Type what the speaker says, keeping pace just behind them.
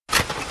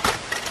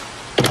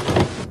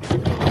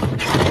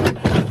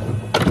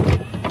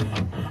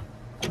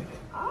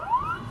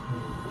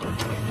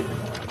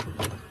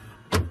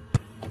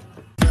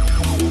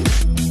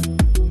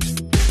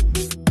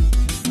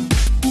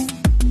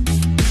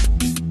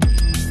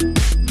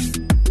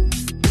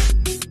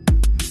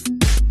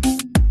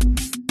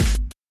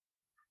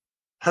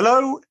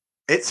Hello,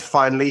 it's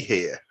finally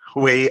here.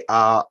 We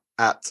are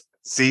at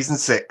season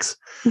 6.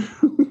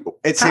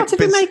 How did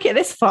we make it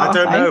this far? I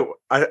don't know.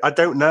 I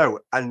don't know.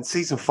 And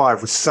season 5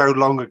 was so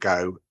long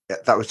ago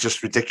that was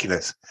just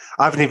ridiculous.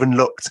 I haven't even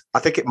looked. I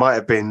think it might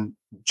have been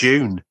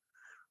June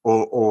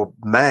or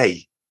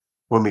May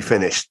when we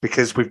finished,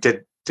 because we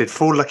did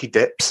 4 lucky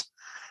dips,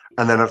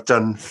 and then I've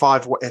done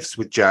 5 what ifs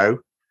with Joe.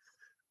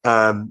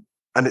 And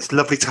it's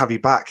lovely to have you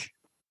back.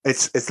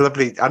 It's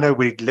lovely. I know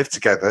we live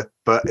together,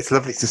 but it's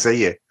lovely to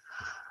see you,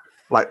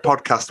 like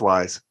podcast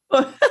wise.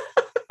 But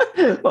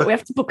we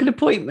have to book an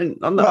appointment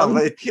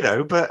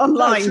but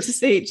online to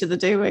see each other,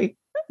 do we?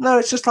 No,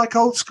 it's just like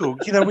old school.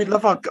 We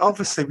love our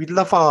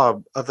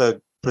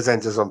other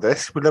presenters on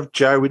this. We love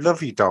Joe. We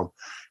love you, Dom.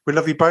 We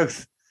love you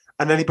both,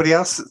 and anybody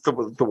else that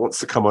wants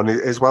to come on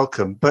is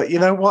welcome. But you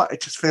know what?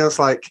 It just feels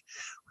like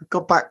we've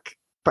got back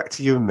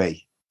to you and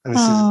me, and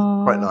this is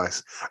quite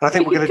nice. And I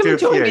think we're going to do a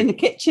few. Join me in the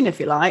kitchen if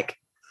you like.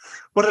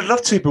 Well, I'd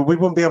love to, but we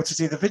wouldn't be able to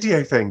do the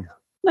video thing.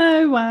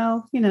 No,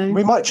 well,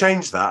 we might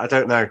change that. I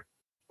don't know,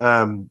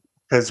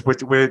 because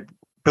we're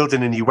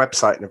building a new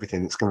website and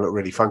everything. It's going to look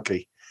really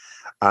funky.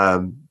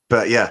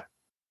 But yeah,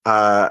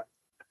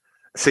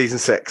 season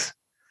 6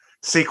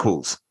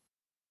 sequels.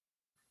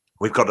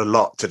 We've got a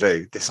lot to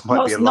do. This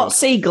might be not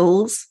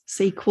seagulls.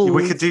 Sequels.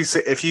 We could do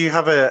if you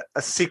have a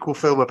sequel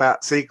film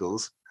about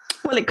seagulls.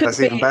 Well, it could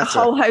be a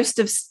whole host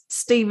of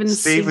Steven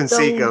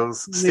Seagal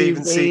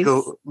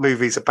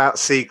movies about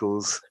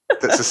seagulls.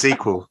 That's a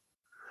sequel.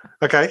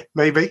 Okay,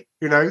 maybe.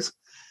 Who knows?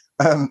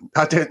 I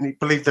don't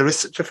believe there is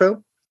such a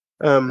film.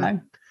 No.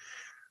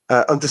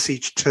 Under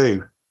Siege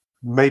 2.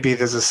 Maybe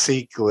there's a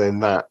sequel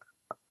in that.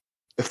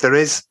 If there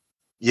is,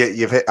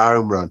 you've hit our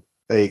home run.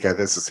 There you go.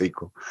 There's a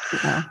sequel.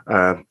 Yeah.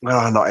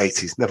 Not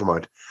 80s. Never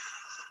mind.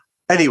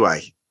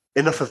 Anyway,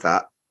 enough of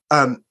that.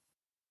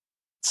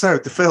 So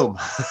the film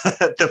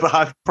that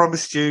I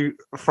promised you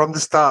from the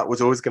start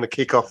was always going to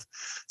kick off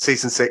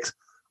season 6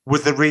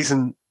 was the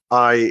reason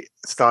I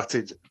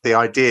started the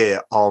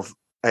idea of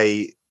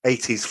a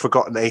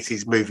forgotten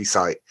 80s movie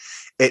site.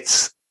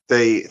 It's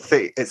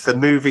the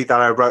movie that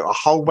I wrote a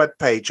whole web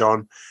page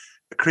on,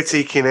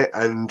 critiquing it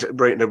and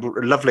writing a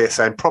lovely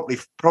essay, and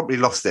promptly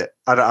lost it.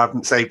 I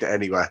haven't saved it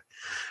anywhere,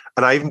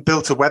 and I even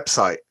built a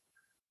website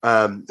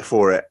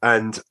for it.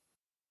 And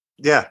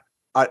yeah,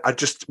 I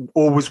just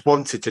always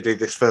wanted to do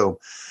this film,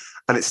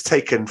 and it's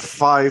taken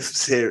 5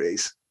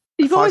 series.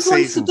 You've always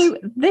wanted to do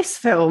this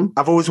film?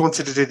 I've always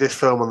wanted to do this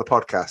film on the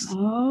podcast.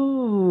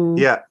 Oh.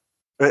 Yeah.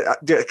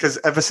 Because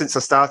ever since I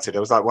started, I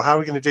was like, well, how are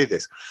we going to do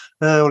this?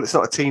 Well, it's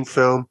not a teen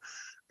film.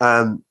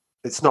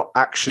 It's not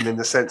action in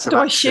the sense of action.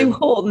 Do I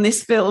shoehorn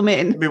this film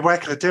in? I mean, where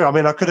could I do? I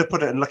mean, I could have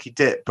put it in Lucky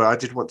Dip, but I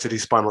did want to do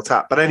Spinal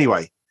Tap. But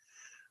anyway,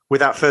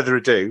 without further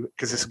ado,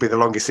 because this will be the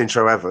longest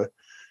intro ever,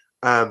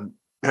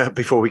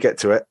 before we get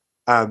to it,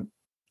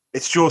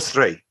 it's Jaws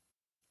 3.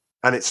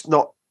 And it's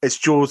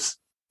Jaws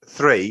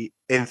 3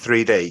 in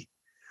 3D.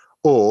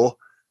 Or,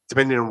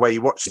 depending on where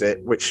you watched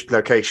it, which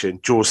location,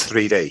 Jaws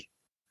 3D.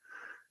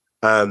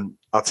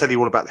 I'll tell you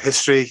all about the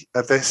history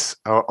of this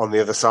on the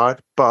other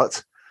side,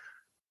 but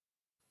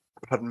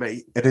pardon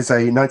me, it is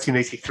a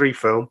 1983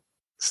 film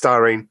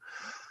starring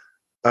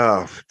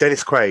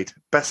Dennis Quaid,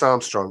 Bess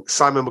Armstrong,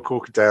 Simon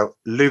McCorkindale,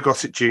 Lou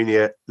Gossett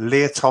Jr.,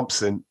 Leah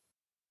Thompson.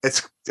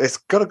 It's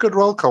got a good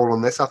roll call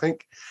on this, I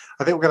think.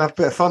 I think we're going to have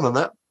a bit of fun on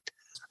that.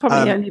 It's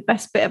probably the only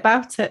best bit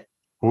about it.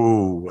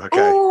 Ooh,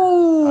 okay.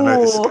 Ooh. I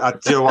know this. Do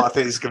you know what? I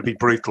think this is going to be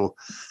brutal.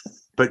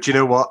 But do you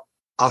know what?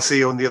 I'll see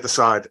you on the other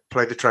side.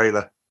 Play the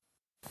trailer.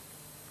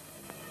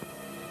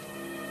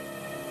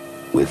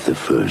 With the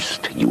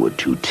first, you were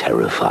too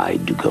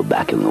terrified to go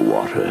back in the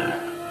water.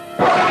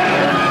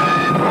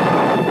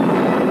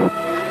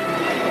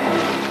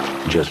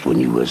 Just when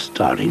you were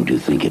starting to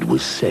think it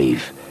was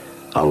safe,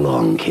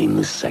 along came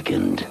the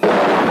second.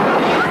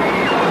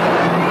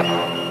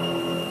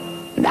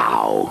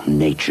 Now,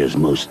 nature's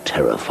most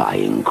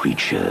terrifying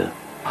creature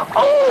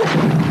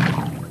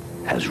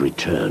has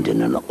returned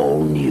in an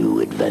all-new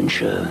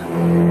adventure.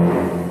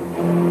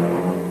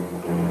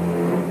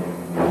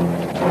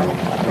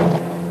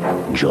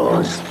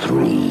 Jaws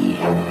 3.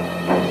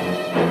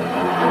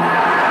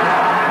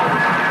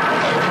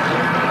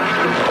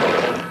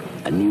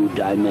 A new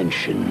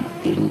dimension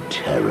in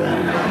terror.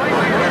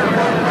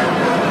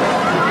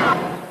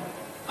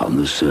 On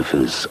the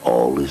surface,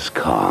 all is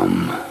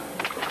calm.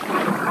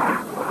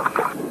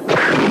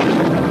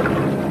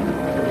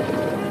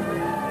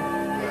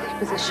 It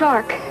was a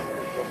shark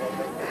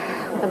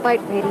with a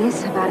bite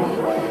radius about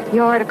a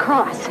yard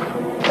across.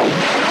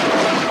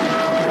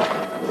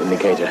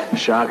 Indicator,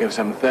 shark of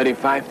some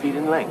 35 feet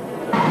in length.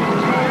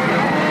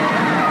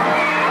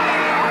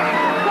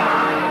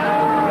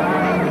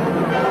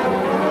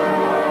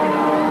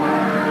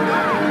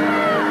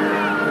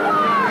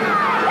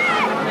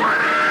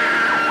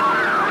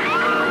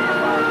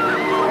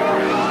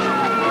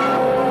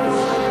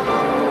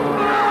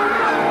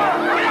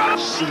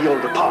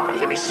 Sealed apart.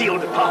 Let me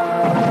sealed apart.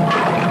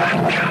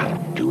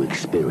 To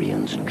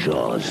experience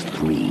Jaws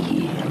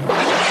 3.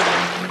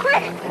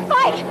 Quick,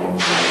 fight!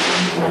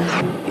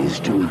 is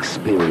to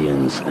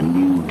experience a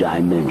new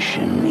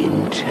dimension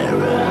in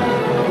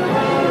terror.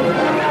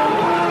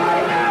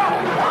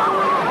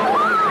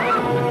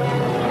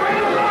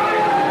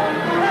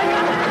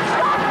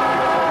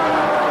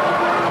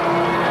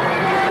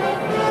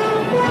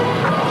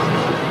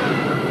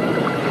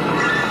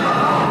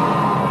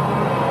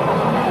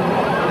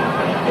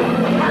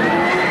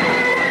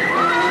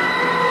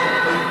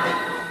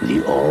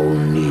 The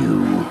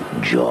all-new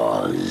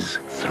Jaws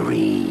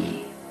 3.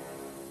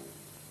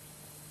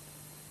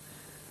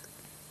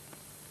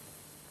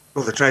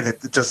 Well, the trailer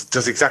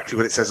does exactly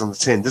what it says on the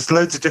tin. There's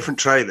loads of different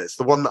trailers.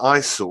 The one that I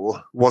saw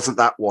wasn't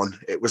that one.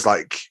 It was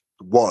like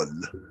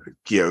 1,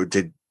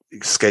 did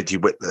scared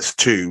you witless.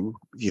 2,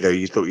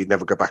 you thought you'd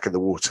never go back in the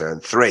water.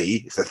 And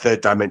 3, it's the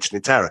third dimension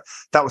in terror.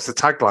 That was the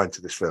tagline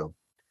to this film.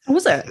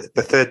 Was it?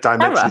 The third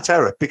dimension in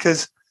terror.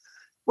 Because,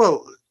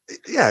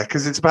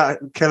 because it's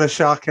about a killer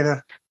shark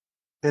in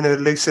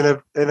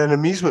an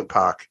amusement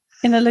park.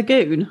 In a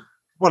lagoon?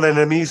 Well, in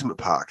an amusement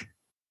park.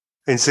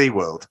 In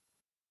SeaWorld.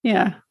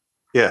 Yeah.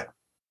 Yeah.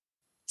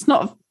 It's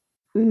not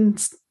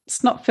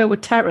filled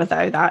with terror,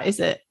 though, that, is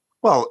it?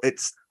 Well,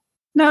 it's...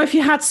 No, if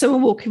you had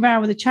someone walking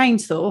around with a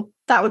chainsaw,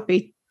 that would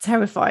be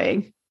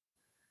terrifying.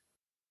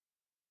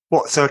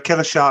 What, so a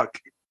killer shark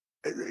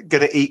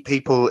going to eat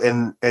people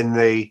in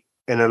a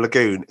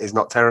lagoon is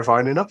not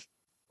terrifying enough?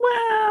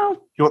 Well...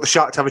 You want the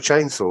shark to have a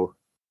chainsaw?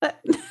 I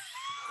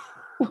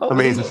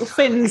mean, little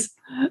fins.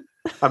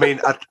 I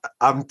mean,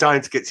 I'm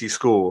dying to get to your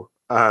score.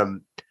 I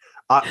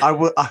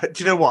will. Do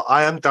you know what?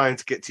 I am dying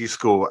to get to your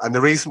score, and the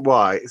reason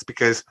why is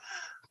because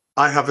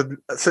I have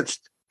such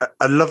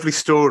a lovely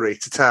story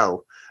to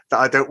tell that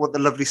I don't want the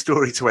lovely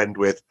story to end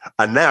with.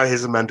 And now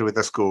here's Amanda with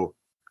a score.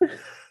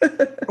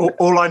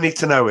 all I need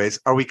to know is: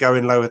 are we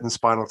going lower than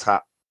Spinal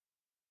Tap?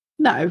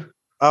 No.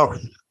 Oh,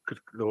 good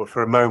Lord!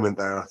 For a moment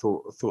there, I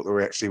thought that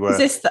we actually were. Is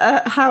this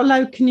how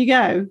low can you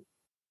go?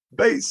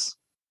 Base.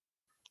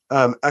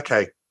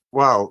 Okay.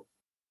 Well,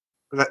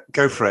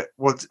 go for it.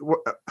 What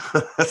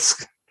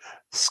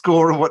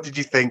score and what did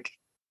you think?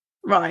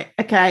 Right.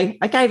 Okay.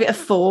 I gave it a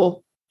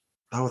 4.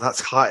 Oh, that's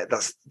high.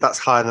 That's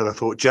higher than I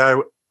thought.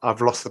 Joe,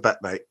 I've lost the bet,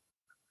 mate.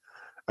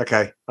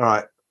 Okay. All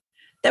right.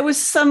 There was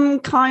some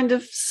kind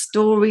of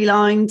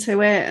storyline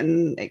to it,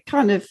 and it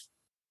kind of,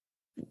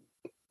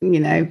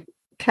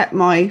 kept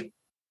my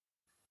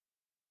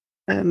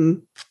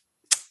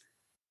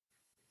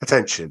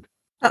attention.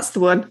 That's the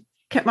one.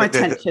 Kept my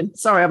attention.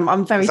 Sorry,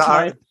 I'm very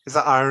tired. Is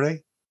that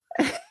irony?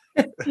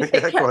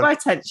 It kept my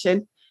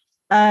attention.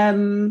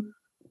 But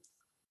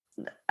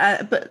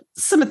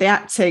some of the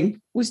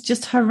acting was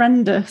just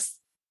horrendous.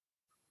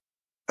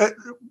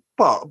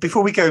 Well,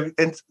 before we go,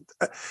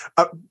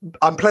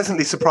 I'm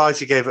pleasantly surprised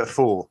you gave it a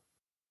 4.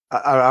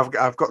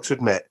 I've got to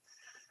admit,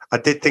 I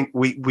did think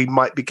we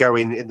might be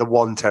going in the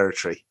 1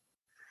 territory.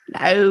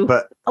 No,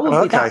 but I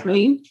wouldn't be that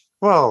mean.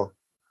 Well,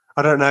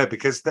 I don't know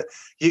because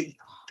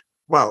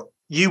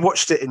you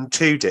watched it in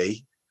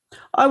 2D.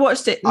 I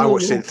watched it. I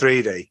watched it in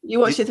 3D. You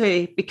watched it in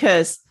 3D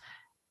because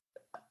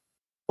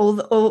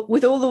with all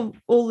the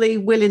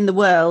will in the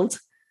world,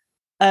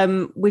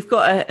 we've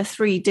got a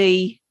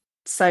 3D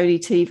Sony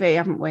TV,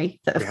 haven't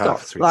we? That have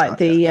got like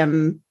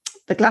the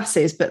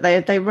glasses, but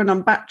they run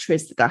on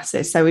batteries. The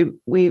glasses, so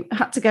we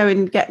had to go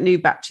and get new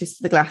batteries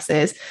for the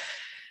glasses.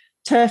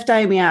 Turfed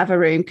Amy out of her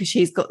room because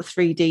she's got the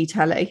 3D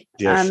telly,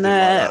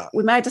 and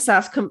we made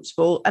ourselves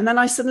comfortable. And then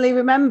I suddenly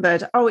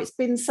remembered, it's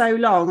been so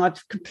long, I'd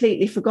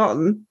completely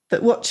forgotten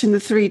that watching the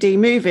 3D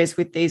movies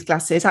with these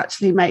glasses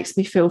actually makes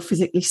me feel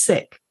physically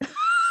sick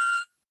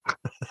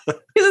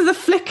because of the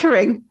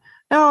flickering.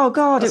 Oh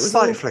God, it was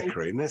slight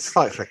flickering. It's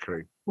slight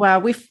flickering.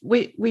 Well,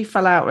 we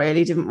fell out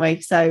really, didn't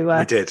we? So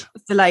we did.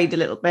 Delayed a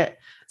little bit.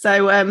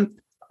 So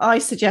I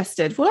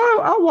suggested,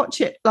 I'll watch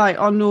it like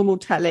on normal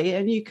telly,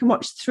 and you can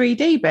watch the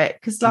 3D bit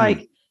because,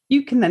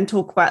 you can then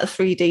talk about the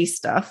 3D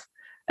stuff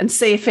and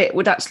see if it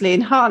would actually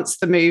enhance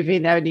the movie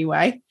in any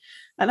way.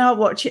 And I'll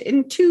watch it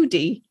in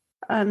 2D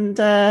and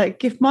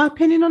give my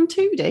opinion on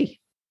 2D.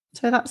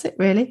 So that's it,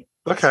 really.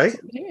 Okay.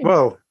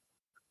 Well,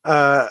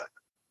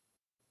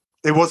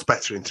 it was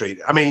better in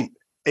 3D. I mean,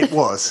 it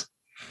was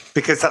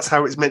because that's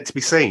how it's meant to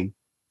be seen.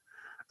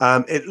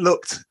 It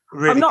looked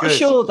really I'm not good.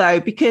 sure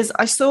though, because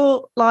I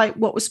saw like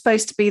what was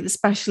supposed to be the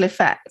special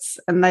effects,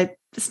 and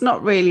it's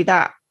not really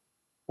that.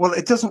 Well,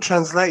 it doesn't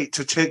translate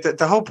to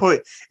the whole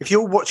point. If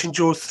you're watching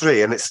Jaws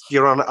 3 and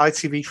you're on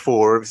ITV4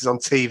 or if it's on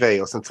TV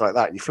or something like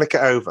that, and you flick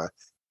it over,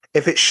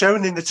 if it's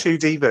shown in the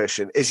 2D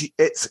version,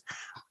 it's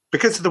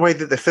because of the way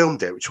that they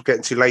filmed it, which we'll get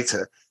into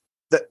later.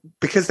 That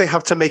because they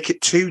have to make it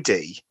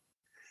 2D,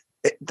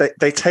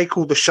 they take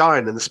all the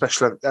shine and the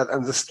special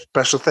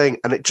thing,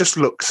 and it just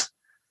looks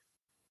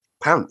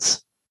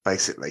pants.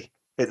 Basically,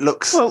 it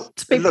looks. Well,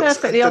 to be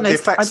perfectly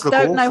honest, the effects look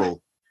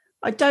awful.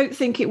 I don't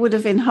think it would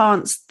have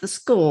enhanced the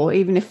score,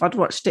 even if I'd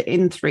watched it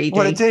in 3D.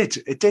 Well, it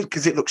did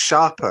because it looked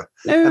sharper.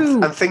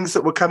 No. And things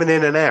that were coming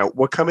in and out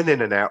were coming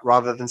in and out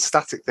rather than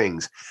static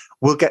things.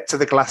 We'll get to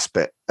the glass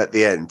bit at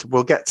the end.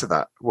 We'll get to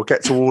that. We'll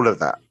get to all of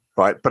that,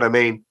 right? But I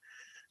mean,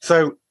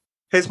 so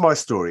here's my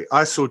story.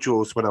 I saw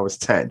Jaws when I was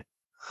 10.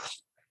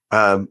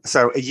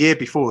 So a year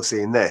before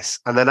seeing this.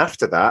 And then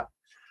after that,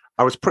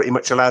 I was pretty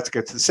much allowed to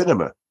go to the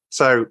cinema.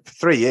 So for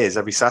 3 years,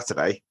 every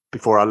Saturday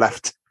before I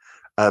left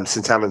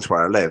St. Helens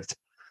where I lived,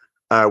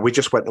 we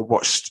just went and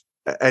watched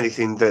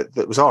anything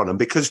that was on. And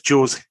because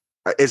Jaws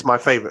is my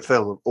favourite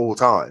film of all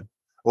time,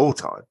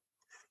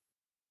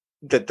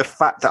 the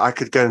fact that I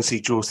could go and see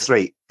Jaws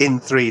 3 in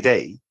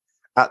 3D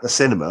at the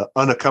cinema,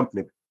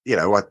 unaccompanied,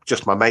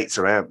 just my mates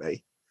around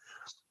me,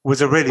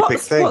 was a really big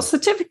thing. What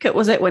certificate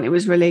was it when it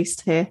was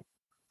released here?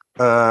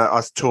 I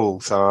was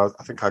tall, so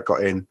I think I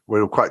got in. We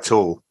were quite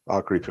tall,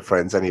 our group of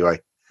friends anyway.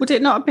 Would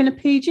it not have been a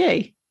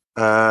PG?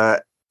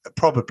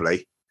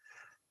 Probably.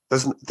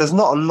 There's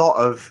not a lot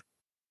of...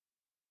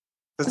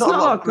 There's not a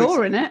lot of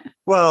gore in it.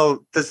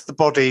 Well, there's the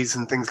bodies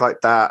and things like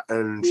that,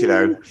 and,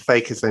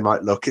 fake as they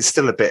might look, it's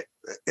still a bit...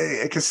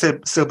 It can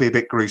still be a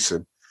bit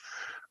gruesome.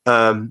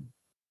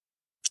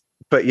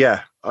 But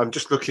yeah, I'm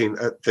just looking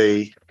at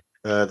the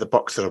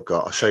box that I've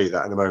got. I'll show you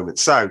that in a moment.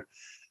 So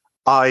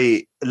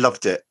I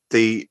loved it.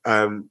 The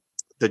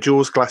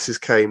Jaws glasses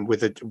came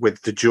with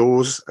the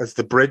Jaws as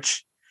the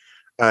bridge,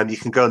 and you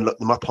can go and look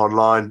them up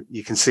online.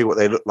 You can see what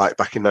they looked like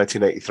back in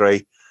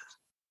 1983.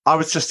 I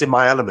was just in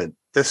my element.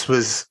 This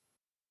was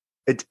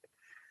it.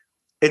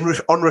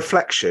 On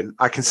reflection,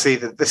 I can see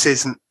that this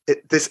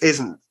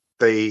isn't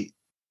the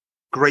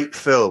great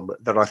film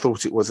that I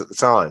thought it was at the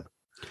time.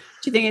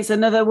 Do you think it's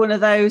another one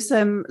of those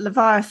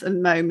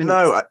Leviathan moments?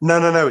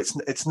 No.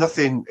 It's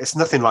nothing. It's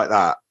nothing like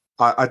that.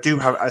 I do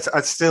have.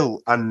 I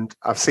still, and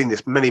I've seen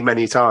this many,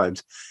 many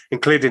times,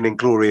 including in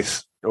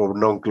glorious or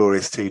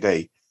non-glorious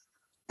 2D.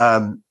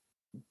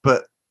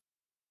 But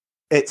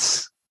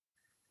it's.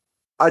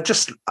 I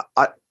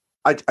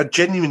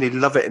genuinely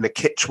love it in a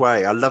kitsch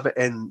way. I love it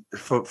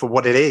for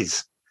what it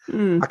is.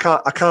 I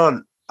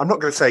can't. I'm not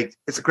going to say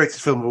it's the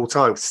greatest film of all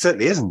time. It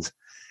certainly isn't.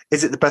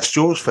 Is it the best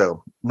Jaws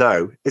film?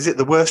 No. Is it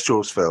the worst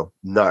Jaws film?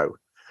 No.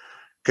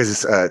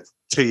 Because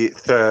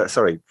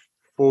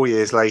 4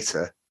 years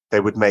later, they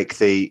would make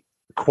the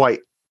quite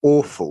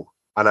awful,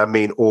 and I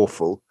mean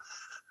awful,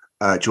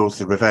 Jaws: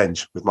 The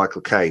Revenge with Michael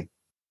Caine,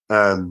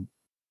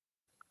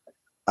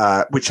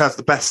 which has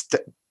the best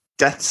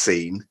death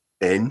scene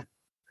in,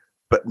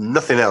 but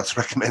nothing else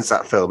recommends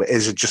that film. It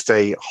is just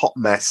a hot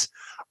mess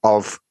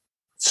of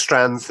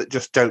strands that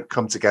just don't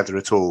come together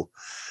at all.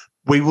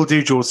 We will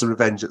do Jaws: The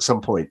Revenge at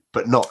some point,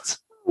 but not.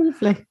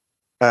 Lovely.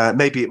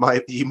 Maybe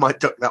you might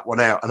duck that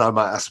one out, and I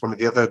might ask one of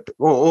the other,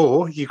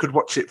 or you could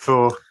watch it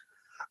for.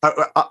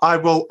 I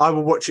will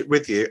watch it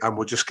with you, and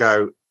we'll just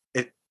go.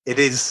 It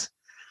is.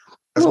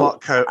 As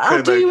Mark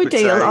I'll do you a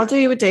deal. I'll do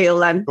you a deal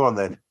then. Go on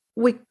then.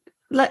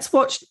 Let's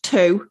watch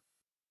 2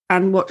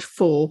 and watch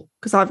 4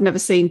 because I've never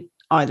seen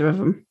either of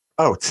them.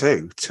 Oh,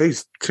 2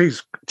 is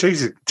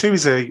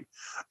a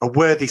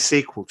worthy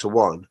sequel to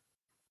 1.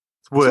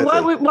 So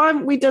why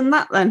haven't we done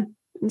that then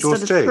instead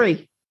Jaws of 2?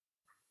 3?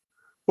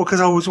 Well, because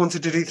I always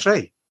wanted to do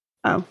 3.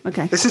 Oh,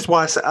 okay. This is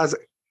why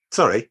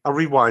sorry, I'll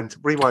rewind to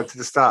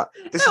the start.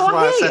 This is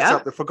why I set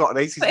up the Forgotten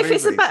 80s But if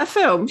movies. it's a better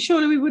film,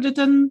 surely we would have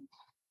done...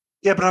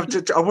 Yeah, but I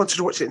wanted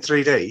to watch it in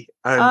 3D,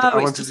 and I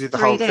wanted to do the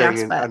whole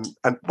thing,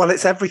 and well,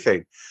 it's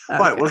everything. Oh,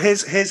 right. Okay. Well,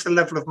 here's the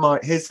level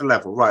of here's the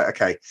level. Right.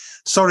 Okay.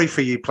 Sorry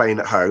for you playing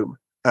at home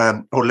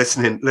or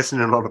listening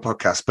on a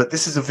podcast, but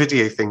this is a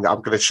video thing that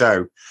I'm going to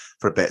show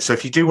for a bit. So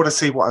if you do want to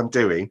see what I'm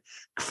doing,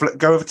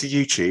 go over to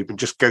YouTube and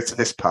just go to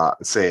this part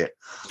and see it.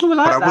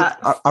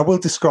 I will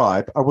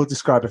describe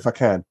if I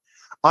can.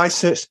 I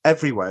searched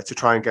everywhere to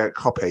try and get a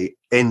copy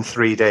in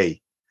 3D.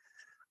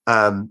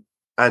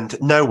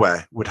 And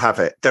nowhere would have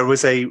it. There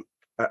was a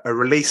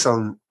release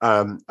on,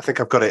 I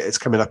think I've got it, it's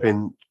coming up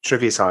in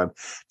trivia time.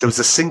 There was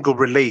a single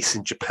release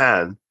in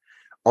Japan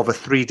of a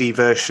 3D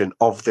version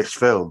of this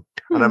film.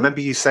 Mm-hmm. And I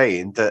remember you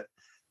saying that,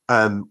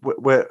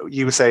 where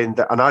you were saying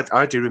that, and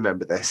I do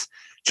remember this,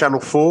 Channel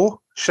 4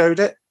 showed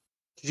it.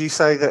 Did you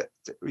say that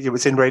it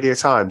was in Radio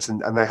Times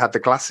and they had the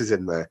glasses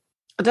in there?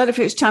 I don't know if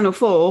it was Channel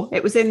 4.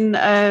 It was in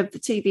the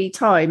TV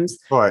Times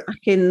back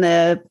in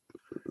the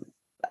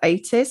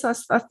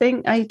 80s, I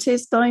think,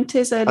 80s,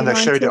 90s, early 90s. And they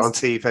showed it on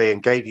TV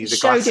and gave you the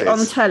glasses. Showed it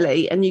on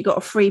telly and you got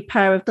a free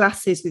pair of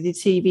glasses with your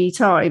TV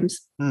Times.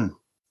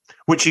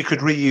 Which you could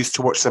reuse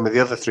to watch some of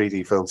the other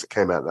 3D films that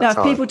came out at that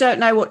time. People don't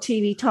know what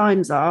TV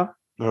Times are.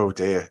 Oh,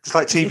 dear. It's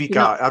like TV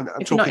Guide. I'm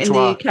talking not in to the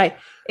our UK.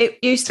 It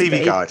used to TV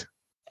be Guide.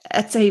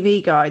 A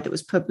TV guide that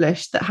was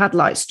published that had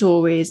like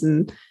stories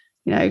and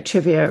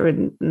trivia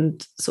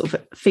and sort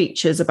of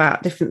features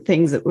about different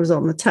things that was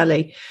on the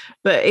telly.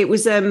 But it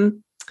was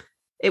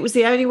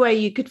the only way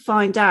you could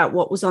find out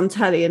what was on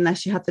telly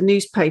unless you had the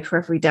newspaper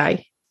every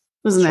day,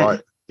 wasn't it?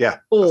 Right. Yeah,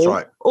 that's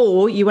right.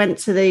 Or you went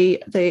to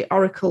the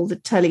Oracle, the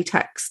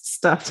teletext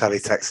stuff.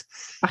 Teletext.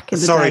 Back in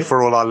the sorry day.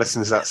 For all our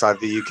listeners outside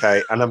the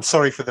UK, and I'm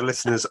sorry for the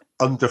listeners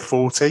under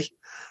 40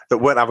 that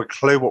won't have a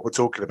clue what we're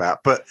talking about.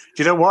 But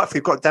do you know what? If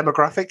you've got a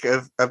demographic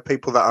of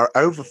people that are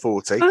over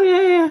 40,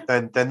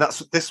 then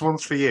this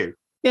one's for you.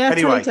 Yeah,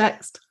 anyway,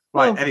 teletext.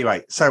 Right,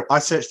 anyway, so I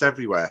searched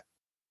everywhere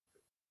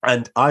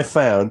and I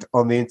found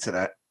on the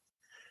internet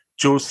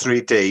Jaws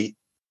 3D,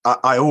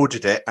 I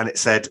ordered it and it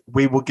said,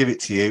 we will give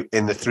it to you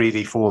in the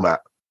 3D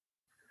format.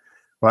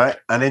 Right?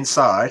 And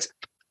inside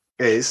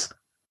is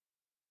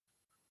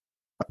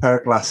a pair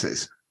of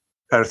glasses,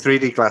 a pair of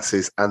 3D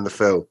glasses and the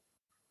film.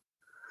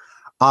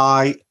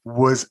 I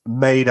was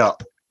made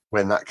up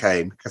when that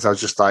came because I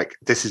was just like,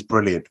 this is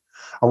brilliant.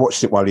 I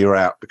watched it while you were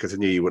out because I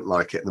knew you wouldn't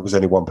like it. And there was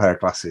only one pair of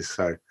glasses.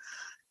 So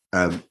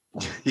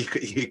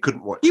you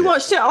couldn't watch it. You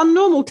watched it on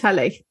normal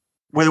telly?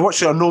 Well, I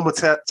watched it on normal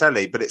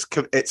telly, but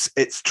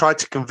it's tried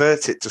to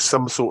convert it to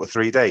some sort of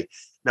 3D.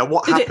 Now,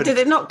 what happened? Did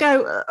it not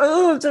go,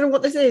 oh, I don't know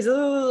what this is?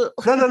 Oh.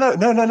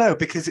 No,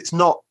 because it's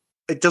not.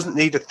 It doesn't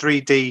need a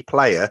 3D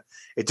player.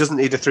 It doesn't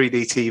need a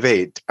 3D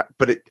TV,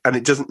 and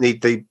it doesn't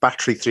need the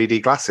battery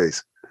 3D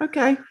glasses.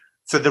 Okay.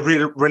 So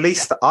the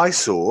release that I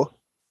saw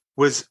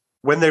was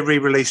when they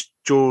re-released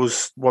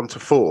Jaws 1 to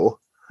 4,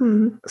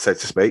 so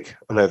to speak.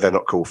 I know they're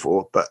not called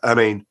 4, but I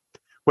mean,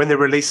 when they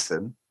released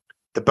them,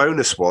 the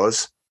bonus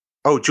was,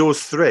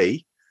 Jaws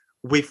 3,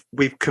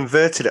 we've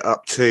converted it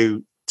up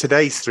to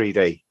today's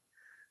 3D,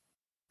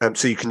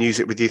 so you can use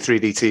it with your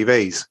 3D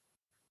TVs.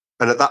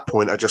 And at that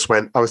point,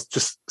 I was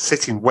just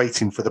sitting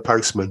waiting for the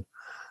postman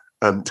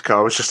to come.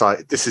 I was just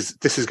like, this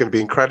is going to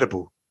be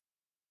incredible.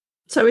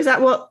 So is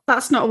that what?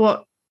 That's not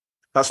what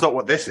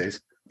this is.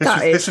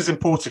 This was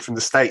imported from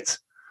the States.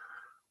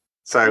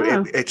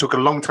 So it took a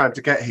long time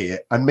to get here.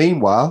 And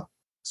meanwhile,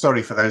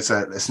 sorry for those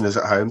listeners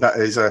at home, that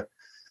is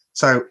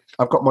so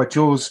I've got my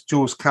Jaws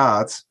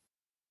cards,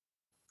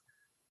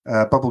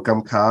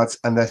 bubblegum cards,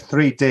 and they're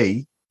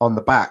 3D on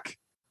the back.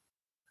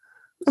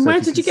 And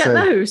where did you get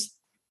those?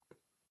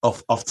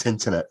 Off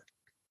Tinternet.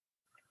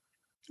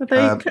 Are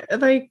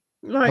they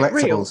like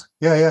real?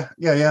 Yeah,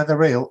 they're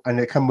real, and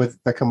they come with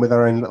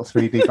their own little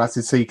 3D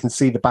glasses, so you can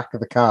see the back of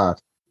the card.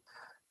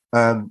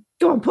 Go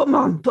on, put them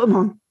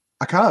on.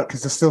 I can't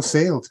because they're still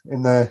sealed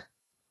in the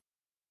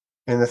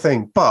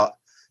thing. But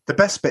the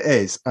best bit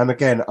is, and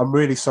again, I'm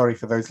really sorry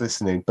for those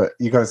listening, but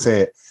you got to see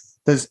it.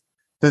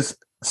 There's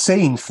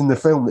scenes from the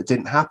film that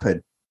didn't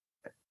happen.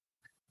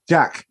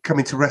 Jack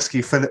coming to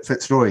rescue Philip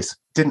Fitzroy's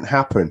didn't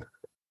happen.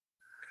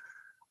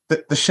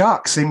 The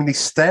shark seemingly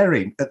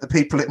staring at the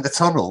people in the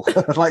tunnel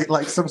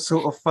like some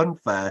sort of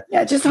funfair.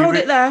 Yeah, just hold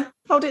it there.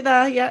 Hold it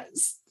there. Yeah.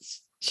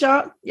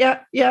 Shark.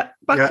 Yeah.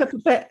 Back up a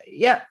bit.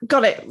 Yeah.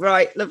 Got it.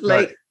 Right.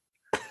 Lovely.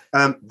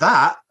 Right.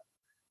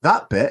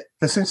 That bit,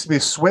 there seems to be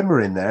a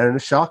swimmer in there and a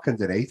shark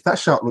underneath. That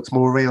shark looks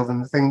more real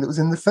than the thing that was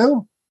in the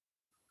film.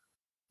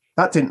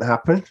 That didn't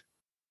happen.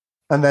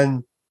 And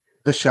then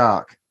the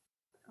shark.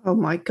 Oh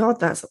my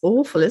God, that's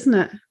awful, isn't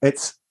it?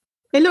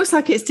 It looks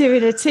like it's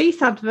doing a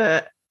teeth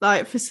advert.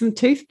 Like for some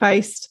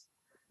toothpaste.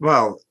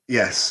 Well,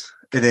 yes,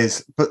 it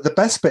is. But the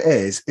best bit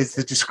is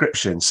the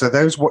description. So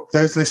those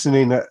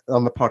listening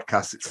on the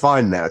podcast, it's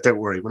fine now. Don't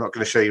worry, we're not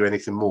going to show you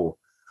anything more.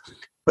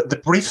 But the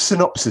brief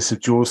synopsis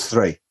of Jaws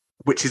 3,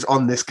 which is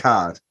on this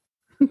card,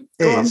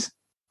 is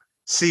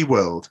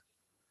SeaWorld,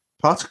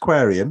 part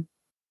aquarium,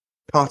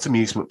 part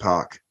amusement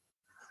park.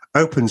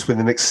 Opens with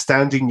an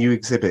astounding new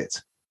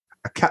exhibit,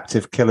 a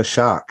captive killer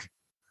shark.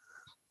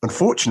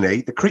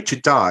 Unfortunately, the creature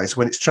dies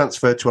when it's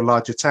transferred to a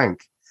larger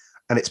tank.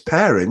 And its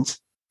parent,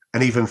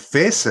 an even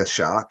fiercer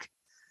shark,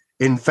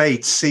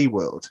 invades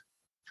SeaWorld.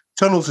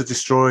 Tunnels are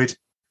destroyed.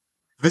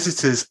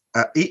 Visitors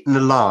are eaten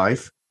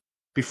alive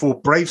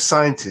before brave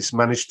scientists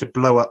manage to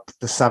blow up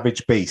the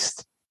savage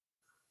beast.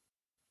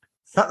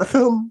 Is that the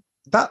film?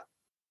 I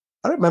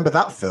don't remember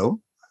that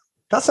film.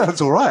 That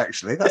sounds all right,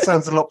 actually. That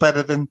sounds a lot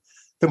better than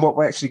what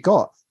we actually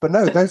got. But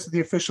no, those are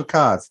the official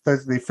cards.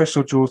 Those are the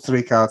official Jaws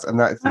 3 cards, and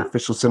that is the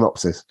official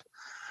synopsis.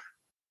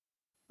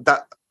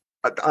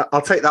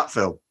 I'll take that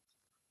film.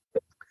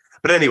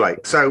 But anyway,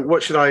 so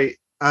what should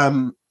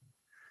I'm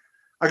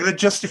going to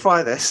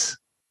justify this.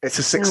 It's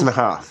a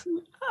 6.5.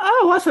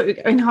 Oh, I thought you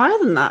were going higher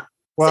than that.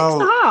 Well,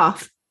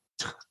 6.5.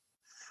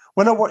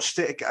 When I watched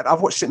it again,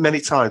 I've watched it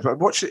many times, but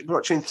watching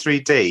in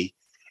 3D,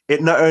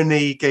 it not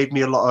only gave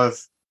me a lot of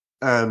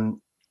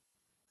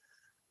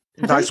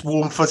nice,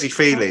 warm, fuzzy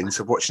feelings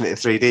of watching it in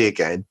 3D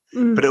again,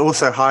 but it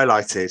also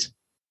highlighted,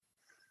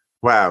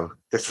 wow,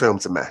 this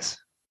film's a mess.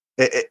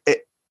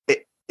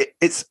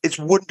 It's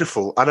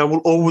wonderful, and I will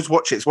always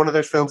watch it. It's one of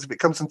those films, if it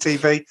comes on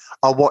TV,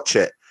 I'll watch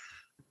it,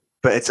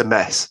 but it's a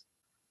mess,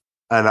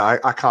 and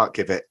I can't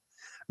give it.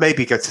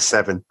 Maybe go to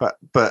 7, but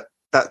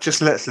that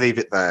just let's leave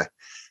it there,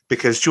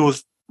 because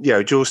Jaws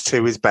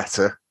 2 is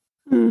better,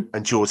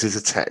 and Jaws is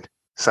a 10.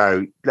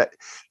 So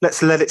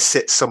let's let it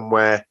sit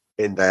somewhere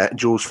in there, and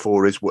Jaws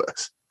 4 is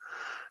worse.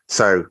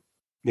 So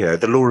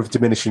the law of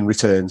diminishing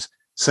returns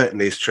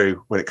certainly is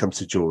true when it comes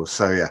to Jaws.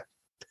 So yeah.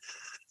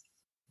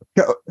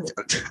 Do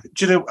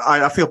you know,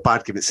 I feel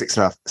bad giving it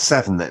 6.5.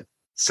 7 then.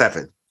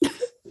 7.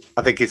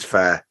 I think it's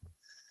fair.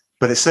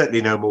 But it's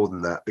certainly no more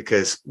than that,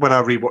 because when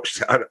I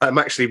rewatched it, I'm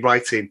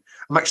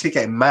actually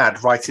getting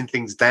mad writing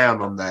things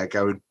down on there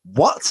going,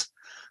 what?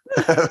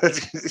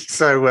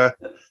 So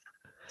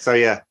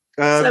yeah.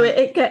 So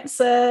it gets,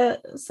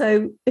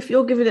 so if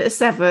you're giving it a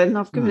 7,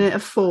 I've given it a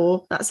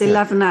 4. That's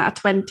 11 out of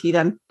 20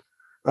 then.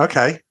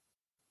 Okay.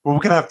 Well,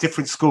 we're going to have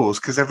different scores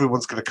because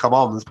everyone's going to come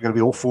on. There's going to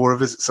be all 4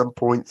 of us at some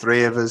point,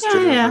 3 of us, 2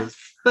 of us.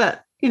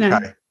 But,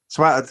 Okay.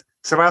 So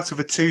out of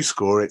a 2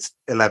 score, it's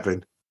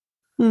 11.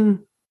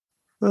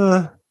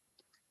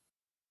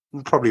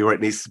 Probably where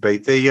it needs to be.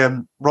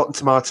 The Rotten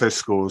Tomatoes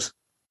scores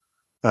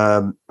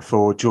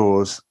for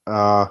Jaws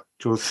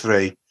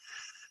 3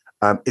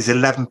 is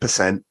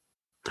 11%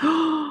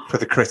 for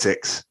the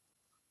critics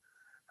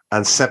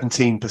and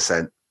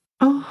 17%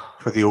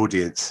 for the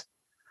audience.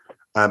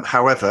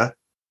 However,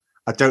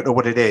 I don't know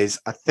what it is.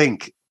 I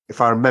think,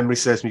 if our memory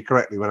serves me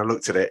correctly, when I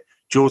looked at it,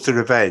 Jaws: The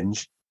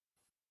Revenge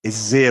is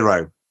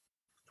 0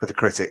 for the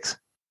critics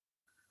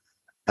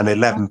and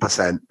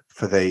 11%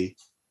 for the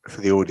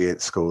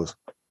audience scores.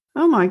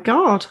 Oh my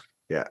God!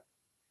 Yeah,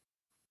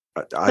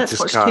 Let's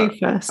watch 2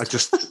 first.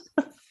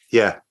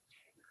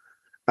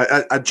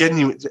 I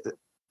genuinely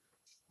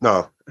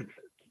no.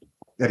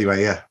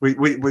 Anyway, yeah, we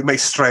may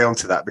stray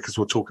onto that because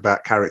we'll talk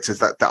about characters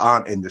that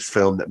aren't in this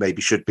film that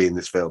maybe should be in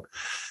this film.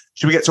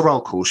 Should we get to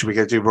roll call? Should we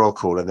go do roll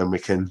call and then we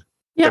can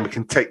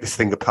take this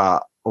thing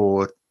apart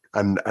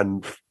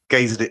and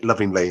gaze at it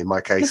lovingly? In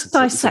my case,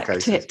 let's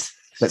dissect it.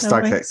 Let's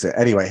dissect it.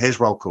 Anyway, here's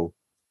roll call.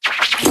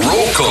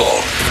 Roll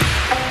call.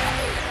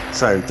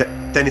 So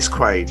Dennis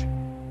Quaid.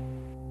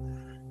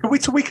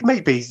 We can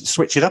maybe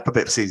switch it up a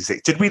bit for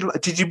season 6.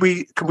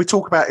 Can we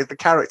talk about the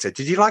character?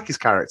 Did you like his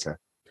character?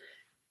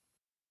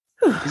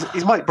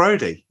 He's Mike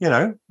Brodie,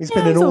 He's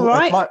been in all.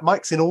 Right.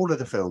 Mike's in all of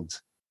the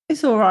films.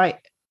 It's all right.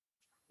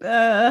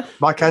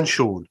 Mike and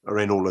Sean are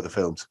in all of the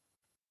films.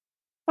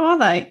 Are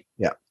they?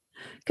 Yeah.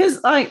 Because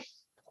I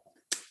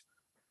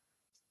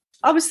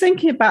was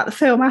thinking about the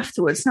film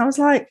afterwards, and I was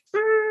like,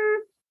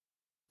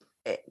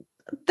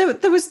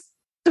 there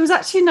was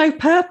actually no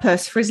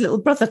purpose for his little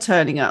brother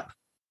turning up.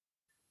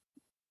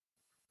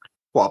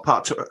 What,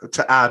 apart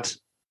to add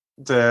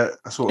the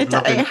sort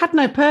of it had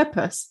no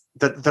purpose.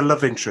 The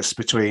love interest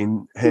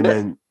between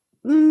him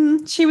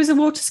and she was a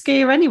water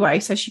skier anyway,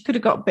 so she could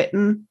have got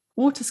bitten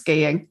water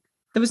skiing.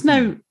 There was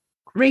no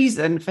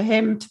reason for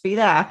him to be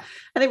there,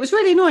 and it was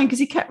really annoying because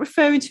he kept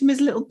referring to him as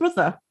little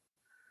brother.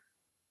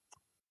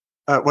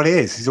 Well, he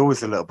is. He's always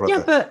the little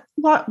brother. Yeah,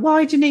 but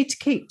why do you need to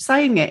keep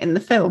saying it in the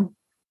film?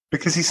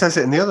 Because he says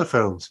it in the other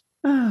films.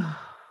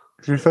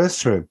 He refers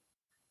to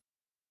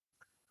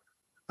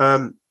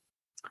him.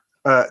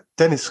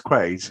 Dennis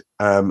Quaid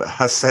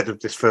has said of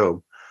this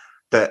film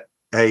that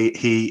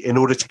he, in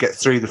order to get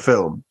through the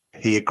film,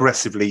 he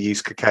aggressively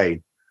used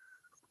cocaine,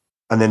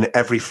 and then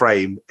every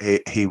frame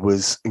he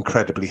was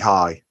incredibly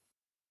high.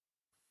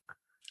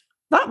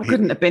 That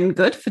couldn't have been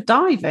good for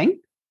diving.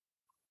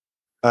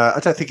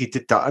 I don't think he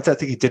did. I don't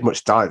think he did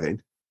much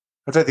diving.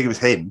 I don't think it was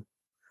him.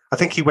 I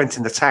think he went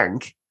in the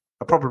tank.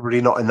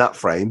 Probably not in that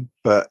frame,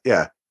 but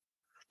yeah,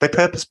 they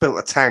purpose-built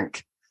a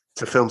tank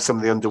to film some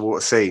of the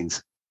underwater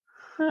scenes.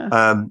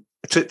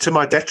 To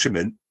my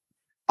detriment,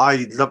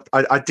 I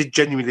did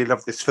genuinely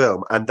love this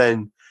film, and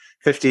then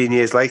 15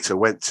 years later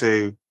went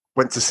to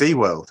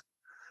SeaWorld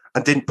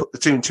and didn't put the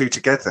 2 and 2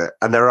 together.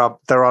 And there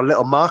are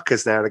little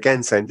markers now and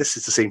again saying this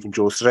is the scene from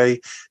Jaws 3,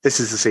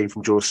 this is the scene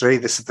from Jaws 3,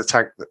 this is the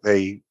tank that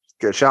the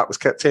shark was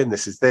kept in,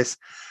 this is this,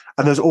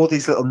 and there's all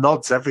these little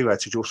nods everywhere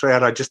to Jaws 3,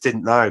 and I just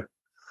didn't know.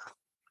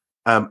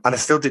 And I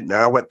still didn't know.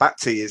 I went back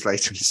 2 years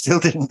later and still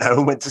didn't know,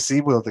 and went to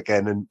SeaWorld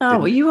again. And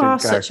you are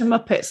such a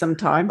muppet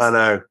sometimes. I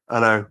know.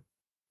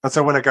 And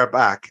so when I go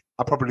back,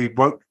 I probably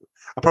would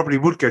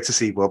go to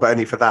SeaWorld, but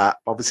only for that.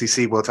 Obviously,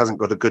 SeaWorld hasn't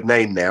got a good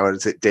name now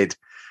as it did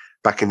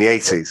back in the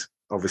 80s,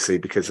 obviously,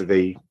 because of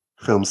the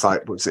film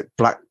site. Is it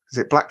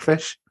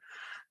Blackfish?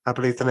 I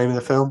believe the name of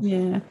the film.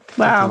 Yeah.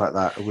 Wow. Something like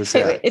that. It was.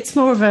 It's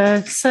more of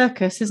a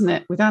circus, isn't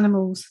it, with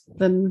animals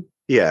than.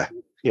 Yeah.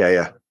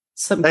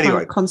 Some kind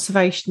of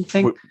conservation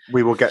thing.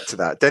 We will get to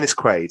that. Dennis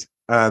Quaid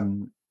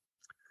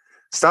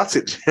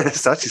started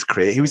his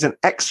career. He was an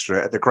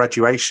extra at the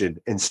graduation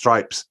in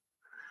Stripes.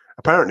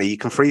 Apparently, you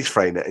can freeze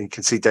frame it and you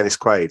can see Dennis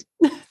Quaid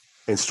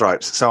in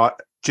Stripes. So,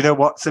 do you know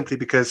what? Simply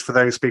because for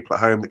those people at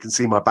home that can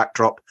see my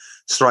backdrop,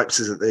 Stripes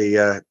is at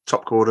the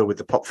top corner with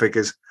the pop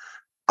figures.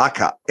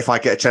 If I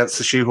get a chance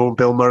to shoehorn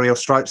Bill Murray or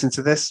Stripes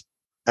into this,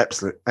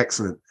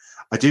 excellent.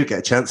 I do get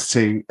a chance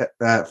to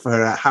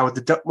for Howard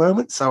the Duck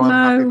moment, so I'm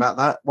happy about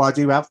that. Well, I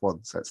do have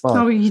one, so it's fine.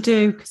 Oh, you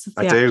do?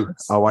 I do.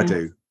 Oh, I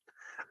do.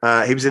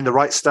 He was in The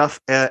Right Stuff.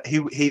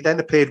 He then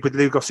appeared with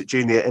Lou Gossett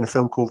Jr. in a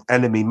film called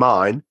Enemy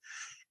Mine,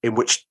 in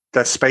which the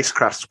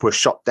spacecrafts were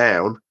shot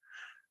down,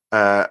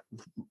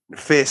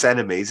 fierce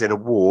enemies in a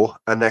war,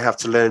 and they have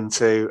to learn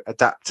to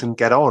adapt and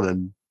get on.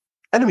 And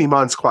Enemy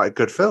Mine's quite a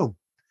good film.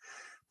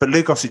 But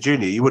Lou Gossett Jr.,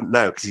 you wouldn't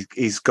know because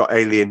he's got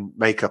alien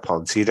makeup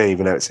on, so you don't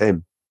even know it's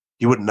him.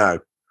 You wouldn't know.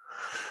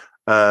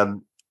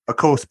 Of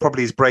course,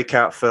 probably his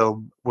breakout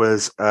film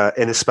was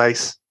Inner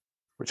Space,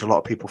 which a lot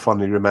of people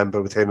fondly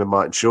remember with him and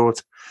Martin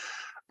Short.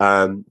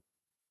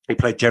 He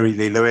played Jerry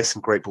Lee Lewis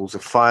in Great Balls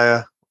of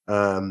Fire.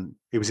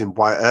 He was in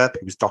Wyatt Earp.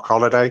 He was Doc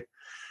Holliday.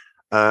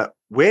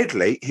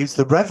 Weirdly, he was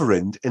the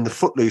Reverend in the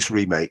Footloose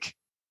remake,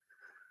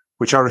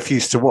 which I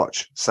refused to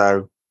watch.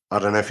 So I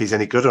don't know if he's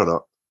any good or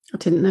not. I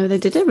didn't know they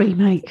did a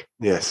remake.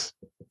 Yes.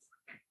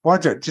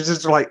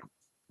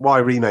 why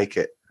remake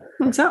it?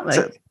 Exactly.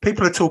 So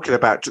people are talking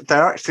about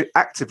they're actually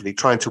actively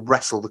trying to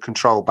wrestle the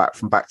control back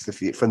from Back to the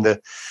Future from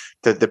the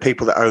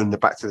people that own the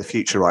Back to the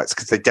Future rights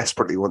because they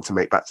desperately want to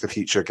make Back to the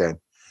Future again.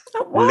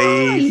 Why?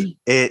 Leave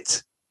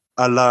it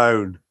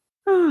alone.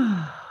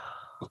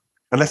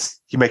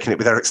 Unless you're making it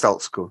with Eric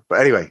Stoltz, of course.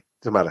 But anyway,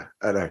 doesn't matter.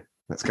 I know.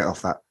 Let's get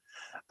off that.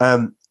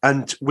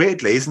 And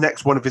weirdly,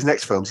 one of his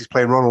next films, he's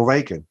playing Ronald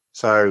Reagan.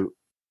 So,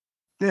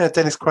 yeah,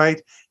 Dennis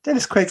Quaid.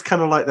 Dennis Quaid's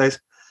kind of like those.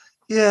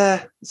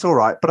 Yeah, it's all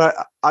right. But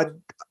I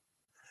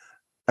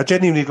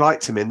genuinely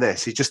liked him in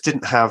this. He just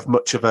didn't have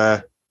much of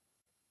a.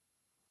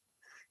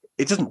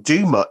 It doesn't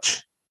do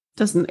much.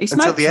 Doesn't he?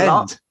 Until the Smokes a end.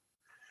 lot.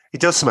 He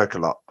does smoke a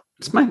lot.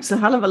 Smokes a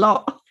hell of a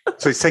lot.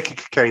 So he's taking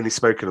cocaine. He's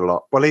smoking a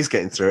lot. Well, he's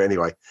getting through it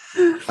anyway.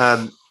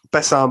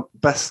 Bess,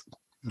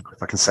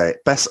 if I can say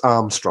it, Bess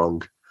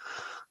Armstrong,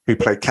 who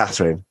played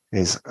Catherine,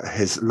 is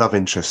his love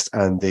interest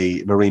and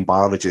the marine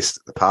biologist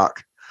at the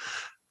park,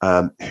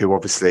 who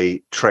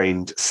obviously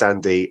trained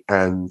Sandy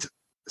and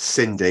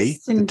Cindy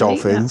the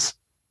dolphins.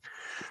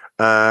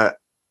 Yeah.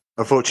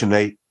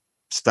 Unfortunately,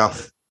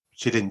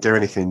 she didn't do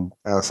anything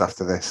else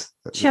after this.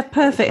 She had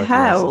perfect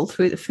hair all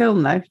through the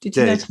film, though. Did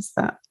you notice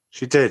that?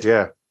 She did,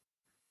 yeah.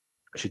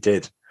 She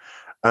did.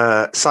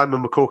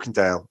 Simon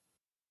McCorkindale.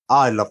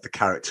 I love the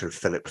character of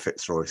Philip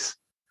Fitzroyce.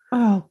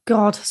 Oh,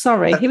 God,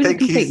 sorry. He was a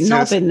complete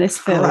knob in this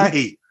film.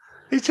 Great.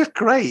 He's just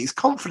great. He's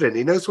confident.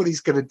 He knows what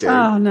he's going to do.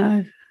 Oh,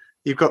 no.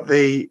 You've got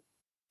the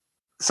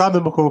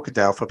Simon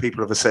McCorkindale, for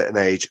people of a certain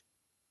age,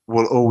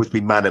 will always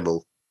be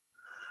Manimal.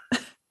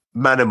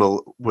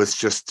 Manimal was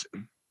just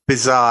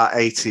bizarre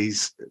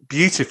 80s,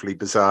 beautifully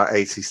bizarre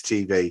 80s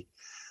TV.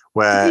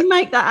 Where, did he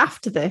make that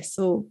after this?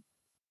 Or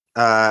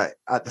at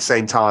the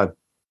same time?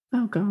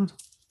 Oh, God.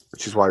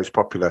 Which is why he was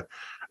popular.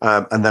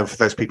 And then for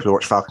those people who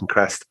watch Falcon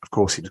Crest, of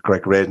course, he was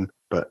Greg Reardon.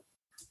 But,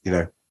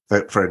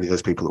 for any of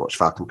those people that watch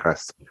Falcon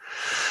Crest.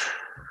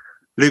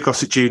 Lou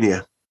Gossett Jr.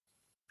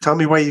 Tell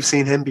me where you've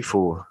seen him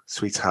before,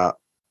 sweetheart.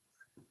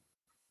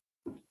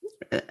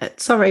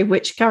 Sorry,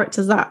 which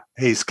character's that?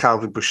 He's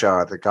Calvin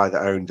Bouchard, the guy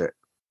that owned it.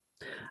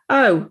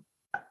 Oh.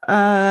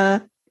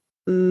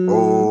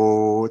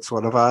 Oh, it's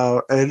one of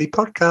our early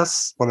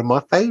podcasts. One of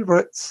my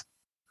favourites.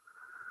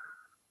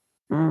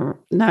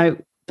 No,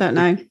 don't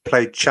know. He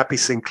played Chappie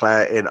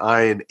Sinclair in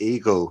Iron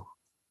Eagle.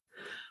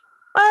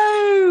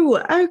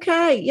 Oh,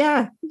 okay.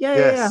 Yeah.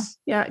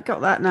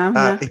 Got that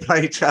now. He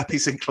played Chappie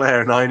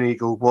Sinclair in Iron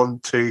Eagle 1,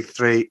 2,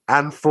 3,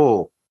 and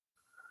 4.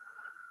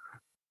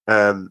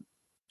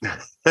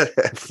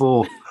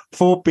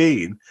 4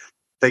 being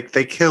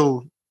they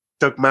kill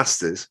Doug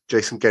Masters,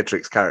 Jason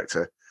Gedrick's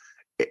character,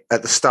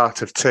 at the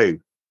start of 2.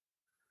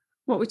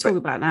 What are we talking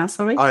about now?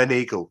 Sorry, Iron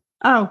Eagle.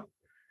 Oh,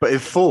 but in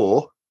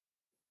 4,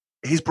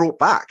 he's brought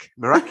back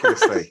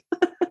miraculously.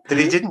 That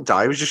he didn't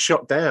die; he was just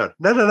shot down.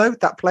 No,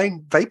 that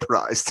plane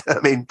vaporized. I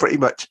mean, pretty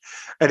much.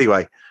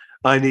 Anyway,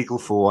 Iron Eagle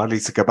 4. I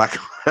need to go back.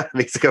 I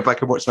need to go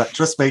back and watch that.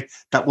 Trust me,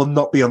 that will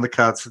not be on the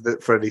cards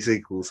for any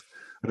sequels.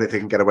 I don't think I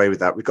can get away with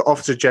that. We've got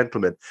Officer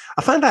Gentleman.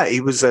 I found out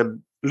he was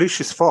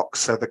Lucius Fox,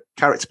 so the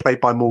character played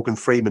by Morgan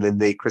Freeman in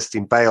the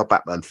Christian Bale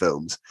Batman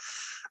films.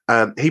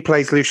 He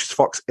plays Lucius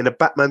Fox in a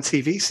Batman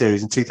TV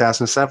series in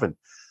 2007.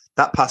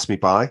 That passed me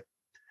by.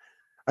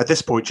 At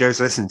this point, Joe's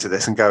listening to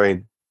this and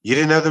going, "You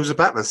didn't know there was a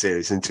Batman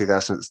series in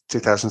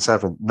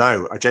 2007?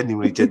 No, I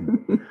genuinely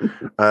didn't.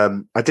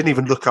 I didn't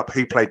even look up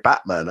who played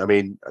Batman. I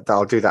mean,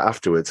 I'll do that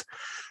afterwards.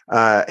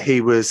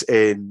 He was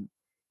in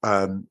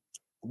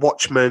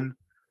Watchmen.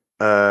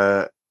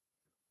 Officer,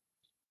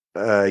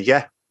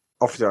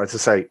 as I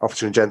say,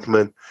 Officer and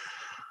Gentleman.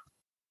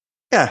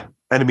 Yeah,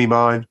 Enemy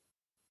Mine.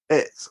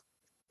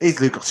 He's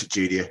Lou Gossett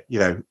Jr.,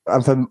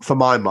 and for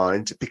my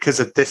mind, because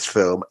of this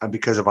film and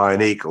because of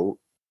Iron Eagle,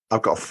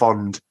 I've got a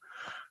fond.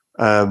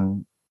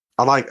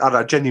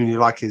 I genuinely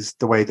like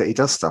the way that he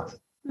does stuff,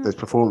 those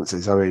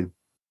performances. I mean,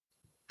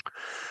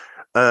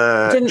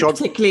 didn't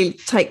particularly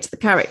take to the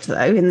character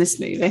though in this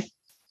movie.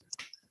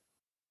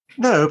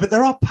 No, but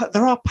there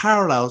are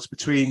parallels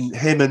between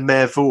him and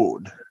Mayor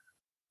Vaughn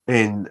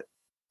in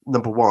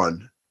number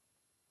 1,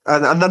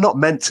 and they're not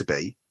meant to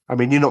be. I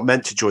mean, you're not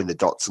meant to join the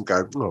dots and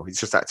go, "Oh, he's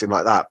just acting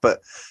like that."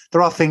 But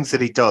there are things that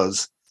he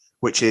does,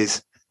 which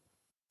is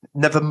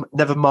never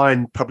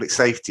mind public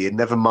safety and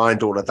never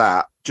mind all of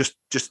that. Just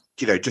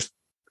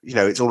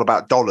it's all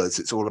about dollars.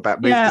 It's all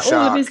about moving the shark.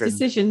 All of his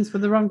decisions were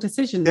the wrong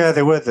decisions. Yeah,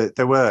 they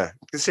were.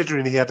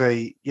 Considering he had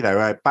a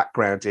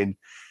background in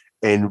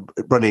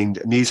running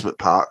amusement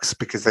parks,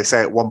 because they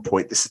say at one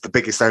point this is the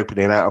biggest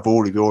opening out of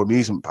all of your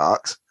amusement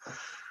parks.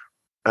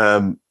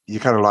 You're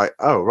kind of like,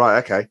 oh right,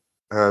 okay.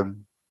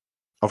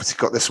 Obviously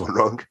got this one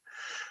wrong.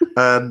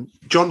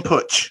 John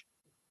Putch,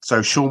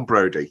 so Sean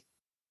Brody.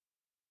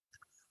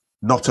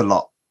 Not a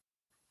lot.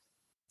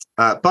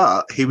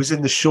 But he was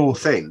in The Sure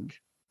Thing.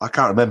 I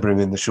can't remember him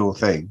in The Sure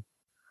Thing.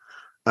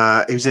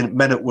 He was in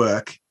Men at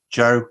Work.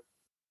 Joe,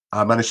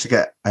 I managed to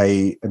get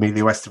a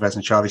Emilio Estevez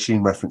and Charlie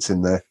Sheen reference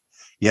in there.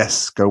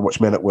 Yes, go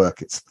watch Men at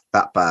Work. It's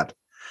that bad.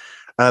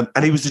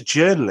 And he was a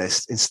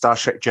journalist in Star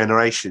Trek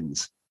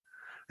Generations.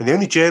 And the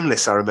only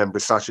journalists I remember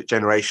with Star Trek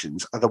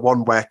Generations are the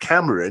one where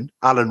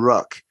Alan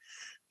Ruck,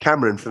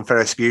 Cameron from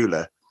Ferris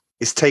Bueller,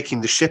 is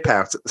taking the ship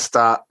out at the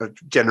start of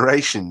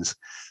Generations.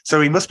 So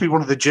he must be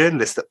one of the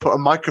journalists that put a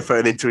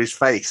microphone into his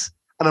face.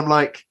 And I'm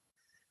like,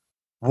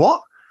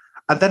 what?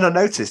 And then I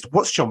noticed,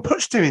 what's John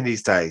Putch doing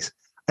these days?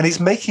 And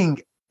he's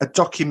making a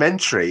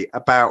documentary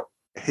about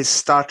his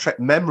Star Trek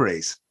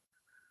memories.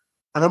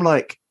 And I'm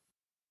like,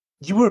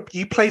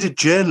 you played a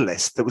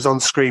journalist that was on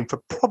screen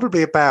for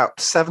probably about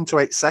 7 to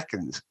 8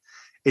 seconds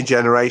in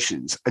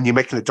Generations, and you're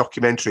making a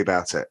documentary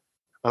about it.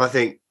 And I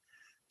think,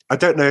 I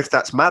don't know if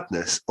that's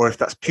madness or if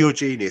that's pure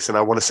genius, and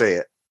I want to see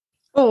it.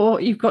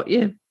 Or you've got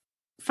your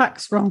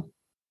facts wrong.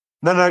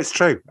 No, it's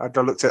true. I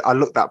looked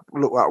that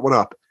one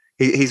up.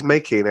 He's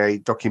making a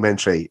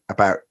documentary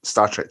about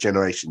Star Trek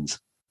Generations.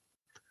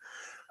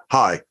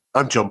 Hi,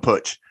 I'm John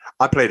Putch.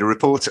 I played a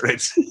reporter in.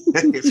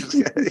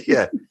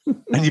 Yeah,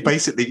 and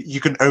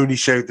you can only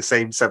show the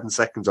same 7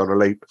 seconds on a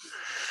loop.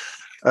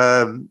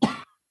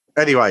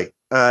 Anyway,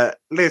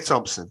 Leah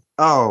Thompson.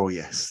 Oh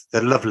yes,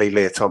 the lovely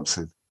Leah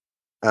Thompson.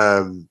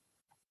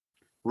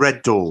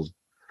 Red Dawn,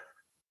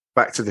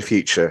 Back to the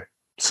Future,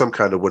 Some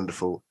Kind of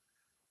Wonderful,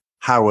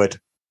 Howard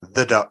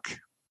the Duck,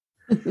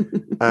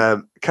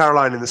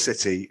 Caroline in the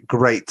City,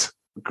 great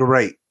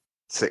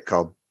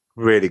sitcom,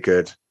 really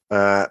good.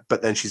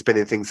 But then she's been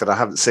in things that I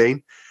haven't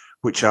seen,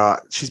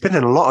 she's been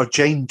in a lot of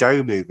Jane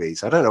Doe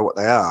movies. I don't know what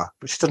they are,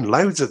 but she's done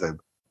loads of them.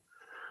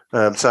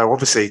 So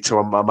obviously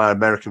to my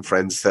American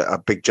friends that are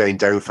big Jane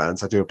Doe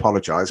fans, I do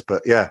apologize,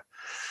 but yeah.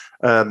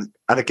 And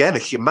again,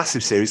 a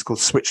massive series called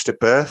Switched at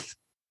Birth.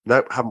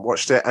 Nope, haven't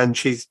watched it. And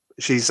she's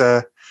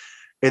in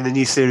the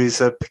new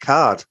series of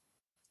Picard,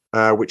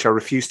 which I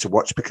refuse to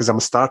watch because I'm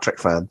a Star Trek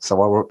fan,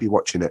 so I won't be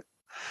watching it.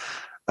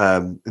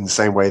 In the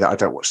same way that I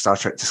don't watch Star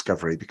Trek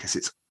Discovery because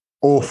it's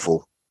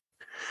awful.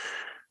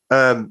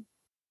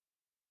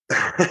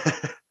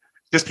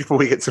 Just before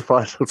we get to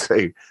final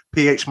two,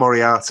 P.H.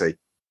 Moriarty,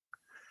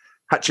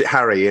 Hatchet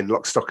Harry in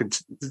Lock, Stock and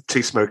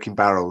Two Smoking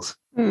Barrels,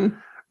 and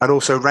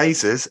also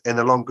Razors in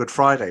A Long Good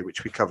Friday,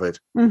 which we covered.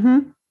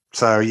 Mm-hmm.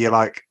 So you're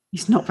like...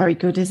 He's not very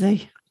good, is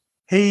he?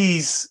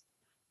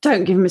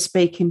 Don't give him a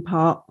speaking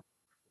part.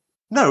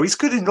 No, he's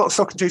good in Lock,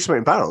 Stock and Two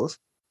Smoking Barrels.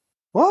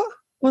 What?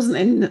 Wasn't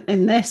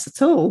in this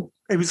at all.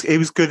 He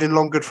was good in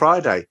Long Good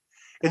Friday.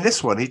 In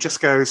this one, he just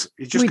goes...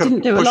 We didn't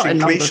do a lot in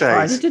Long Good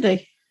Friday, did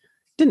he?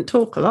 Didn't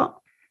talk a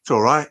lot. It's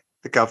all right.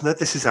 The governor,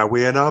 this is how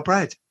we earn our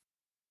bread.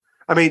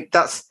 I mean,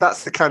 that's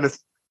the kind of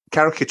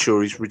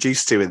caricature he's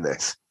reduced to in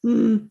this,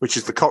 which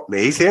is the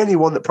Cockney. He's the only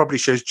one that probably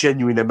shows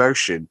genuine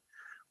emotion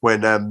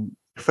when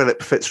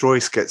Philip Fitzroy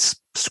gets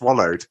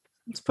swallowed.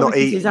 It's probably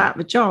because he's out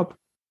of a job.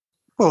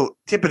 Well,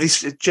 yeah, but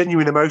his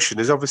genuine emotion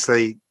is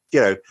obviously,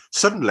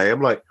 suddenly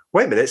I'm like,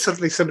 wait a minute,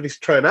 suddenly somebody's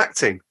trying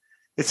acting.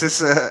 It's just,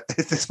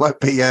 this might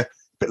be a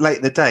bit late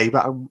in the day,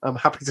 but I'm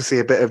happy to see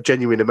a bit of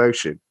genuine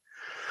emotion.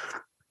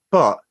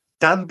 But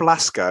Dan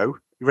Blasco,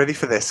 you ready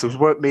for this? This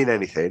won't mean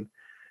anything.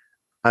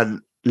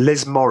 And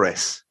Liz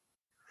Morris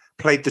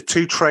played the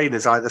two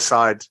trainers either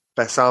side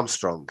Bess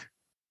Armstrong.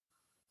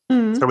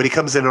 So when he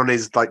comes in on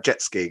his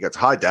jet ski, he goes,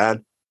 "Hi,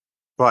 Dan."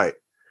 Right.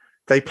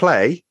 They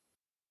play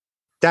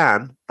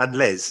Dan and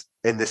Liz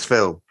in this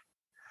film.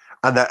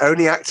 And their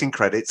only acting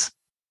credits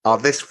are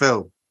this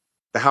film.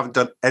 They haven't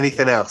done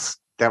anything else.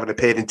 They haven't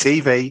appeared in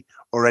TV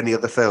or any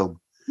other film.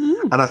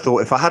 And I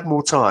thought, if I had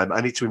more time,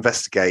 I need to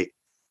investigate.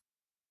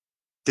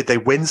 Did they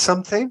win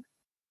something?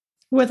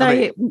 Were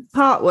they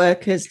part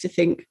workers, do you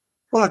think?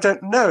 Well, I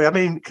don't know. I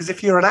mean, because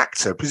if you're an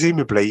actor,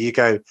 presumably you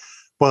go,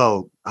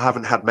 well, I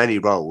haven't had many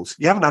roles.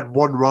 You haven't had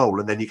one role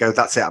and then you go,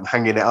 that's it, I'm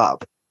hanging it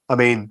up. I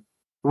mean,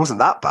 it wasn't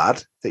that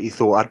bad that you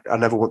thought, I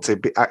never want to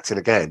be acting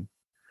again.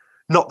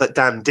 Not that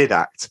Dan did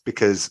act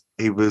because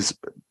he was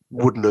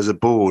wooden as a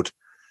board,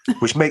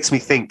 which makes me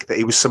think that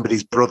he was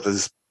somebody's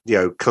brother's,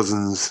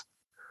 cousin's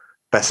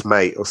best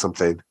mate or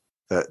something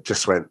that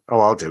just went, oh,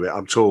 I'll do it.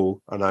 I'm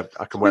tall and I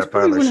can wear a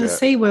polo shirt. One of the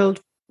SeaWorld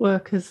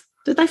workers.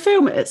 Did they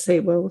film it at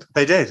SeaWorld?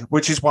 They did,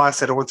 which is why I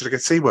said I wanted to go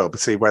to SeaWorld to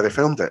see where they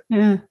filmed it.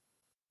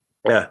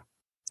 Yeah.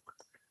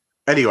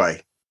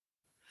 Anyway,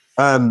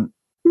 onto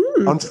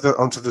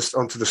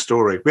the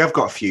story. We have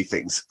got a few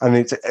things, and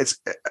it's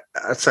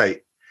I'd say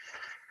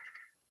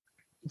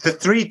the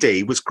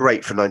 3D was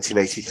great for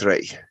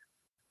 1983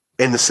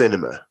 in the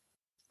cinema,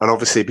 and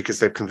obviously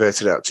because they've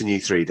converted it up to new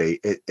 3D,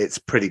 it's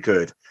pretty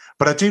good.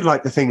 But I do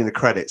like the thing in the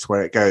credits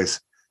where it goes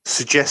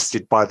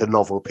suggested by the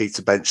novel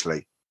Peter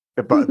Benchley.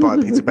 By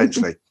Peter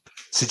Benchley.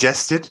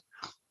 Suggested?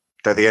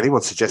 Don't think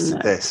anyone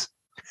suggested this.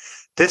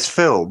 This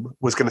film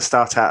was going to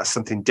start out as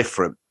something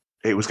different.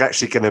 It was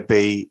actually going to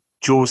be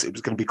Jaws. It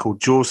was going to be called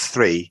Jaws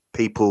 3,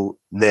 People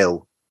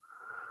Nil.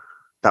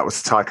 That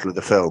was the title of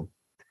the film.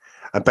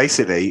 And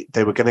basically,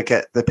 they were going to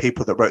get the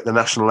people that wrote the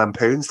National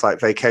Lampoons,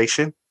 like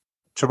Vacation,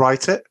 to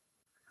write it.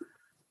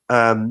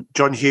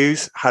 John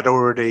Hughes had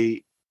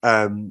already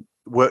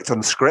worked on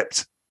the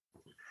script.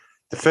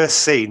 The first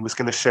scene was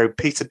going to show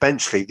Peter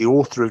Benchley, the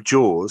author of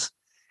Jaws,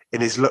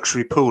 in his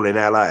luxury pool in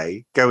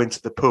LA, go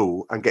into the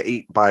pool and get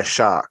eaten by a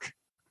shark.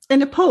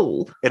 In a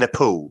pool? In a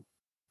pool.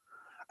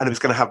 and it was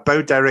going to have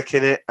Bo Derek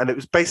in it, and it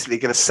was basically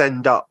going to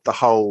send up the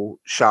whole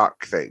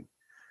shark thing,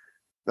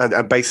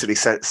 and basically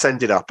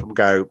send it up and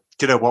go,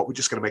 do you know what? We're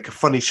just going to make a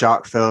funny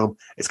shark film.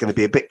 It's going to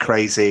be a bit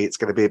crazy. It's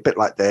going to be a bit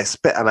like this, a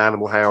bit of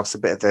Animal House, a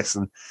bit of this,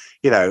 and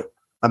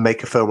and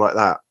make a film like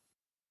that.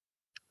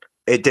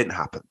 It didn't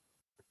happen,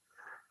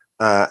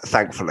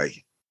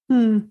 thankfully,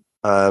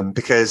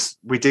 because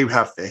we do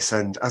have this,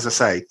 and as I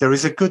say, there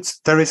is a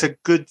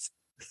good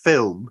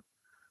film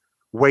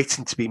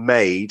waiting to be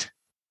made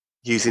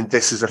using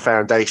this as a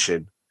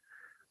foundation,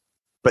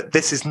 but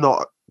this is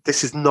not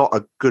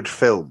a good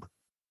film,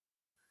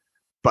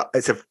 but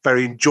it's a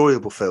very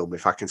enjoyable film,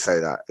 if I can say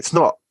that. It's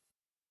not,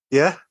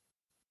 yeah.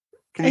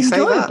 Can you say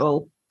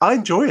that? I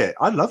enjoy it.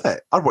 I love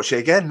it. I'd watch it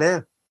again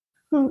now.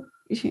 Well,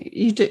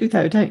 you do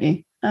though, don't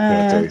you?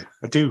 Yeah,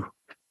 I do.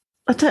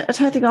 I don't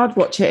think I'd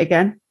watch it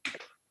again.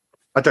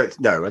 I don't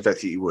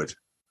think you would.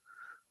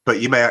 But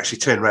you may actually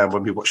turn around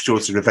when we watch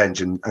Jaws of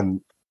Revenge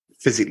and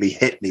physically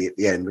hit me at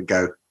the end and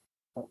go,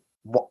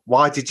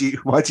 why did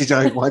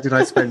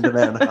I spend an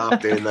hour and a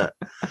half doing that?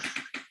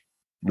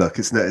 Look,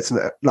 it's not.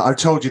 Look, I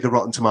told you the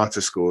Rotten Tomato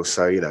scores,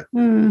 so Yeah.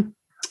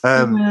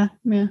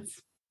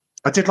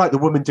 I did like the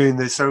woman doing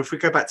this. So if we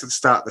go back to the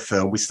start of the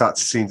film, we start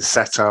to see the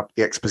setup,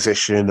 the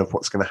exposition of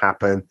what's going to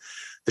happen.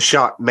 The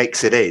shark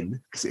makes it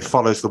in because it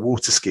follows the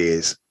water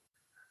skiers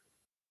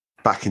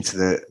back into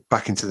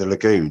the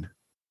lagoon.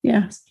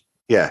 Yes.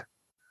 Yeah.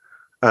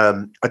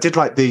 I did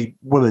like the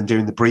woman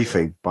doing the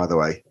briefing, by the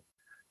way,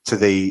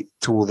 to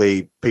all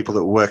the people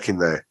that were working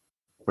there,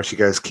 where she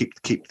goes, keep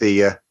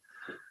the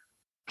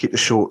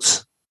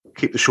shorts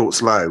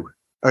low,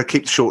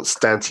 keep the shorts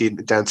down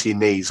to your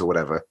knees or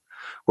whatever.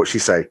 What she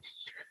say?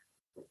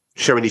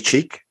 Show any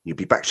cheek, you'll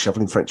be back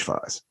shoveling French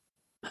fries.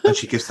 And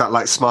she gives that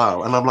like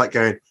smile, and I'm like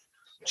going,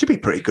 she'd be a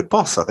pretty good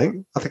boss. I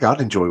think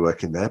I'd enjoy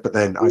working there, but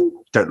then I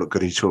don't look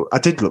good in shorts. I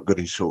did look good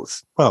in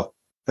shorts. Well,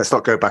 let's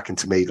not go back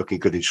into me looking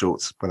good in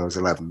shorts when I was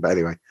 11. But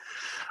anyway,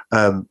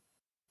 but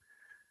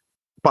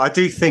I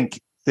do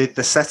think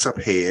the setup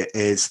here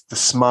is the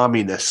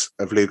smarminess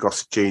of Lou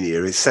Gossett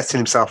Jr. is setting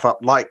himself up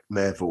like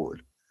Mayor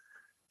Vaughan.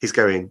 He's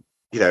going,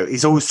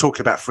 he's always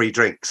talking about free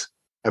drinks.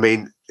 I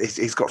mean,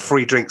 he's got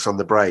free drinks on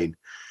the brain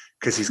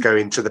because he's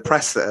going to the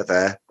press that are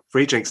there.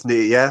 Free drinks,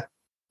 yeah,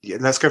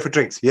 let's go for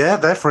drinks. Yeah,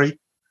 they're free.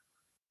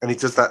 And he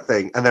does that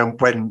thing. And then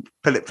when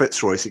Philip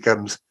Fitzroy, he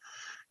comes,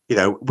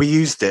 we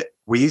used that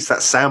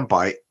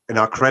soundbite in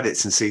our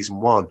credits in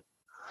season 1.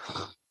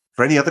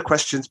 For any other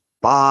questions,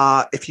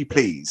 bar, if you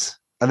please.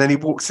 And then he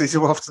walks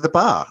off to the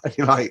bar. And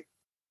you're like,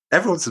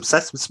 everyone's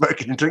obsessed with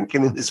smoking and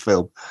drinking in this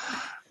film.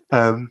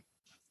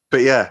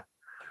 But yeah,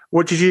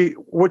 what did you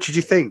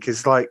think?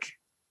 Is like,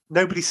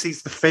 nobody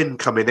sees the fin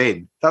coming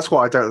in. That's what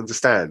I don't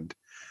understand.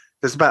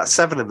 There's about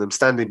 7 of them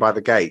standing by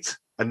the gate,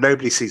 and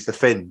nobody sees the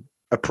fin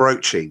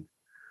approaching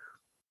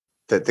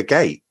the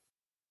gate.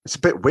 It's a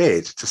bit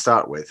weird to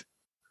start with.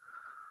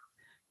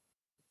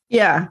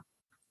 Yeah.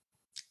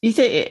 You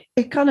think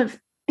it kind of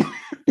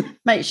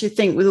makes you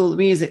think with all the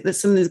music that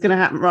something's going to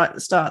happen right at the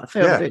start of the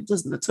film, but it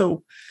doesn't at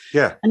all.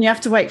 Yeah. And you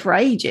have to wait for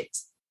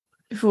ages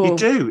before you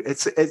do.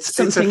 It's a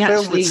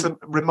film with some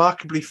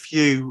remarkably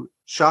few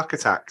shark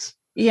attacks.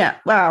 Yeah.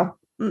 Wow.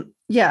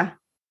 Yeah.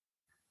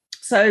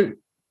 So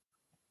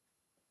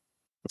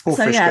Before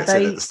fish gets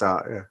in at the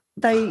start, yeah.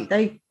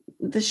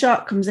 The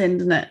shark comes in,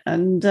 doesn't it?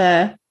 And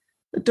the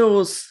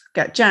doors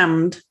get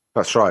jammed.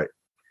 That's right.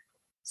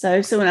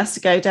 So someone has to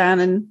go down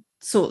and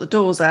sort the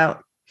doors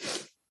out.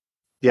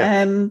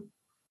 Yeah.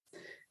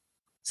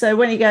 So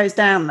when he goes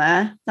down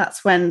there,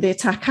 that's when the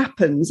attack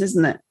happens,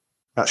 isn't it?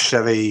 That's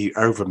Shelley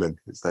Overman,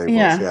 his name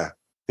was. Yeah.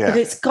 But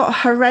it's got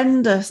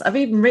horrendous, I've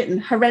even written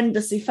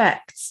horrendous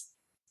effects.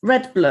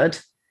 Red blood,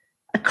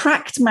 a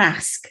cracked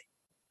mask,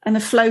 and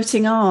a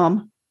floating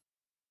arm.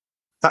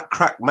 That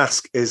cracked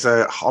mask is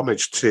a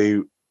homage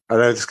to, I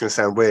know this is going to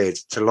sound weird,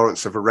 to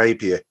Lawrence of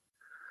Arabia.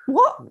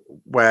 What?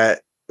 Where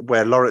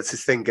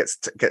Lawrence's thing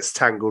gets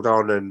tangled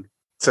on. And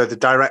so the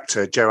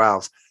director, Joe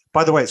Alves,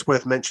 by the way, it's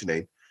worth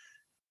mentioning,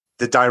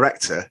 the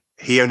director,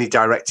 he only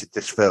directed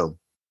this film.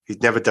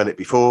 He'd never done it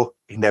before.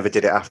 He never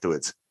did it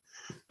afterwards.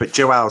 But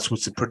Joe Alves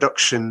was the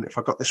production, if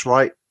I got this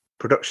right,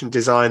 production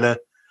designer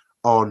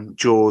on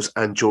Jaws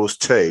and Jaws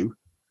 2.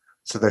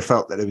 So they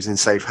felt that it was in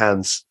safe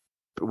hands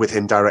with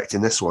him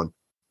directing this one.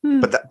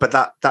 But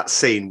that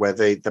scene where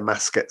the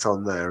mask gets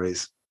on there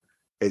is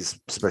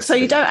supposed so to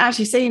be. You don't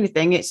actually see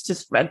anything. It's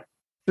just red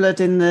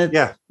blood in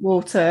the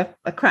water,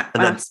 a cracked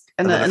mask,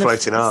 and a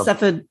floating arm,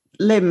 severed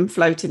limb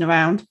floating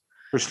around.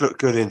 Which looked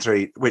good in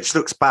 3D, which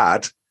looks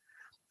bad.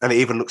 And it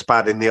even looks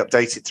bad in the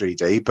updated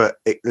 3D, but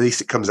at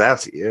least it comes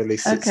out at you. At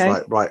least it's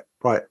like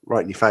right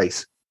in your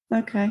face.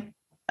 Okay.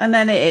 And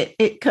then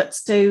it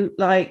cuts to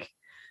like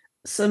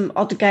some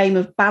odd game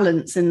of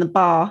balance in the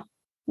bar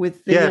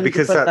with the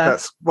because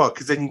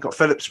because then you've got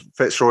Philip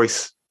Fitzroy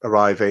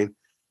arriving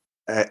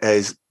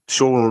as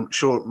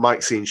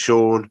Mike seeing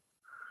Sean,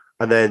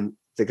 and then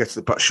they go to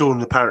the but Sean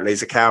apparently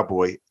is a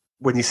cowboy.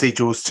 When you see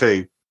Jaws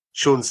 2,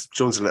 Sean's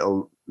a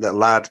little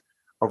lad,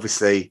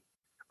 obviously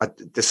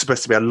there's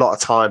supposed to be a lot of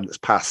time that's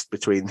passed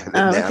between them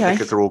and now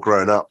because they're all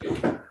grown up.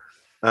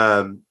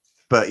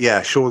 But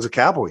yeah, Sean's a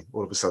cowboy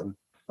all of a sudden.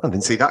 I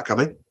didn't see that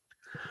coming.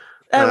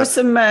 There was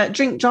some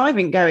drink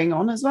driving going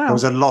on as well. There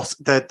was a lot.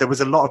 There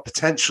was a lot of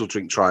potential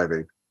drink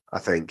driving, I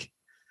think.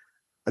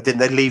 Didn't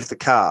they leave the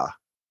car?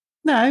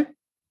 No.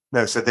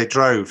 So they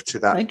drove to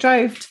that. They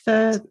drove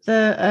to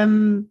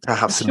the to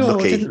have some shore,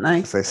 nookie, didn't they?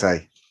 as they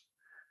say.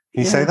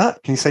 Can you say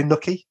that? Can you say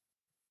nookie?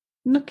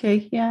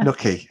 Nookie, yeah.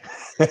 Nookie.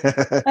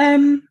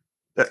 I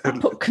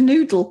put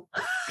canoodle.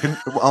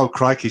 Oh,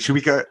 crikey. Should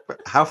we go?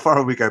 How far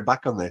are we going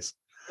back on this?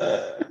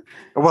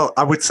 Well,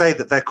 I would say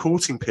that their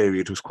courting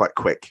period was quite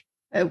quick.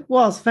 It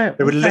was very.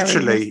 They were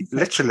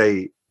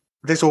literally.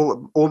 This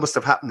all must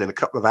have happened in a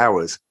couple of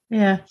hours.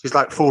 Yeah. She's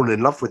like falling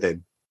in love with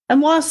him.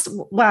 And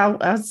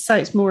I'd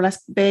say it's more or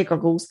less beer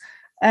goggles.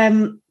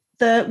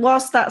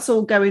 Whilst that's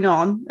all going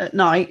on at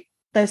night,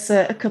 there's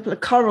a couple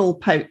of coral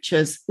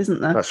poachers,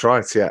 isn't there? That's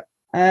right, yeah.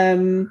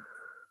 And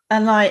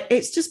like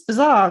it's just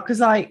bizarre because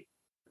like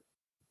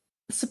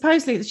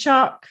supposedly the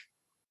shark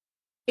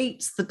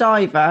eats the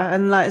diver,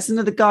 and like there's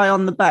another guy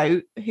on the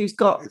boat who's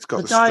got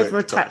the diver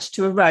attached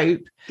to a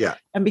rope. Yeah.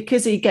 And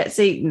because he gets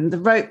eaten, the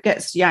rope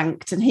gets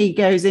yanked and he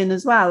goes in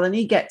as well, and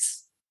he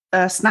gets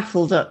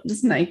snaffled up,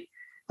 doesn't he?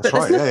 That's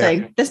but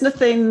there's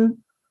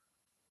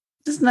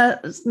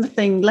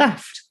nothing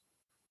left.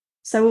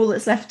 So all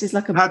that's left is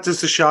like How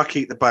does the shark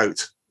eat the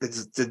boat?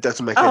 It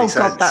doesn't make any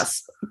sense. Oh God,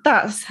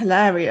 that's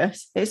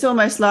hilarious. It's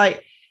almost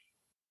like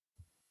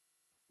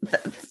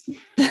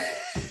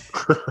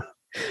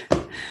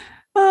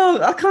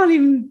I can't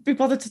even be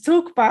bothered to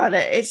talk about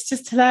it. It's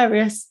just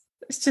hilarious.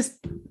 It's just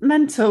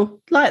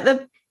mental. Like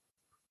the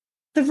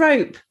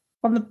rope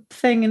on the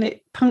thing, and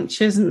it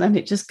punctures, and then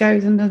it just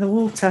goes under the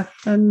water.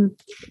 And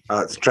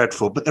it's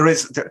dreadful. But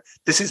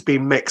this has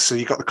been mixed. So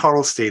you've got the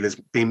coral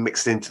steelers being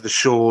mixed into the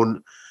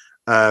Sean.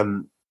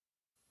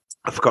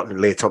 I've forgotten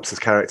Leah Thompson's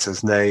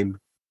character's name.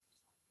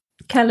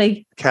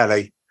 Kelly.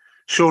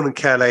 Sean and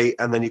Kelly,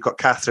 and then you've got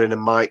Catherine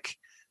and Mike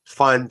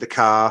find the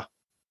car.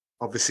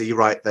 Obviously, you're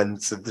right then.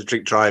 So the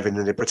drink driving,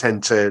 and they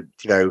pretend to,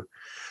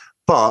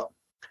 But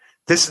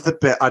this is the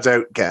bit I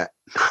don't get.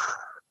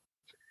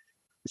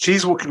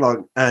 She's walking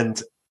along,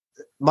 and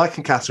Mike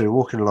and Catherine are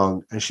walking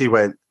along, and she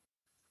went,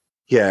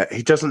 "Yeah,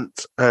 he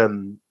doesn't.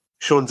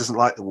 Sean doesn't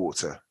like the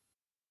water,"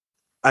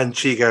 and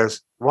she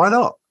goes, "Why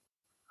not?"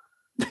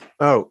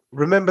 Oh,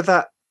 remember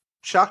that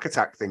shark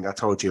attack thing I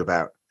told you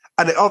about?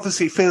 And it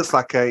obviously feels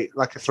like a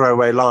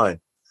throwaway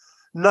line.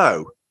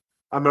 No,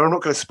 I mean, I'm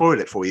not going to spoil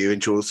it for you in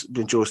Jaws 2.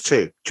 Do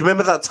you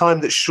remember that time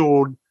that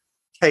Sean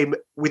came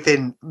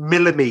within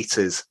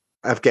millimeters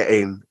of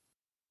getting?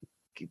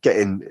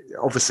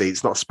 Obviously,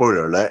 it's not a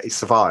spoiler alert. He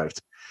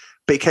survived,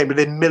 but he came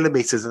within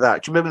millimeters of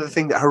that. Do you remember the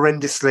thing that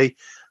horrendously?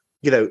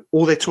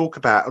 All they talk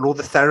about and all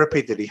the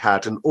therapy that he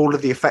had and all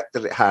of the effect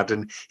that it had,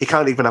 and he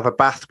can't even have a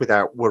bath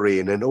without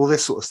worrying and all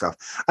this sort of stuff.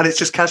 And it's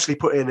just casually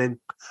put in,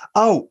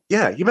 oh,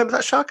 yeah, you remember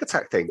that shark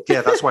attack thing?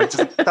 Yeah, that's why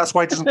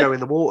he doesn't go in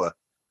the water.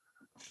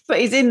 But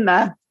he's in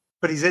there.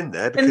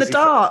 In the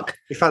dark.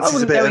 He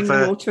fancies a bit of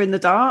the water in the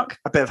dark.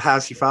 A bit of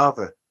How's Your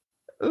Father?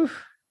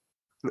 Oof.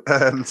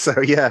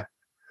 So, yeah,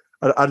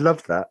 I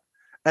love that.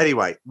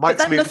 Anyway,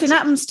 Mike's but then nothing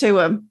happens to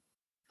him.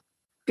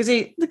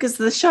 Because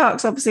the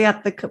sharks obviously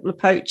had the couple of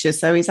poachers,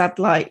 so he's had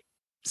like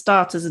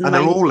starters and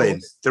they're all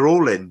in. They're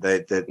all in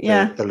the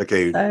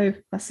lagoon. So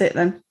that's it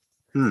then.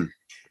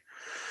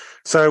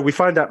 So we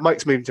find out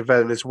Mike's moving to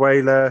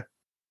Venezuela.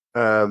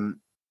 I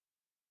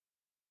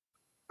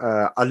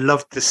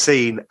loved the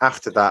scene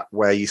after that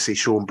where you see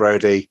Sean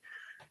Brody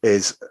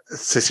is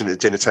sitting at the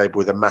dinner table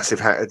with a massive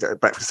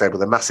breakfast table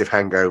with a massive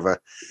hangover,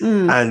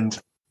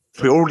 and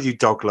for all you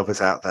dog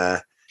lovers out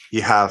there,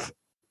 you have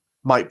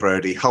Mike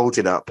Brody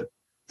holding up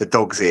the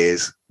dog's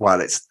ears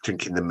while it's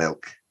drinking the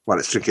milk, while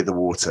it's drinking the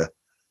water.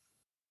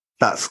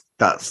 That's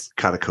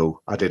kind of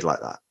cool. I did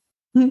like that.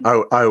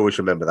 I always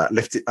remember that.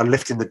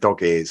 Lifting the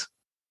dog ears.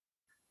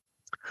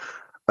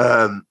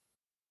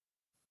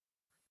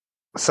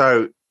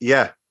 So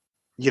yeah,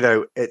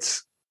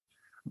 it's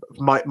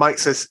Mike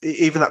says,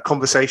 even that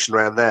conversation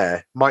around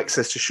there, Mike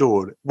says to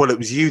Sean, "Well, it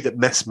was you that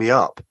messed me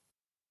up."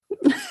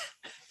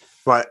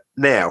 Right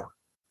now,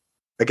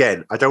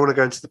 again, I don't want to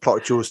go into the plot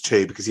of Jaws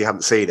 2 because you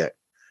haven't seen it.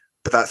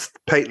 But that's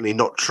patently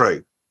not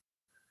true.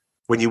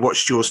 When you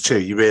watch Jaws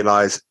 2, you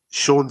realise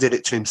Sean did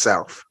it to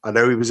himself. I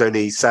know he was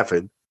only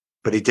 7,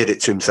 but he did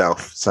it to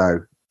himself.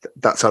 So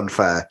that's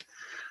unfair.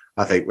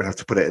 I think we'll have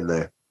to put it in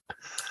there.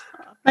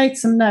 I made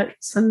some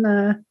notes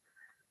and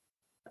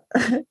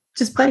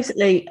just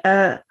basically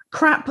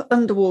crap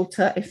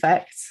underwater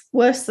effects,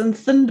 worse than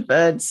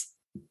Thunderbirds.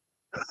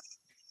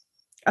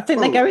 I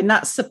think they go in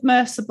that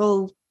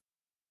submersible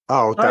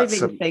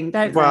diving thing,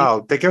 don't they?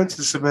 Well, they go into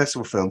the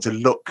submersible film to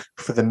look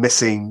for the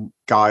missing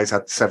guys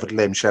had severed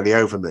limb, Shelley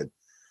Overman.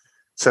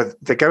 So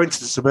they go into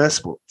the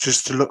submersible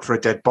just to look for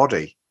a dead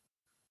body.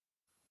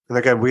 And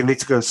they go, we need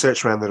to go and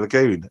search around the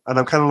lagoon. And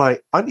I'm kind of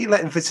like, aren't you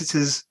letting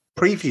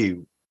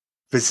preview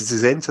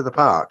visitors into the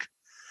park?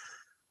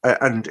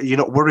 and you're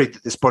not worried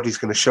that this body's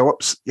going to show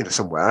up,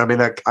 somewhere. I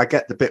mean, I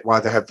get the bit why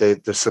they have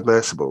the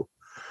submersible.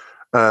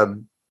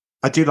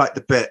 I do like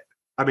the bit.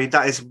 I mean,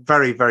 that is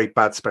very, very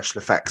bad special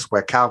effects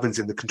where Calvin's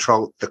in the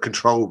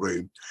control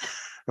room,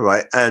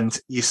 right? And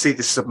you see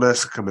this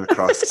submersible coming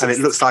across, and it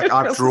looks like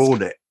I've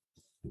drawn it.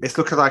 It's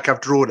looking like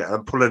I've drawn it, and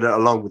I'm pulling it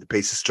along with a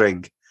piece of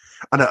string,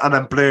 and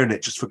I'm blurring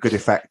it just for good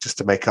effect, just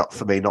to make up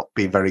for me not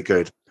being very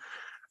good.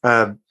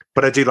 But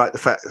I do like the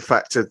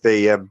fact of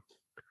the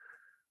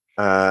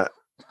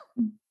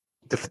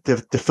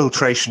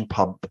filtration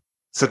pump.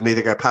 Suddenly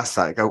they go past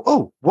that and go,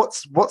 oh,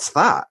 what's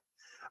that?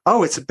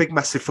 Oh, it's a big,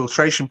 massive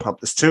filtration pump.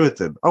 There's two of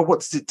them. Oh,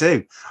 what does it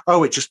do?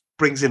 Oh, it just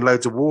brings in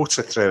loads of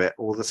water through it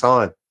all the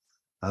time.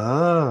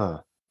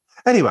 Ah.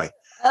 Anyway.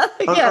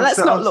 Let's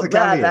not look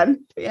there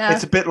then. Yeah.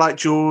 It's a bit like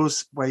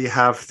Jaws, where you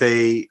have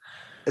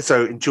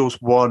so in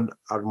Jaws 1,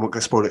 I'm not going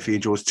to spoil it for you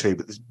in Jaws 2,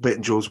 but the bit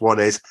in Jaws 1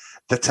 is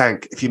the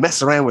tank. If you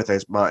mess around with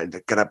those, Martin,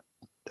 they're going to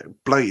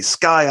blow you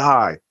sky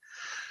high,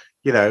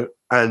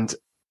 and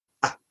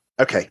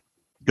okay,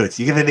 good.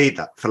 You're going to need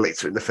that for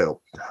later in the film.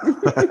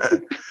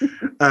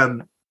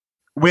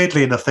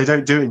 Weirdly enough, they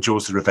don't do it in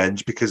Jaws of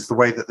Revenge, because the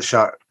way that the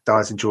shark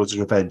dies in Jaws of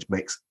Revenge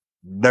makes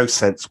no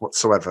sense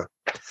whatsoever.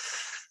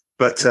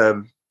 But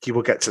you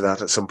will get to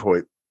that at some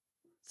point.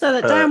 So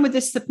they're down with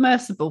this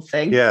submersible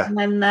thing. Yeah. And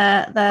then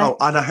they're... Oh,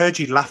 and I heard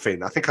you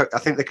laughing. I think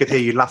they could hear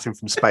you laughing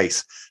from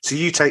space. So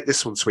you take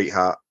this one,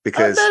 sweetheart,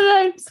 because...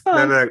 No, it's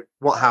fine. No,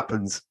 what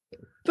happens?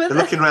 They're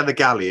looking around the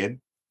galleon,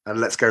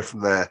 and let's go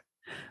from there.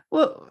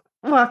 Well,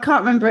 I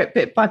can't remember it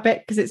bit by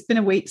bit because it's been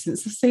a week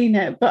since I've seen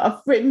it, but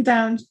I've written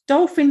down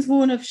dolphins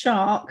warn of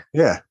shark.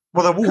 Yeah.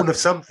 Well, they're warned of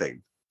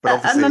something, but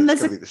obviously it's going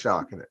to be the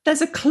shark, isn't it?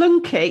 There's a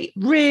clunky,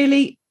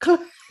 really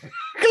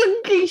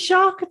clunky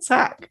shark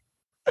attack.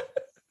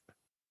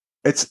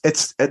 It's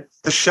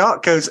the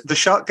shark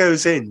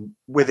goes in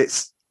with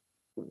its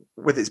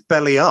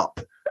belly up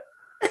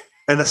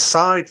and a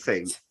side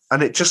thing,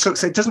 and it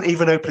doesn't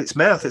even open its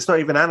mouth. It's not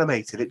even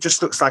animated. It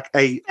just looks like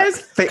a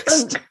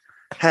fixed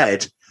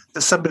head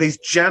that somebody's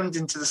jammed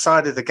into the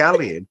side of the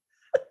galleon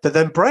that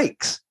then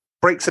breaks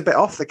a bit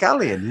off the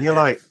galleon. And you're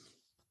like,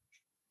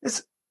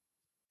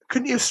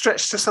 couldn't you have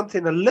stretched to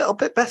something a little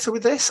bit better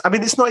with this? I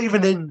mean, it's not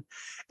even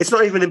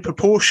in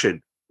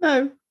proportion.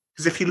 No.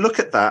 Because if you look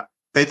at that,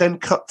 they then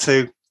cut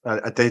to,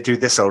 they do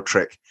this old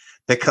trick.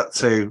 They cut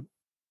to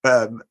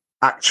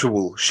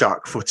actual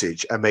shark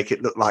footage and make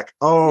it look like,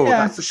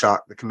 that's a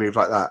shark that can move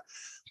like that.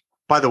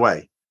 By the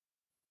way,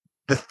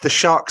 the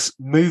shark's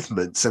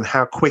movements and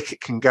how quick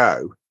it can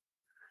go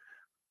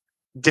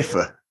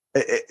differ.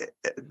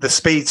 The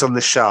speeds on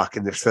the shark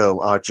in the film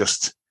are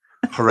just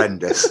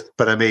horrendous.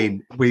 But I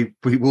mean, we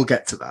will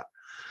get to that.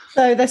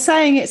 So they're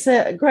saying it's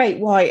a great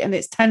white and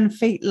it's 10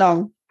 feet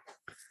long.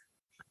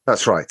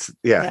 That's right.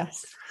 Yeah.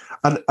 Yes.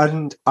 And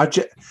I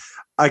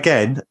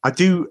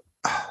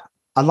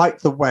like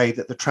the way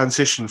that the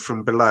transition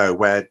from below,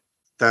 where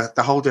they're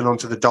holding on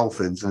to the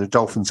dolphins and the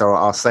dolphins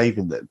are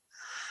saving them,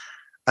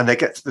 and they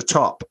get to the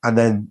top, and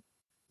then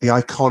the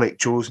iconic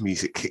Jaws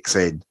music kicks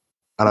in.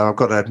 And I've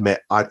got to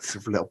admit, I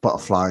have little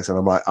butterflies, and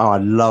I'm like, oh, I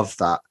love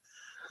that.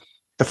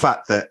 The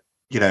fact that,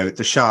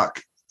 the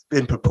shark,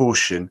 in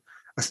proportion,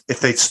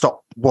 if they'd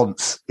stopped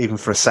once, even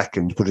for a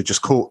second, would have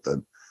just caught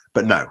them.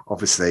 But no,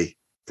 obviously,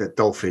 the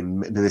dolphin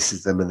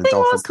misses them, and the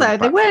dolphin comes back.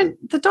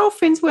 The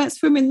dolphins weren't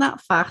swimming that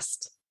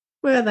fast,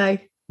 were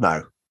they?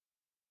 No.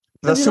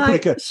 That's still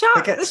pretty good.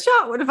 The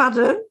shark would have had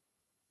them.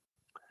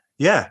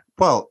 Yeah.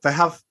 Well, they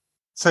have.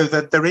 So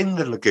they're in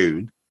the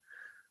lagoon,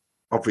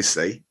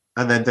 obviously,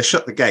 and then they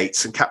shut the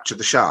gates and capture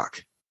the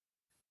shark.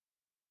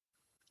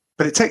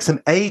 But it takes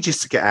them ages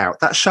to get out.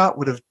 That shark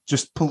would have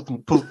just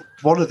pulled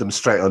one of them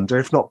straight under,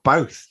 if not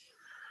both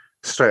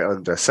straight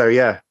under. So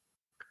yeah.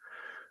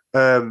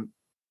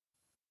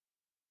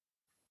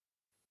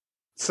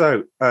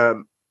 So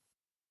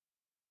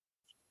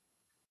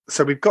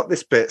we've got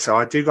this bit. So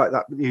I do like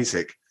that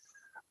music.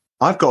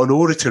 I've got an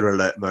auditor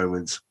alert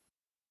moment.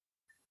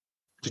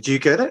 Did you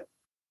get it?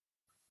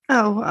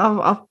 Oh,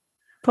 I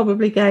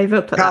probably gave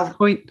up at that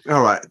point.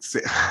 All right. See,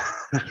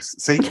 I'm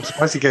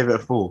surprised you gave it a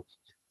 4.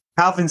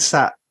 Calvin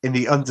sat in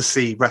the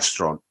undersea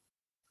restaurant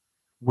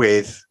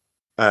with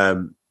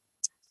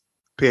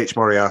P.H.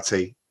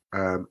 Moriarty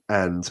and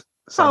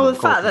the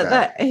fact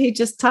that he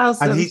just tells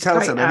them, and he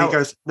tells them, out. And he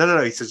goes,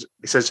 no. He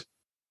says,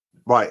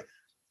 right,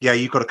 yeah,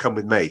 you've got to come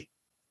with me.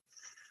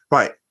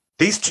 Right,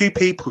 these two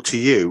people to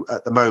you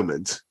at the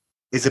moment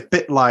is a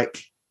bit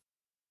like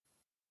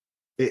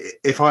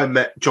if I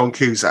met John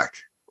Cusack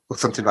or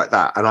something like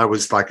that, and I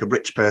was like a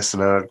rich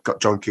person and I got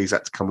John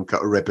Cusack to come and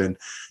cut a ribbon,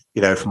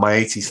 for my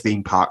 80s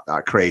theme park that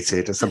I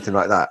created or something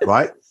like that,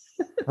 right?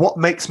 What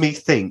makes me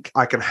think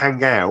I can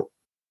hang out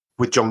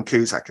with John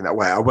Cusack in that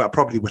way? I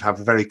probably would have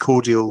a very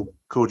cordial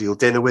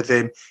dinner with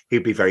him.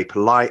 He'd be very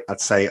polite. I'd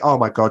say, oh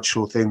my God,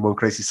 sure thing, one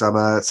crazy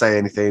summer, say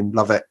anything,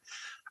 love it.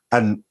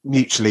 And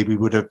mutually we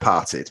would have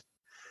parted.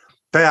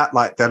 They act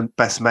like they're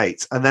best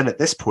mates. And then at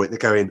this point they're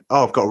going,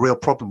 oh, I've got a real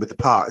problem with the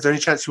park. Is there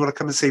any chance you want to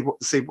come and see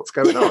what's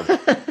going on?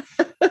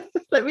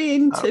 Let me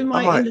into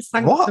my inner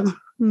sanctum.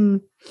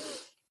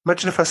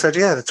 Imagine if I said,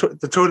 "Yeah,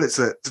 the toilets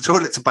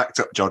are backed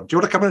up, John. Do you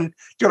want to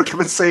come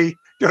and see? Do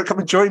you want to come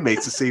and join me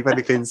to see if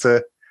anything's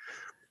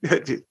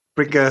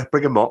bring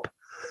a mop?"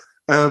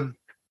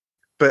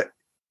 But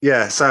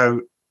yeah,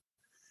 so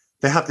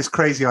they have this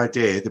crazy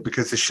idea that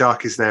because the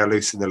shark is now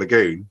loose in the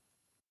lagoon,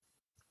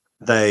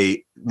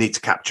 they need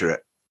to capture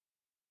it.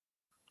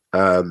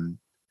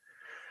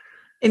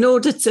 In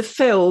order to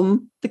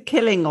film the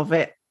killing of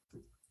it.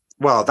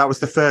 Well, that was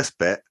the first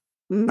bit.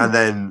 And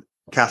then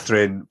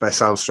Catherine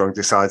Bess Armstrong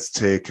decides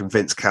to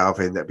convince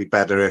Calvin that it'd be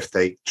better if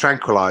they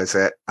tranquilize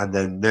it and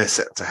then nurse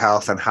it to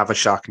health and have a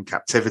shark in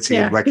captivity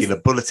and regular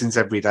bulletins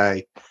every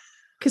day.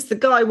 Because the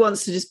guy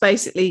wants to just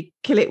basically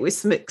kill it with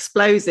some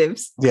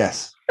explosives.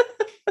 Yes.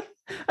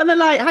 And they're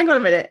like, hang on a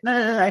minute.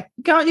 No.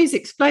 You can't use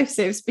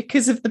explosives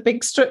because of the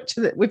big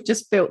structure that we've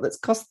just built that's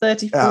cost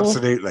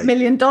 $34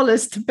 million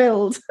to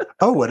build.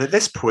 Oh, and at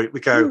this point we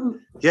go,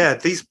 yeah,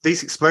 these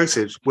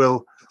explosives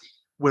will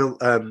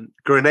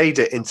grenade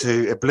it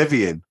into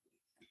oblivion.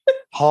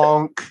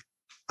 Honk,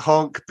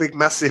 big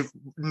massive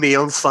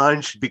neon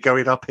sign should be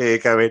going up here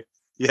going,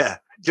 yeah,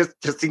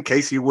 just in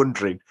case you're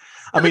wondering.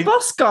 And the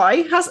boss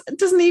guy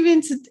doesn't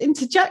even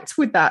interject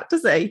with that,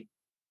 does he?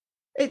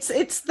 It's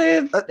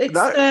the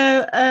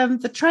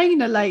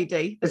trainer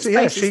lady. That's she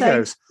saying,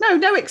 goes,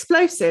 no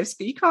explosives,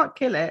 but you can't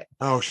kill it.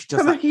 Oh, she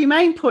does from a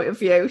humane point of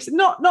view.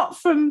 Not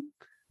from.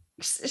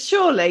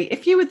 Surely,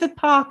 if you were the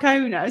park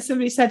owner,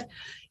 somebody said,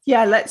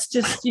 "Yeah, let's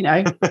just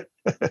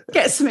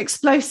get some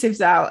explosives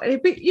out," and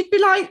you'd be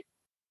like,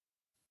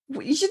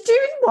 "You're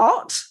doing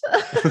what?"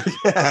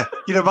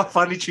 Yeah, my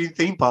finely tuned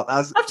theme park.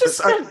 I've just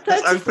spent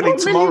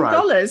 $34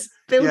 million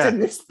building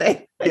this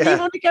thing, and you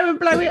want to go and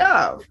blow it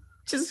up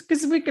just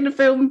because we're going to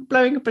film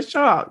blowing up a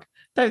shark?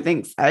 Don't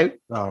think so.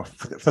 Oh,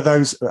 for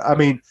those, I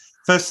mean,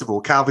 first of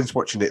all, Calvin's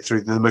watching it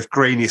through the most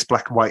grainiest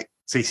black and white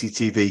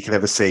CCTV you can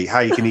ever see. How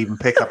you can even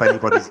pick up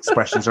anybody's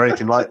expressions or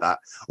anything like that,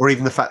 or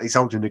even the fact that he's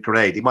holding a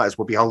grenade. He might as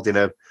well be holding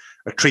a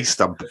tree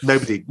stump.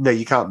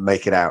 You can't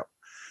make it out.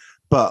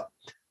 But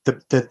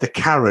the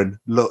Karen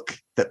look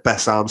that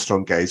Bess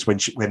Armstrong goes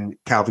when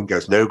Calvin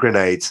goes, "No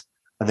grenades,"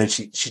 and then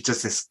she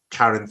does this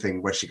Karen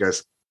thing where she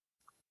goes,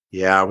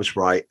 "Yeah, I was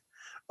right."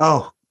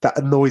 Oh, that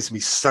annoys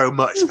me so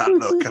much, that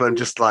look. And I'm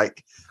just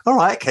like, all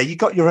right, okay, you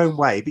got your own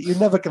way, but there were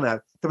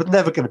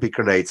never going to be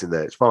grenades in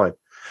there. It's fine.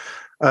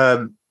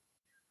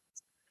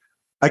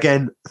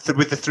 Again,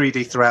 with the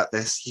 3D throughout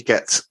this, you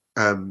get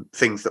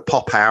things that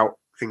pop out,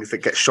 things that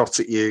get shot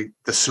at you.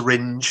 The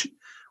syringe,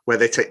 where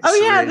they take the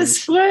syringe. The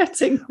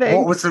squirting thing.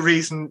 What was the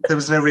reason? There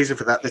was no reason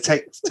for that. They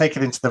take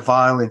it into the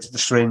vial, into the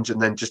syringe,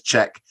 and then just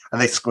check, and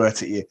they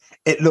squirt at you.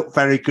 It looked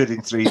very good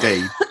in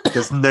 3D.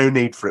 There's no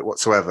need for it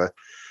whatsoever.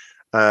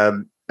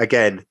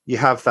 Again, you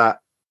have that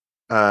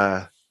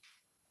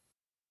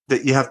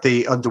you have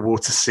the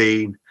underwater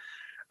scene.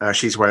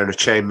 She's wearing a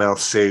chainmail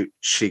suit.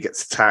 She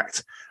gets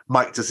attacked.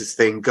 Mike does his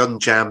thing, gun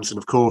jams, and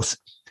of course,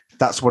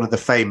 that's one of the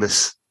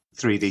famous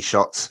 3D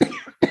shots.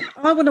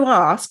 I want to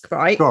ask,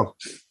 right? Go on.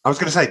 I was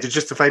going to say, there's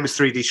just a famous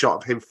 3D shot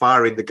of him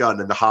firing the gun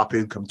and the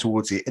harpoon come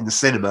towards you. In the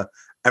cinema,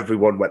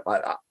 everyone went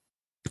like that.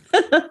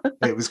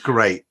 It was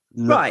great.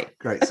 Right.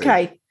 Great scene.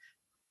 Okay.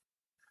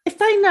 If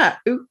they know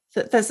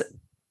that there's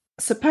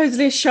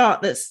supposedly a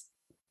shark that's...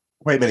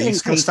 Wait a minute, you're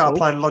just going to start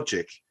applying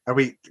logic? Are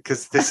we?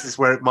 Because this is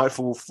where it might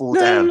fall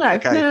down.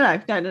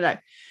 No.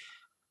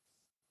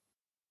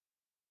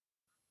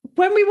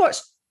 When we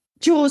watched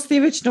Jaws, the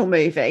original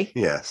movie...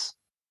 Yes.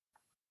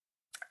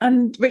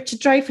 And Richard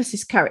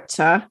Dreyfuss's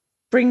character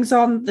brings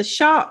on the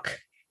shark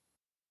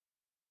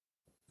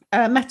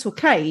metal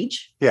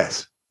cage.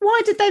 Yes.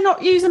 Why did they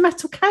not use a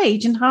metal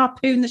cage and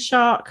harpoon the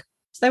shark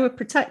so they were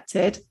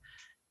protected,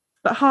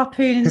 but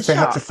harpooning the shark? Because they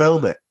had to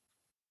film it.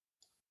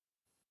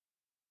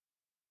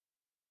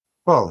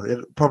 Well,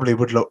 it probably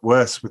would look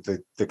worse with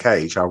the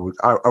cage. I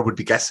would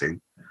be guessing.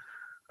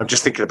 I'm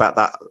just thinking about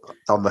that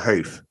on the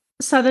hoof.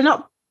 So they're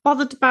not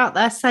bothered about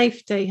their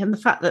safety and the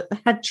fact that the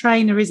head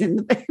trainer is in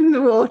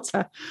the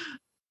water.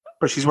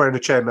 But she's wearing a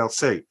chainmail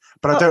suit.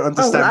 But I don't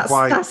understand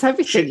why. That's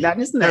everything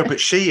then, isn't it? No, but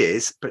she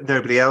is, but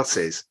nobody else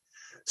is.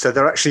 So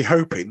they're actually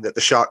hoping that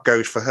the shark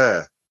goes for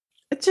her.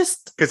 It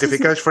just because if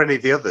it goes for any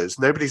of the others,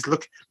 nobody's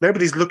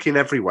looking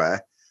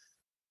everywhere.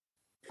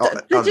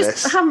 They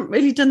just haven't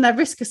really done their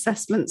risk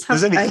assessments.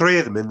 There's only 3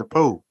 of them in the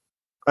pool.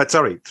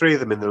 3 of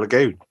them in the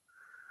lagoon.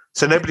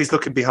 So nobody's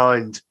looking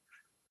behind,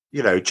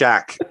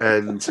 Jack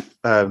and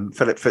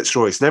Philip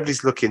Fitzroy.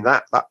 Nobody's looking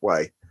that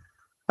way.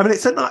 I mean,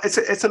 it's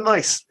a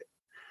nice,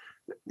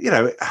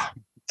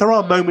 there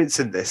are moments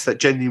in this that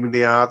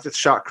genuinely are. The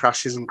shark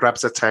crashes and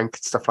grabs a tank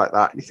and stuff like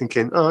that. And you're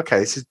thinking, oh,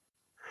 okay,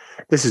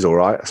 this is all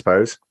right, I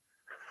suppose.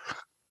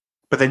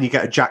 But then you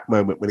get a Jack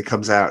moment when he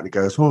comes out and he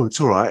goes, "Oh,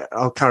 it's all right.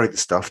 I'll carry the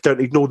stuff.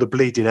 Don't ignore the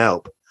bleeding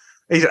help."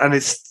 And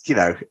it's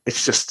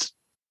just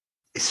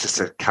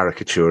a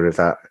caricature of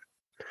that.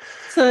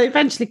 So they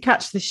eventually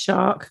catch this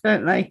shark,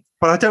 don't they?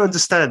 But I don't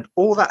understand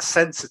all that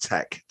sensor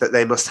tech that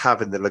they must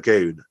have in the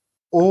lagoon.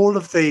 All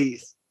of the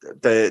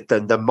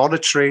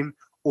monitoring,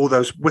 all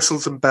those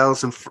whistles and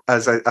bells, and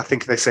as I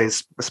think they say in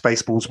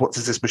Spaceballs, what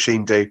does this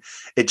machine do?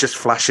 It just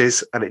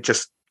flashes, and it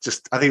just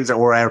I think it was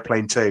or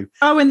Airplane too.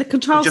 Oh, in the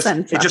control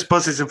center, it just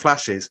buzzes and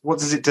flashes. What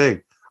does it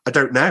do? I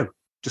don't know.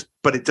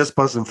 But it does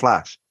buzz and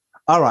flash.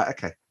 All right,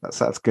 okay,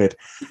 that's good.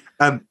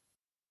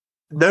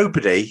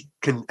 Nobody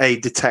can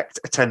detect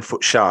a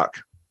 10-foot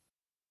shark.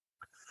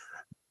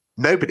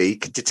 Nobody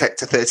can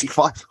detect a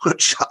 35-foot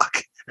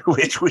shark,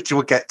 which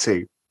we'll get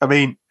to. I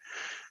mean,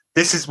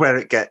 this is where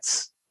it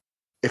gets,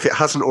 if it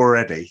hasn't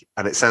already,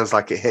 and it sounds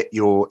like it hit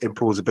your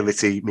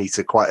implausibility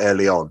meter quite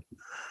early on.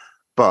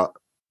 But,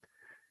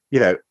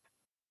 they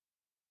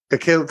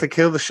kill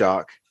the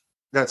shark.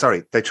 No,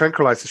 sorry, they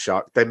tranquilize the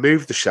shark. They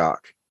move the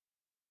shark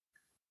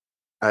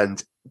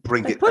and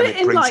brings it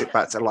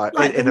back to life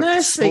in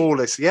a small.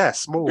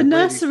 The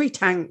nursery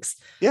tanks.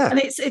 Yeah. And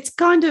it's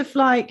kind of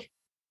like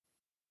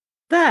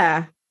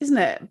there, isn't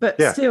it? But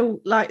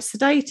still like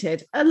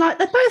sedated. And like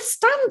they're both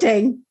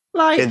standing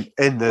like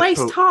in the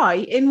waist high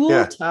in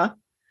water,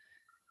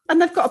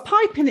 and they've got a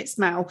pipe in its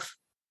mouth.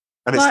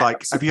 And it's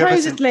like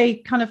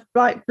supposedly kind of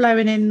like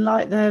blowing in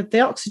like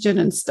the oxygen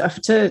and stuff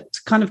to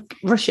kind of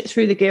rush it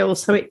through the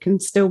gills so it can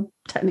still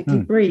technically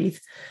breathe.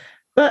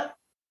 But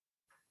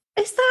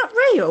is that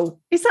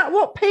real? Is that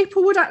what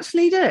people would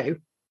actually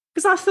do?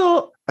 Because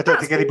I don't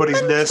think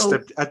anybody's nursed.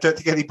 I don't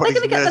think anybody's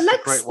going to get the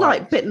legs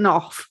like bitten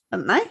off,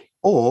 aren't they?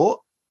 Or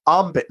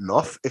arm bitten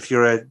off if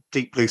you're a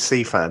Deep Blue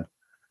Sea fan.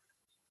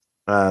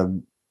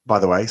 By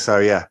the way, so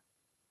yeah,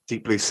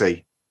 Deep Blue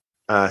Sea.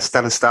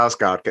 Stellan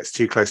Skarsgård gets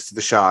too close to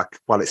the shark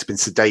while it's been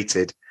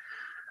sedated,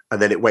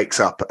 and then it wakes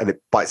up and it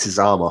bites his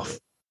arm off.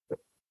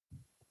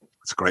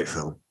 It's a great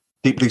film.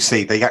 Deep Blue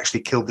Sea, they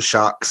actually killed the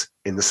sharks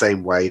in the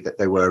same way that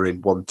they were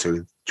in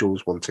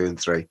Jaws 1, 2, and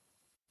 3.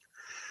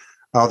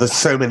 Oh, there's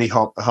so many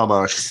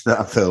homages to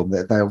that film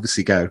that they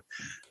obviously go,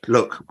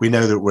 look, we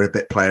know that we're a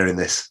bit player in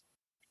this.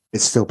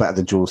 It's still better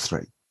than Jaws 3.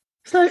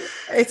 So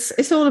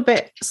it's all a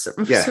bit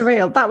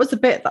surreal. That was the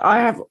bit that I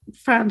have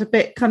found a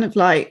bit kind of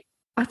like,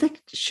 I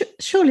think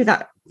surely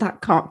that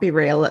can't be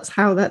real. That's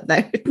how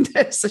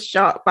there's a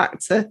shark back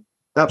to.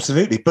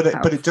 Absolutely, but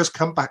it does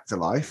come back to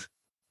life.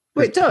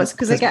 Well, it does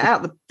because they get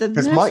out the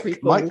nursery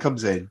pool. Mike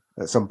comes in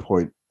at some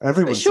point.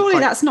 But surely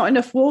that's not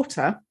enough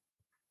water.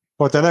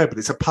 Well, I don't know, but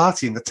it's a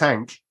party in the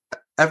tank.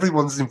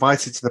 Everyone's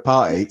invited to the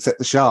party except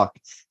the shark.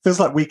 Feels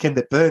like Weekend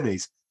at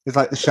Bernie's. It's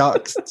like the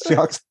shark's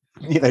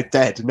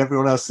dead, and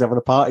everyone else is having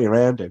a party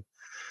around him.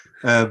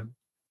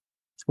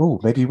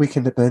 Maybe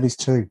Weekend at Bernie's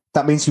 2.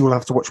 That means you will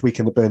have to watch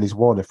Weekend at Bernie's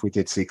 1 if we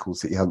did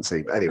sequels that you haven't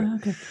seen. But anyway,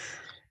 okay.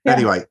 Yeah.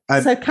 Anyway,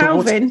 so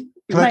Calvin.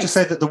 Can I just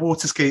say that the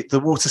water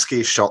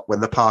ski shot when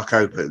the park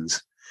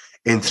opens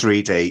in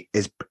 3D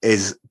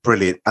is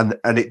brilliant, and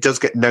it does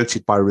get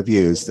noted by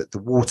reviewers that the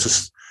water.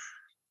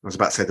 I was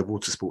about to say the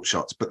water sport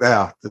shots, but they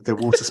are the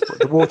water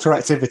the water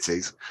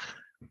activities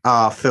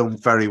are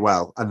filmed very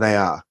well, and they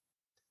are.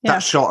 Yeah.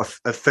 That shot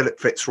of Philip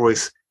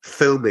Fitzroy's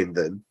filming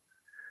them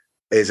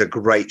is a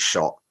great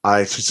shot.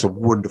 It's just a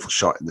wonderful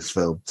shot in this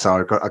film.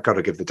 So I got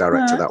to give the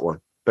director that one.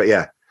 But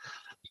yeah,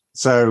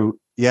 so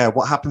yeah,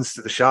 what happens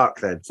to the shark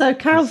then? So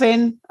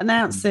Calvin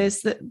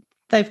announces that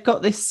they've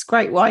got this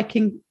great white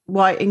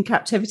in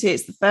captivity.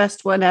 It's the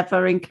first one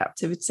ever in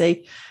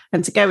captivity,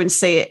 and to go and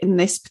see it in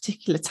this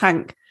particular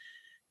tank.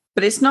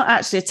 But it's not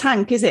actually a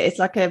tank, is it? It's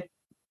like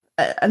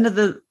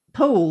another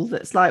pool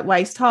that's like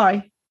waist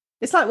high.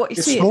 It's like what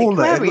you see smaller, at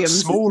the aquariums.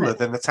 It's smaller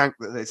than the tank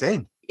that it's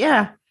in.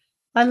 Yeah,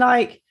 and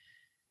like,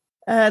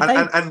 and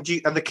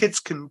the kids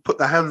can put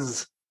their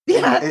hands.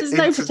 Yeah, there's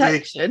no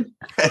protection.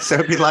 So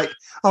it'd be like,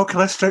 oh,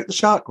 can I stroke the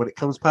shark when it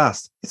comes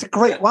past? It's a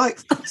great white,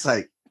 for God's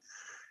sake.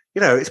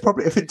 It's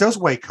probably, if it does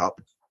wake up,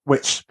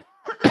 which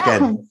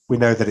again we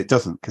know that it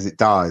doesn't because it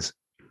dies.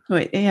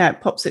 Wait, yeah,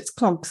 it pops its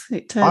clogs.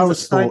 It turns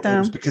upside down. It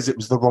was because it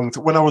was the wrong.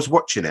 When I was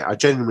watching it, I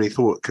genuinely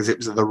thought because it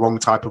was the wrong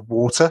type of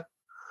water,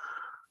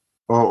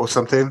 or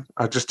something.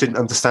 I just didn't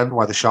understand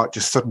why the shark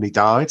just suddenly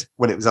died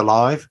when it was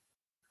alive.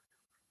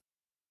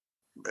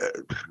 I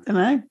don't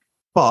know.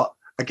 But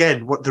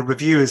again, what the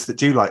reviewers that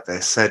do like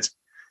this said,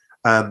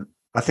 I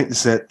think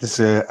there's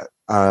a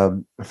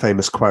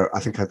famous quote. I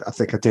think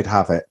I did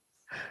have it.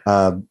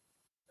 But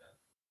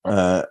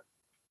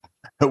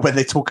when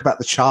they talk about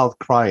the child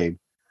crying.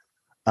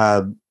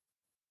 And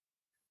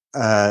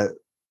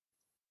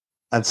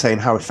saying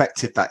how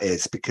effective that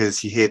is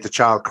because you hear the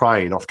child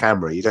crying off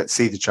camera, you don't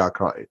see the child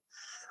crying.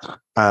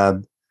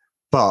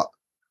 But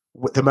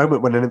the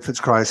moment when an infant's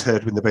cry is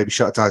heard when the baby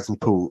shark dies in the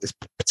pool is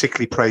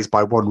particularly praised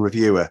by one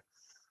reviewer.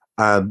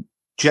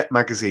 Jet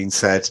magazine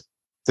said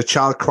the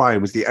child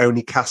crying was the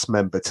only cast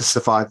member to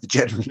survive the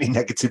generally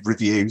negative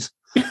reviews.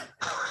 I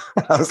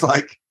was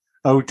like,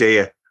 oh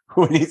dear,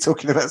 when you're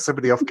talking about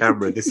somebody off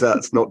camera,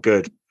 that's not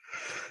good.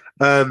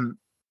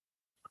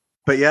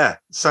 But yeah,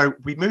 so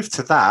we moved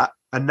to that,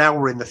 and now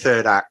we're in the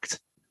third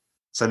act.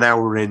 So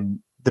now we're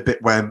in the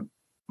bit where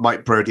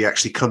Mike Brodie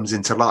actually comes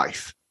into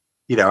life,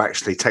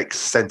 actually takes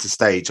center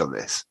stage on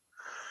this.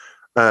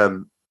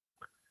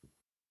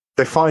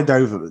 They find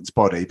Overman's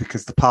body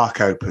because the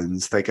park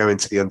opens. They go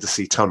into the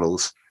undersea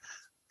tunnels.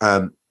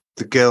 The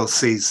the girl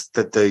sees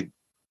that the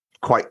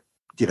quite,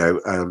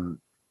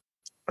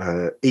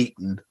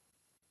 eaten,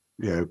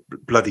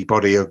 bloody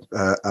body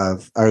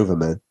of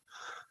Overman,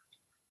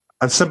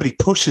 and somebody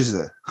pushes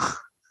her,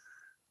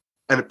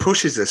 and it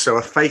pushes her so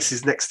her face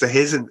is next to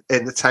his in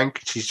the tank,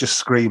 and she's just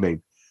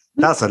screaming.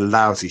 That's a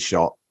lousy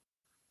shot.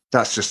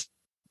 That's just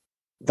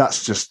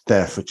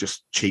there for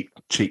just cheap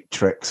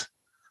tricks.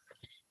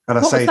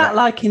 And what was that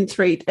like in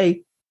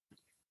 3D?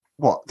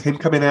 What, him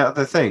coming out of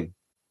the thing?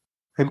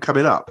 Him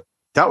coming up?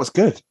 That was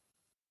good.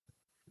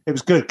 It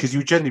was good because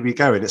you genuinely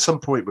going, at some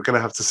point we're going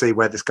to have to see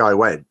where this guy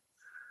went.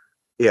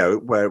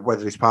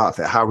 Whether he's part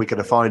of it. How are we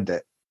going to find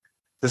it?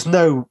 There's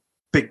no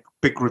big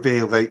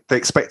reveal. They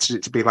expected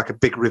it to be like a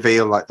big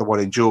reveal like the one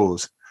in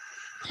Jaws,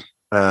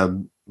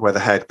 where the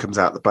head comes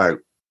out the boat.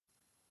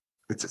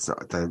 It's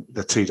not.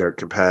 The two don't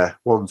compare.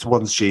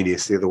 One's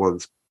genius. The other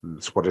one's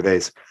what it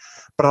is.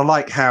 But I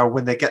like how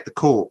when they get the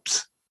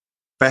corpse,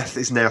 Beth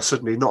is now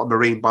suddenly not a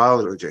marine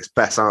biologist.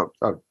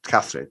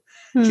 Catherine.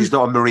 She's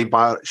not a marine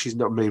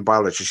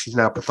biologist. She's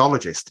now a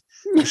pathologist.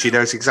 She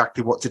knows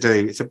exactly what to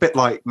do. It's a bit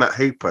like Matt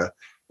Hooper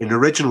in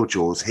original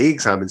Jaws. He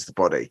examines the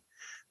body,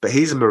 but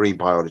he's a marine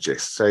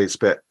biologist. So it's a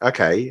bit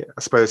okay.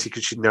 I suppose he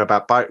should know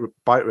about bite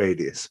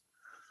radius.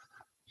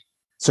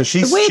 So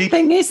the weird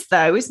thing is,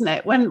 though, isn't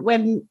it,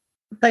 when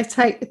they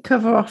take the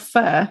cover off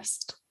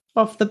first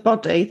of the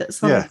body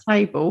that's on the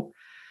table,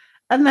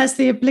 and there's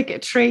the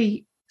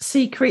obligatory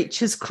sea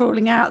creatures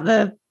crawling out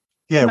the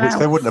mouth, which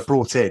they wouldn't have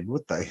brought in,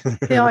 would they?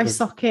 The eye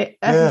socket,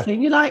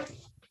 everything. You're like,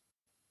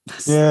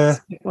 that's a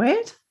bit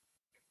weird.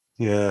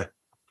 Yeah.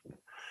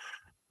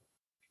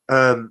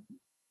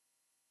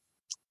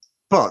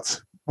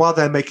 But while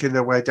they're making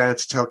their way down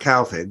to tell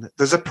Calvin,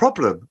 there's a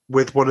problem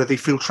with one of the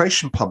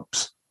filtration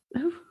pumps.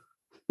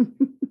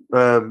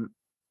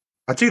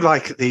 I do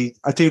like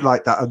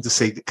that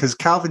undersea, because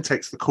Calvin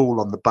takes the call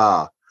on the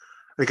bar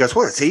and he goes,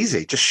 well, it's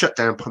easy. Just shut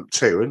down pump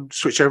 2 and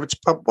switch over to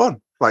pump 1.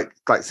 Like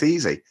it's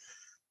easy.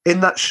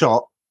 In that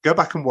shot, go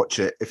back and watch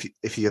it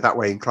if you're that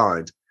way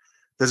inclined.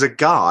 There's a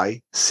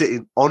guy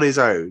sitting on his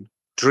own,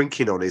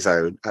 drinking on his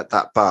own at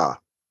that bar.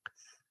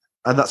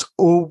 And that's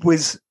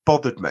always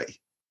bothered me,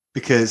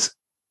 because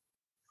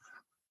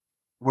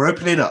we're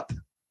opening up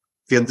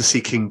the Undersea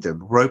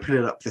Kingdom. We're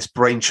opening up this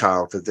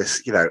brainchild of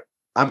this,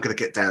 I'm going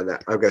to get down there.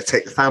 I'm going to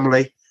take the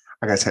family.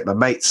 I'm going to take my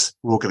mates.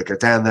 We're all going to go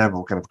down there. We're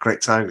all going to have a great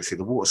time. We're going to see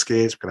the water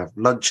skiers. We're going to have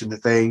lunch in the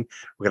thing.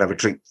 We're going to have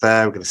a drink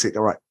there. We're going to sit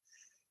there. Right.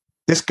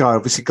 This guy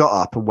obviously got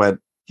up and went,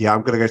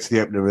 I'm going to go to the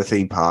opening of the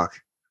theme park.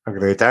 I'm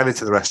going to go down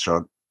into the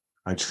restaurant.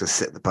 I'm just going to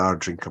sit at the bar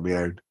and drink on my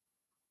own.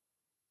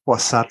 What a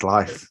sad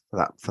life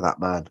for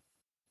that man.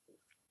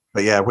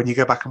 But yeah, when you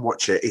go back and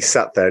watch it, he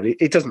sat there and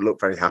he doesn't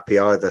look very happy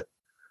either.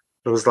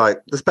 It was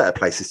like, there's better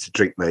places to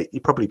drink, mate. You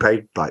probably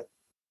paid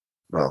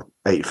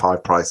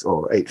 85 price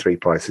or 83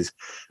 prices,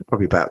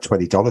 probably about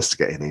 $20 to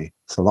get in here.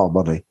 It's a lot of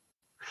money.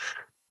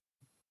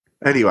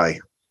 Anyway,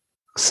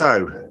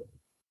 so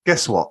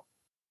guess what?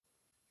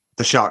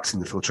 The shark's in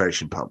the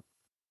filtration pump.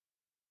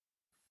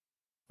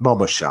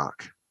 Mama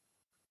Shark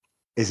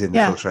is in the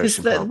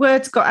filtration pump. The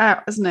word's got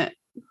out, hasn't it?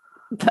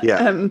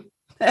 Yeah.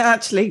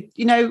 Actually,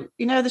 you know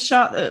the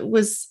shark that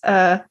was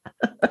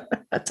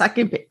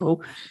attacking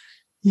people.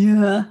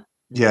 Yeah.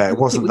 Yeah, it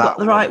wasn't that got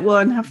the right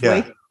one, have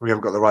we? We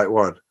haven't got the right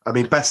one. I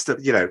mean,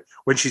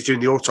 when she's doing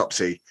the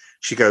autopsy,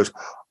 she holds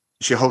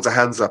her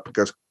hands up and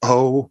goes,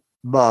 "Oh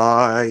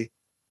my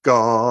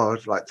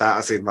God," like that,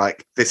 as in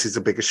like, this is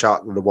a bigger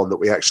shark than the one that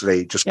we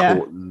actually just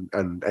caught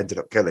and ended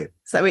up killing.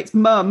 So it's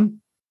mum.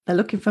 They're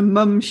looking for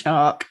mum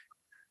shark.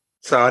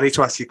 So I need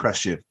to ask you a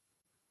question.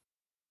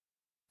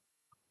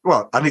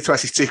 Well, I need to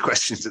ask you 2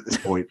 questions at this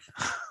point.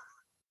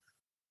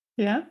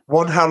 Yeah.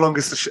 1, how long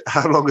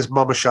has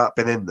Mama Shark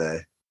been in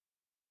there?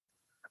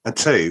 And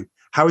 2,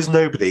 how is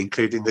nobody,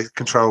 including the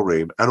control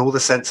room and all the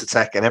sensor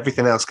tech and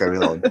everything else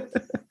going on,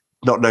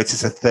 not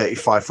noticed a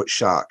 35-foot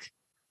shark?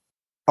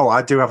 Oh,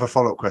 I do have a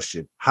follow-up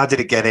question. How did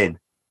it get in?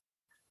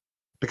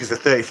 Because the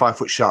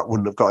 35-foot shark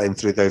wouldn't have got in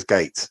through those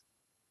gates.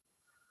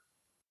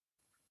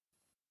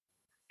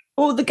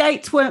 Well, the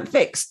gates weren't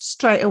fixed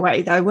straight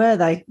away, though, were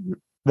they?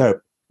 No,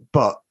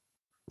 but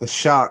the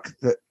shark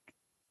that...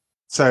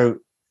 So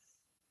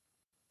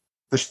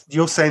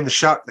you're saying the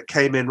shark that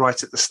came in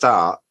right at the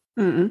start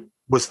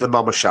was the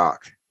mama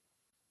shark?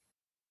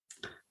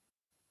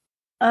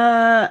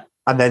 And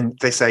then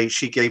they say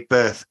she gave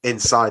birth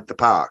inside the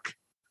park.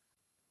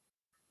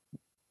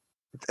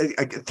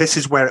 This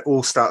is where it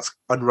all starts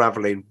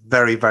unraveling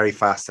very, very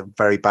fast and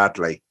very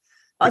badly.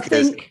 I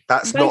think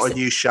that's not a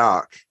new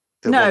shark.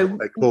 No,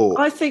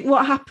 I think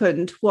what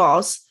happened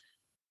was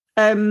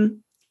the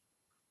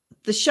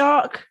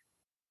shark.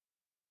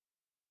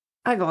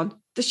 Hang on.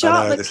 The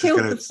shark that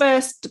killed the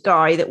first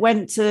guy that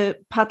went to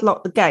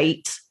padlock the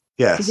gate.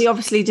 Yes. Because he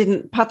obviously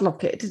didn't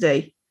padlock it, did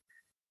he?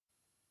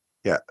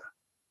 Yeah.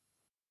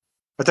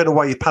 I don't know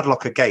why you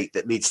padlock a gate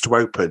that needs to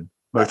open,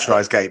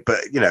 motorised gate, but,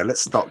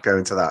 let's not go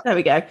into that. There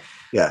we go.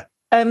 Yeah.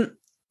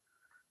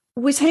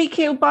 Was he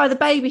killed by the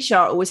baby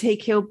shark or was he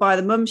killed by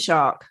the mum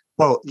shark?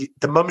 Well,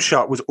 the mum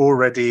shark was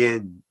already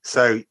in.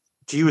 So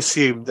do you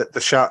assume that the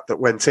shark that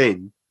went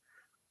in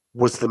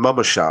was the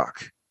mama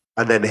shark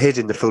and then hid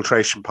in the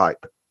filtration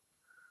pipe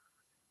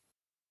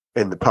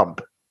in the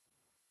pump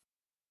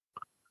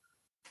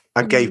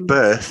and gave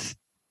birth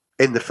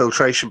in the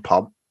filtration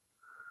pump,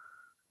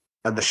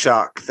 and the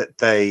shark that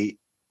they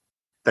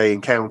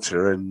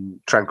encounter and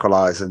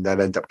tranquilize and then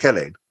end up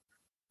killing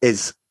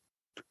is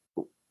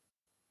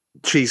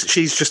she's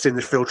just in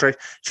the filtration.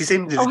 She's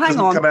in. Doesn't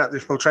come out of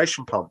the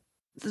filtration pump.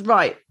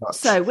 Right. Much.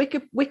 So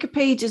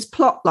Wikipedia's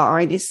plot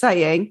line is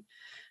saying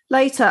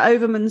later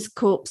Overman's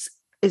corpse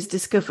is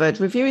discovered.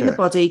 Reviewing the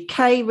body,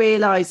 Kay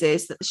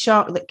realizes that the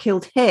shark that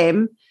killed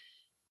him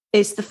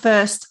is the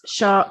first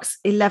shark's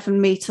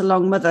 11-meter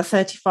long mother,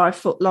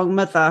 35-foot long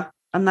mother,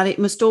 and that it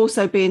must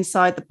also be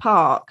inside the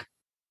park.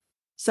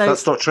 So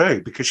that's not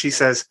true, because she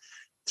says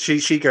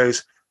she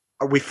goes,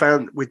 we'd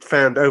found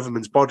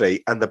Overman's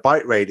body and the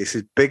bite radius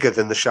is bigger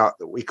than the shark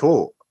that we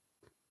caught.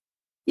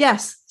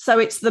 Yes. So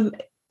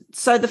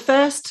the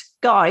first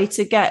guy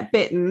to get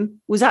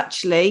bitten was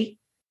actually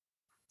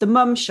the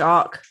mum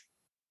shark.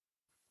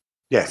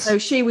 Yes. So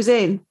she was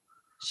in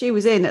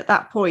at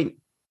that point.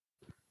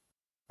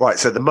 Right.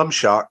 So the mum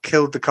shark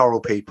killed the coral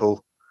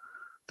people,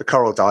 the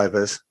coral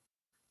divers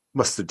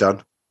must have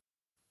done,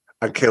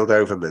 and killed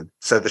Overman.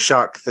 So the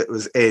shark that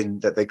was in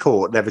that they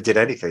caught never did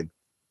anything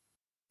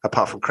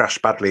apart from crash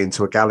badly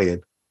into a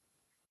galleon.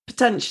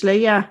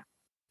 Potentially, yeah.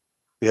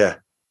 Yeah.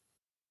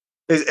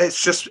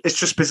 It's just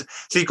bizarre.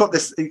 So you've got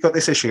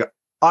this issue.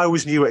 I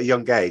always knew at a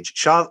young age,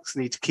 sharks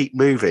need to keep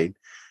moving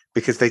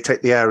because they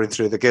take the air in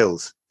through the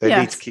gills. They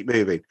need to keep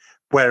moving.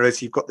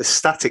 Whereas you've got this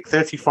static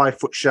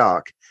 35-foot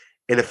shark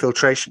in a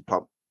filtration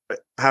pump.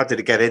 How did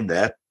it get in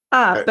there?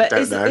 But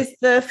is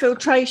the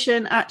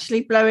filtration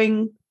actually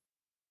blowing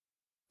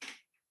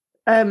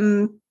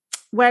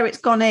where it's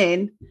gone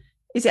in?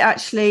 Is it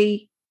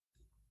actually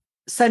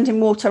sending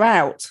water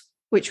out?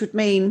 Which would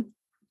mean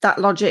that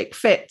logic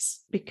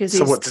fits, because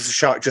what does the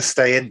shark just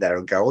stay in there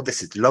and go, oh,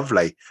 this is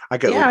lovely, I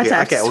get all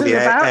the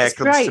air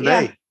comes to me.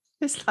 Yeah.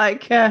 It's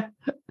like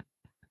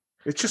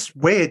it's just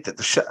weird that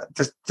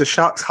the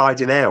shark's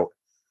hiding out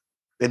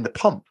in the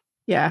pump.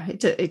 Yeah,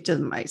 it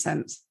doesn't make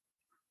sense.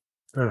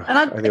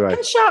 Anyway,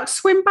 can sharks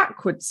swim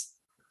backwards?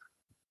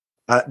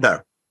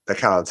 No, they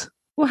can't.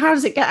 Well, how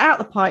does it get out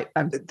the pipe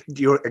then?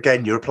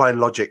 You're applying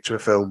logic to a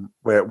film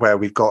where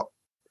we've got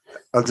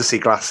undersea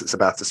glass that's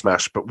about to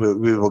smash, but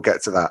we will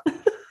get to that.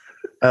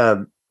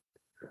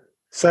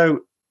 So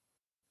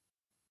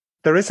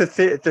there is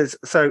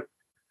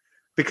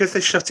because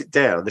they shut it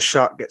down, the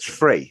shark gets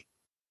free.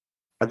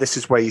 And this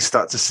is where you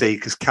start to see,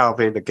 because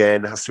Calvin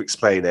again has to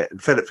explain it,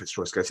 and Philip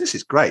Fitzroy goes, "This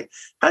is great.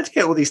 How do you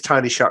get all these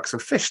tiny sharks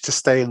and fish to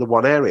stay in the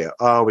one area?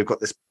 Oh, we've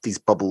got these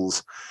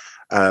bubbles.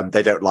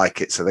 They don't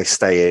like it, so they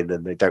stay in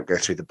and they don't go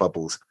through the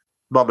bubbles.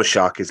 Mama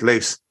shark is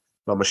loose.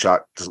 Mama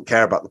shark doesn't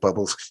care about the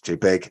bubbles because it's too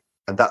big,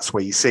 and that's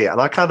where you see it.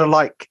 And I kind of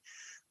like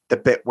the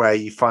bit where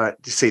you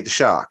see the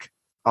shark.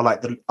 I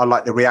like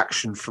the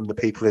reaction from the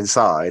people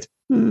inside.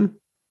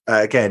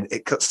 Again,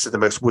 it cuts to the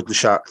most wooden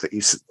shark that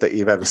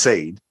you've ever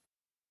seen.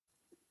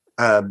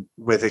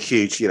 With a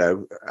huge,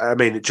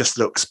 it just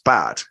looks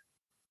bad,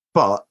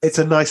 but it's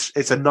a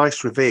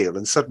nice reveal.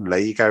 And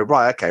suddenly you go,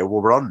 right, okay,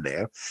 well, we're on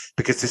now,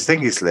 because this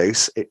thing is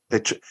loose.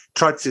 You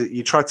tried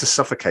to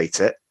suffocate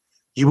it.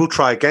 You will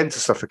try again to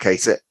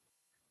suffocate it,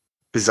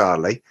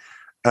 bizarrely,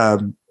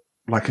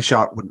 like a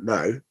shark wouldn't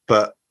know.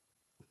 But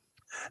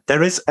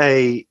there is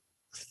a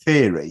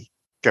theory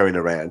going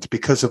around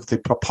because of the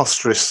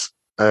preposterous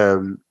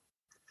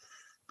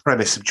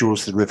premise of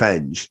Jaws: The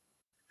Revenge,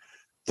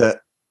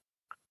 that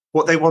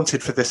what they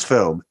wanted for this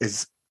film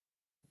is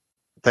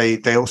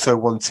they also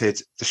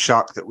wanted the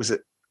shark that was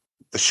at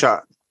the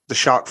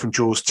shark from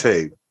Jaws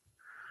 2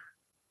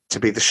 to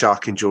be the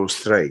shark in Jaws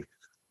 3.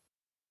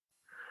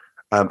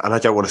 And I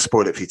don't want to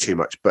spoil it for you too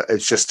much, but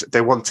it's just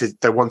they wanted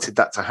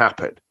that to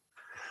happen,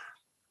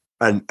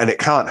 and it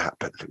can't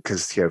happen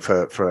because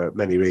for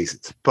many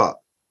reasons. But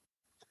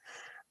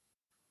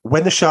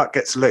when the shark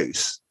gets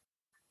loose,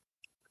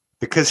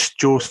 because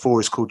Jaws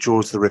 4 is called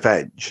Jaws: The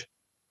Revenge,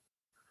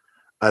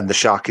 and the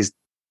shark is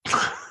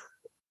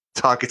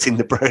targeting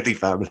the Brody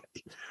family,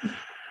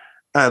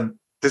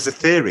 there's a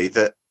theory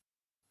that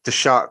this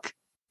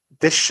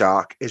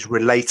shark is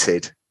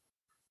related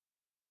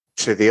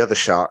to the other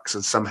sharks,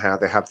 and somehow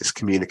they have this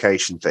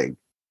communication thing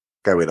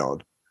going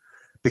on.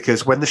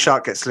 Because when the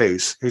shark gets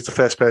loose, who's the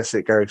first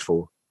person it goes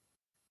for?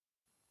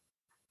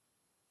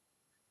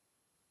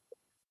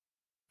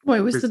 Well,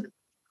 it was the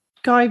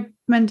guy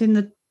mending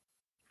the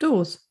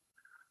doors.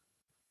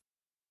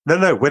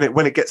 No.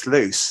 When it gets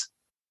loose,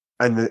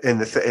 and in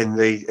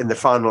the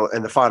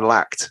final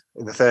act,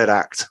 in the third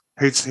act,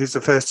 who's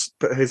the first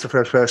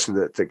person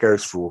that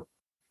goes for?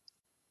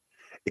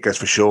 It goes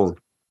for Sean.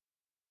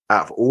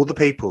 Out of all the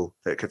people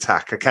that could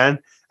attack,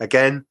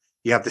 again,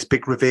 you have this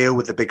big reveal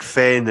with the big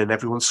fin and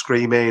everyone's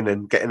screaming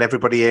and getting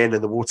everybody in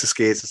and the water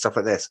skiers and stuff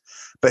like this.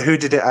 But who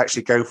did it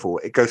actually go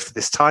for? It goes for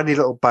this tiny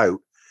little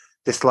boat,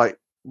 this like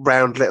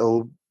round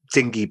little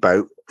dinghy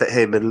boat that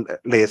him and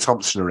Leah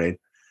Thompson are in,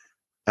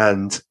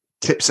 and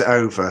tips it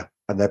over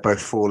and they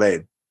both fall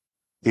in.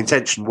 The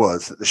intention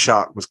was that the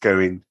shark was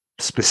going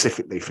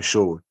specifically for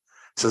Sean.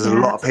 So there's a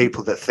lot of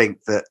people that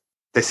think that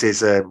this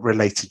is a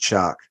related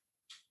shark.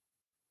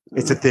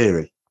 It's a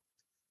theory.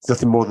 It's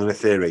nothing more than a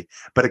theory.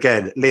 But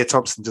again, Leah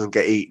Thompson doesn't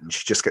get eaten.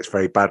 She just gets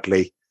very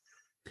badly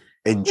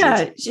injured.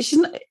 Yeah, she's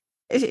not,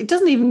 it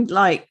doesn't even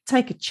like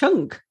take a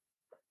chunk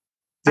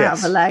out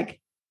of her leg.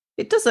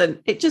 It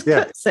doesn't. It just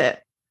cuts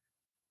it.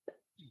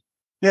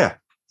 Yeah,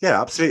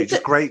 absolutely.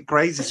 Just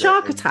grazes a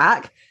shark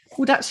attack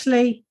would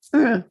actually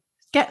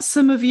get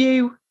some of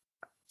you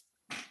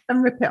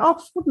and rip it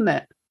off, wouldn't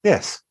it?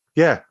 Yes.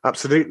 Yeah,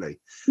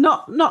 absolutely.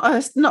 Not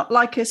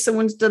like if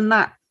someone's done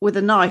that with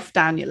a knife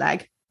down your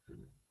leg,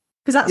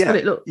 because that's what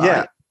it looked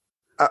like.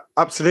 Yeah,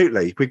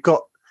 absolutely. We've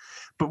got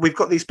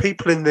these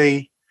people in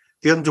the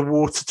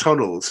underwater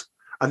tunnels,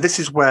 and this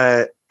is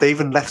where they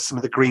even left some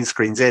of the green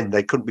screens in.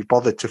 They couldn't be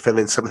bothered to fill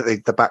in some of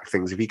the back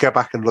things. If you go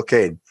back and look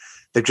in,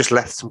 they've just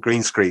left some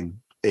green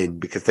screen in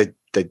because they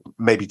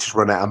maybe just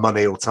run out of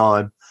money or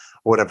time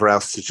or whatever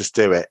else to just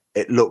do it.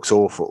 It looks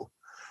awful.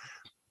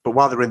 But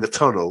while they're in the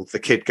tunnel, the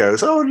kid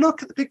goes, "Oh,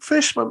 look at the big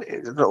fish, mummy."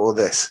 Not all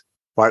this,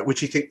 right?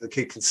 Which you think the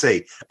kid can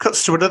see.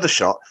 Cuts to another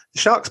shot. The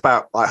shark's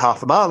about like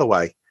half a mile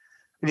away.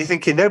 And you're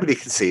thinking nobody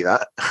can see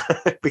that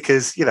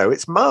because,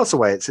 it's miles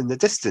away. It's in the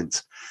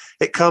distance.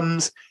 It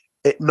comes,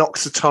 it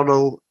knocks the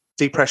tunnel,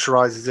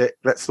 depressurizes it,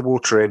 lets the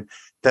water in.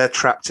 They're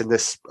trapped in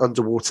this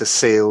underwater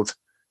sealed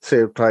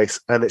place.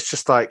 And it's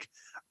just like,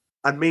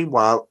 and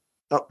meanwhile,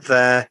 up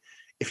there,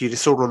 if you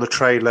just saw on the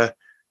trailer,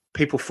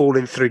 people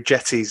falling through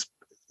jetties,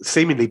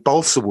 seemingly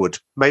balsa wood,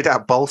 made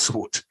out of balsa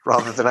wood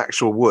rather than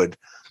actual wood,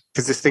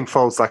 because this thing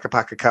folds like a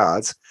pack of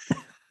cards.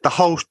 The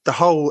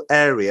whole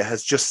area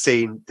has just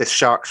seen this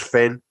shark's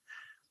fin,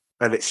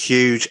 and it's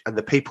huge. And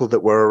the people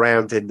that were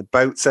around in the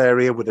boats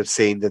area would have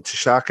seen the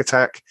shark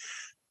attack.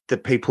 There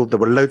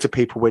were loads of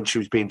people when she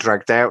was being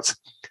dragged out.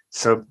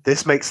 So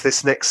this makes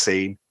this next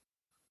scene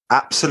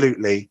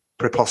absolutely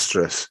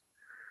preposterous.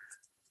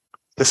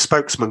 The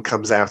spokesman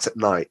comes out at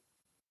night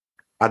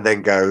and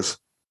then goes,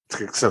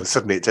 so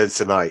suddenly it turns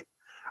to night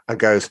and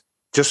goes,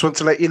 "Just want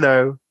to let you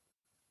know,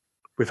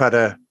 we've had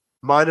a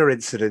minor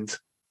incident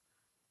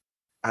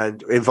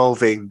and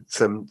involving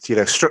some,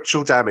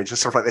 structural damage and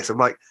stuff like this." I'm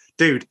like,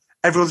 dude,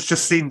 everyone's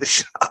just seen the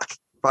shark,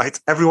 right?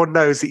 Everyone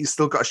knows that you've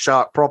still got a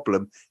shark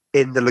problem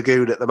in the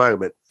lagoon at the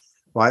moment,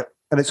 right?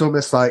 And it's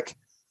almost like,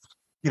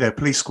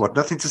 police squad,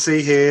 nothing to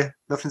see here.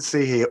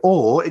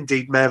 Or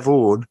indeed, Mayor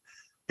Vaughan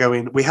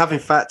going, "We have in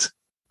fact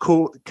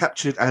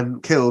captured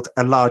and killed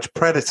a large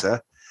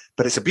predator,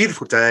 but it's a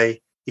beautiful day.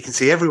 You can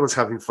see everyone's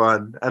having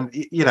fun." And,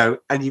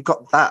 and you've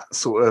got that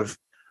sort of,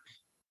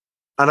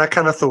 and I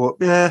kind of thought,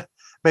 yeah,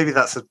 maybe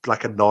that's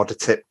like a nod, a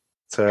tip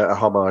to a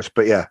homage,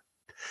 but yeah.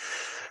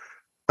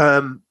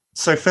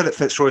 So Philip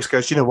Fitzroy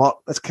goes, "You know what?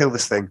 Let's kill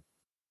this thing.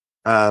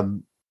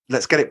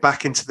 Let's get it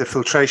back into the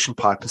filtration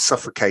pipe and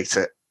suffocate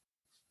it."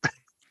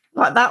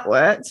 Like that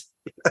worked.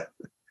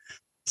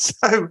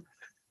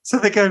 So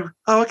they go,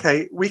 "Oh,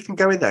 okay, we can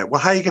go in there." Well,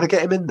 how are you going to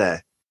get him in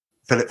there?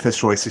 Philip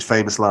Fitzroy's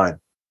famous line,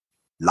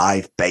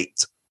 "Live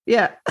bait."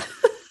 Yeah.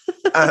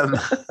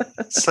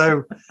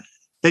 So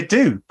they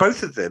do,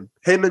 both of them,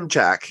 him and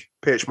Jack,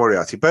 P.H.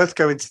 Moriarty, both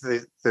go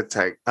into the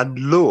tank and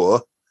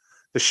lure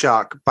the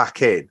shark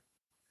back in.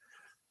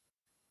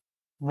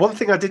 One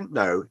thing I didn't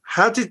know,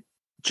 how did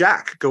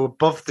Jack go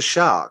above the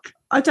shark?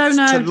 I don't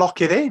know. To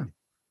lock it in?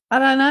 I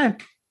don't know.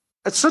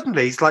 And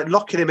suddenly he's like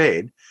locking him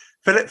in.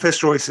 Philip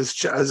Fitzroy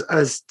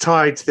has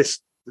tied this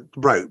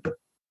rope.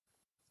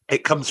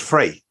 It comes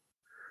free.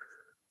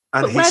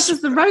 And but where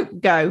does the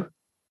rope go?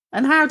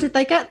 And how did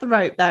they get the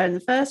rope there in the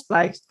first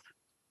place?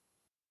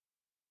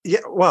 Yeah,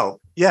 well,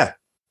 yeah.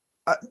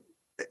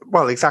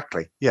 Well,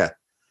 exactly, yeah.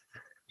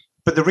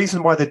 But the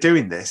reason why they're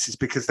doing this is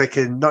because they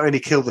can not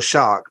only kill the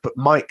shark, but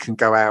Mike can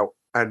go out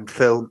and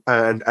film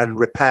and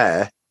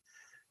repair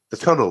the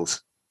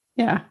tunnels.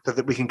 Yeah. So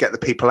that we can get the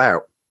people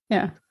out.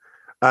 Yeah.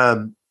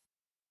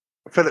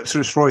 Philip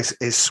Fitzroy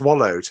is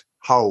swallowed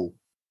whole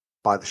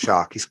by the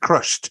shark. He's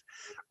crushed.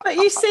 But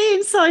you see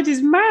inside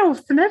his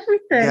mouth and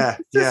everything. Yeah,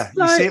 yeah.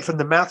 You see it from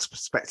the mouth's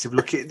perspective,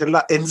 looking at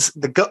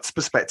the guts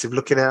perspective,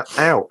 looking out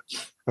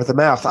of the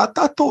mouth. I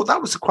thought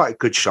that was quite a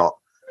good shot.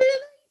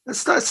 Really?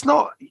 It's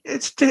not.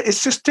 It's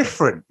just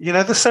different.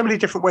 There's so many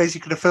different ways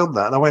you could have filmed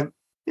that, and I went,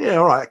 yeah,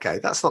 all right, okay,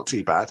 that's not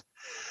too bad.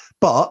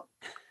 But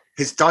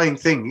his dying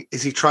thing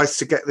is he tries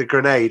to get the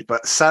grenade,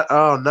 but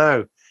oh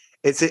no,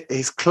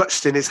 he's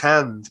clutched in his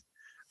hand,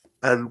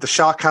 and the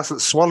shark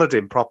hasn't swallowed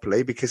him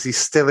properly because he's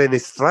still in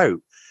his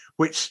throat.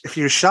 Which, if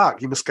you're a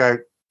shark, you must go,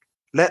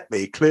 "Let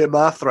me clear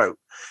my throat."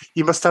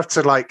 You must have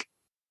to like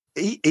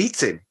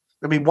eat him.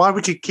 I mean, why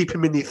would you keep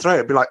him in your throat?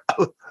 It'd be like,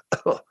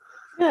 oh.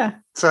 Yeah.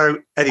 So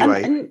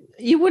anyway, and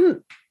you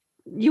wouldn't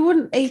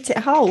eat it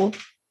whole.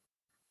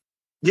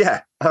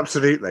 Yeah,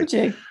 absolutely. Would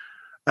you?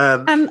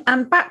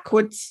 And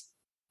backwards.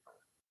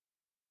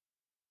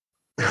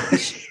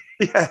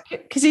 Yeah,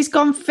 because he's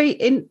gone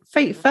feet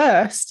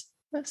first.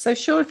 So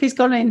sure, if he's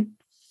gone in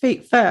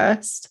feet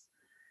first,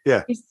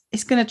 yeah,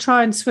 he's going to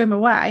try and swim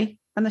away,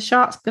 and the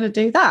shark's going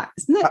to do that,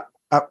 isn't it?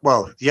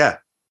 Well, yeah.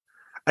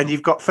 And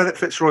you've got Philip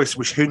Fitzroy,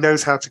 who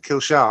knows how to kill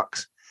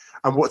sharks.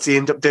 And what's he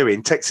end up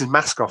doing? Takes his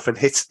mask off and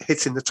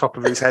hitting the top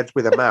of his head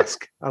with a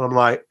mask. And I'm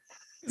like,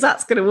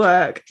 that's going to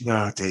work.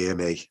 No, dear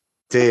me.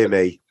 Dear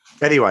me.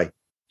 Anyway,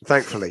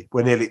 thankfully,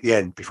 we're nearly at the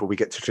end before we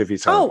get to trivia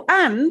time.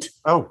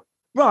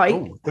 Right.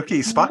 Oh, look at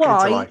you sparking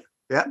into life.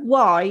 Yeah.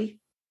 Why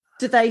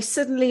do they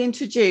suddenly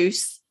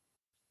introduce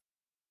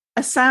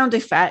a sound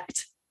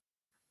effect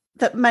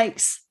that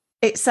makes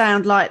it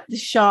sound like the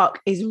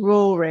shark is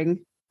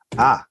roaring?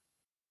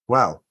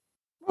 Well.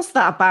 What's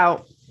that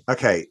about?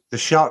 Okay, the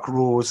shark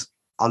roars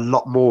a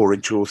lot more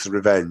in Jaws of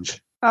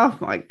Revenge. Oh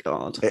my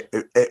God.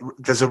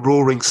 There's a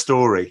roaring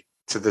story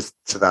to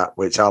that,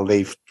 which I'll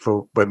leave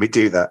for when we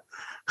do that.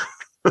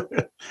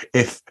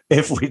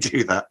 if we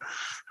do that.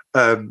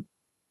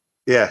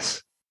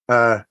 Yes.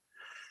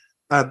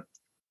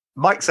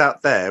 Mike's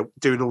out there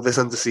doing all this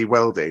undersea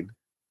welding.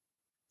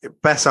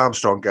 Bess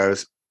Armstrong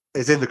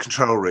is in the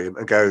control room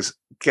and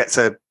gets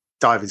her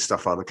diving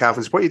stuff on. And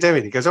Calvin's, what are you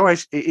doing? He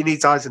goes, he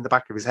needs eyes in the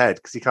back of his head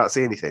because he can't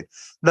see anything.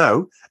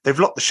 No, they've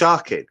locked the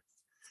shark in.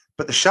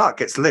 But the shark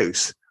gets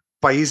loose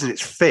by using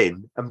its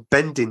fin and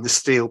bending the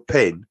steel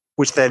pin,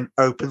 which then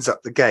opens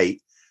up the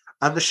gate,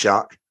 and the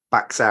shark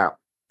backs out.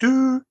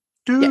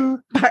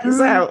 Backs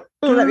out.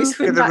 Oh, let me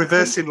swim the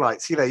reversing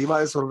lights. You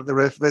might as well have the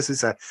reversing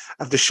side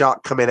of the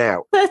shark coming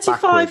out.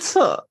 35 backwards.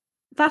 foot.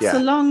 That's a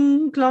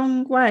long,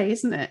 long way,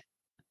 isn't it?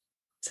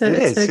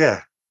 It is.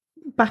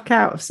 Back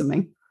out of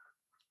something.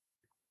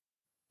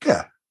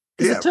 Yeah.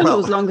 Because the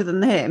tunnel's longer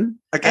than him.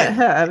 Again,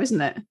 her,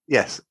 isn't it?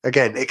 Yes.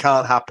 Again, it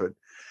can't happen.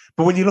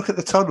 But when you look at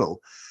the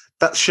tunnel,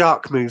 that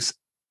shark moves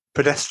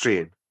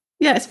pedestrian.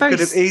 Yeah, it's very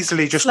could have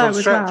easily just gone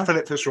straight to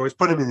Philip Fitzroy's,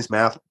 put him in his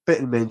mouth, bit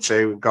him in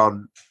two, and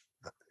gone,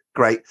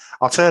 great.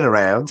 I'll turn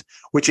around,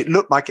 which it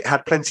looked like it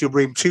had plenty of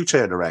room to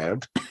turn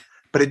around,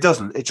 but it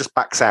doesn't. It just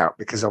backs out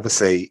because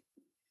obviously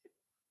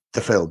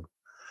the film.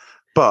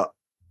 But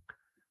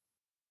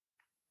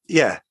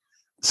yeah,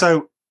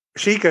 so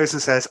she goes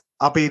and says,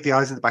 I'll be the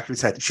eyes in the back of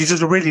his head. She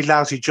does a really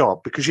lousy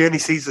job because she only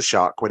sees the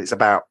shark when it's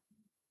about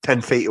 10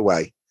 feet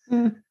away.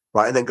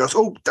 Right, and then goes,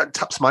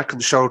 taps Mike on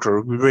the shoulder.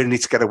 We really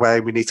need to get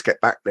away. We need to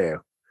get back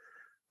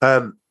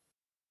now.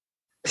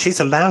 She's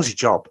a lousy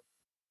job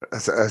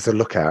as a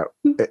lookout.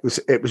 It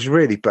was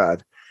really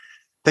bad.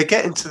 They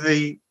get into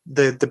the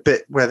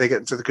bit where they get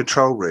into the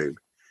control room,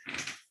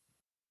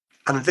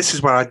 and this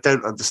is where I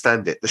don't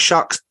understand it. The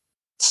shark's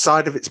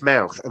side of its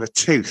mouth and a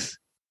tooth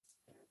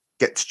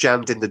gets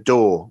jammed in the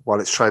door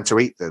while it's trying to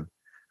eat them.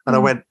 And I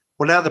went,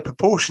 well, now the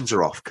proportions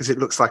are off because it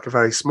looks like a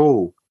very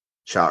small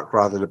shark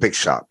rather than a big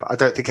shark. But I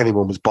don't think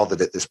anyone was bothered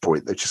at this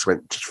point. They just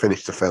went to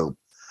finish the film.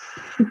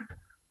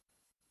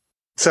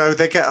 So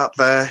they get up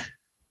there,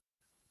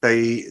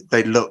 they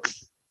look,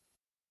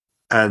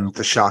 and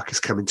the shark is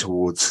coming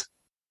towards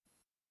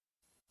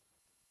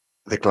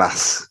the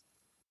glass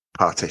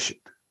partition.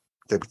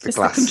 The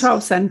glass. The control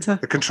centre.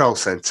 The control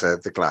centre,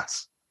 the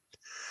glass.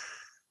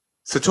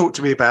 So talk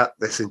to me about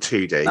this in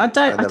 2D. I'll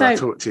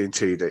talk to you in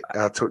 2D.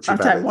 I'll talk to you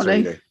about it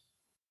in 3D.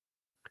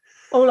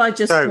 All I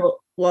just thought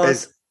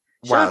was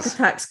Shark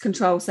Attacks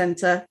Control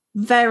Centre,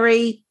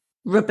 very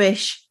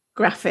rubbish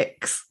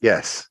graphics.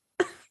 Yes.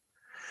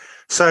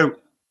 So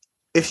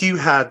if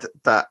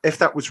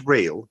that was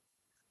real,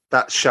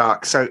 that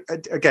shark. So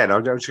again,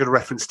 I'm just going to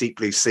reference Deep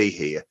Blue Sea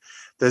here.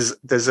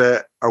 There's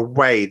a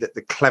way that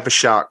the clever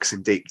sharks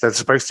in deep. They're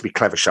supposed to be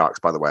clever sharks,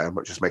 by the way. I'm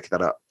not just making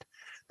that up.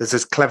 There's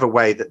this clever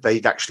way that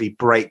they'd actually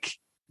break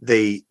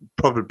the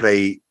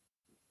probably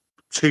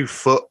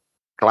 2-foot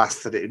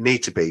glass that it would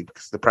need to be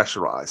because they're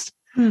pressurized.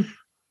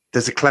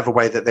 There's a clever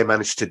way that they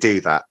managed to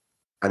do that,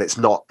 and it's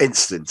not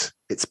instant.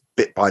 It's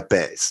bit by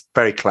bit. It's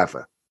very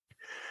clever.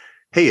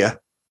 Here,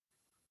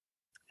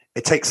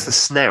 it takes the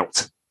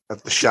snout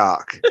of the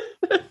shark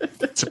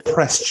to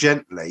press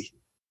gently,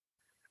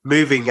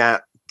 moving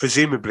at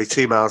presumably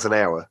 2 miles an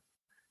hour,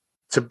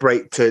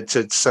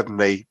 to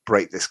suddenly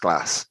break this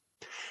glass.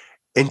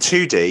 In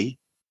 2D,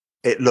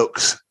 it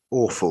looks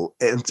awful.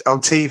 On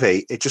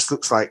TV, it just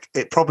looks like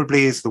it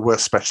probably is the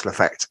worst special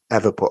effect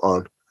ever put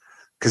on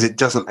because it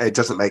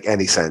doesn't make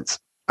any sense.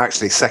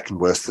 Actually, second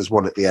worst. There's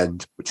one at the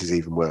end which is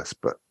even worse.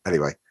 But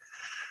anyway,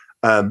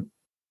 in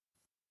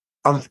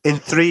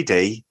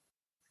 3D,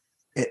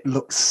 it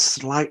looks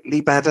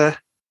slightly better,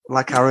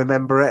 like I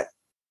remember it.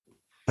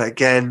 But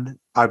again,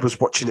 I was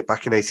watching it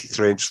back in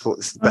 '83 and just thought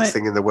this is the best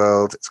thing in the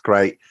world. It's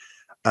great.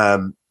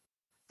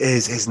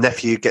 His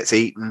nephew gets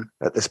eaten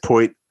at this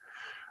point.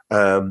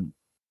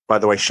 By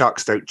the way,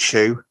 sharks don't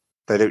chew.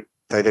 They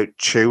don't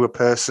chew a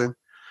person.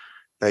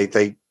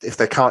 They if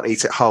they can't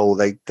eat it whole,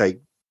 they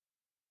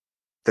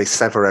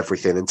sever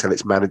everything until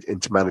it's managed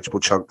into manageable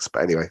chunks.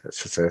 But anyway,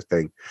 that's just a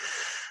thing.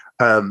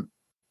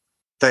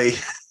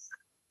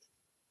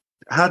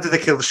 How do they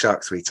kill the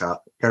shark, sweetheart?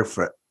 Go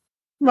for it.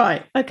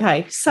 Right.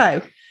 Okay.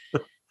 So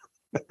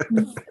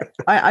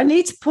I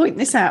need to point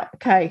this out.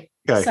 Okay.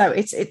 So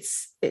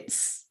it's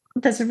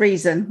there's a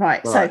reason,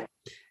 right? So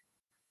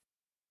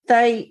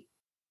the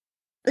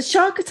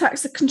shark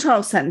attacks the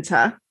control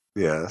center.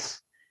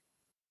 Yes.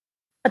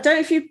 I don't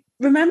know if you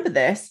remember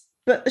this,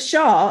 but the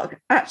shark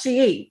actually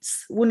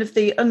eats one of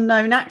the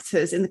unknown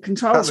actors in the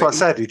control room. That's what I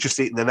said. He'd just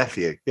eaten the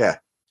nephew. Yeah.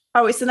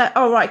 Oh,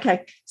 right,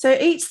 okay. So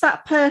it eats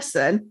that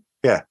person.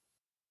 Yeah.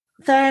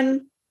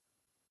 Then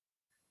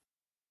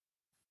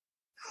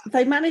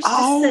they managed to see.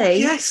 Oh,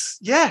 yes.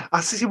 Yeah.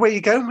 I see where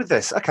you're going with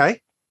this.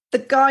 Okay. The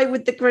guy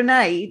with the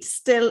grenade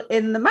still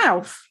in the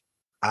mouth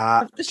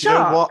of the shark.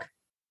 You know what?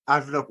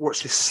 I've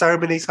watched this so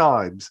many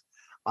times.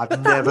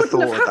 I've never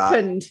thought of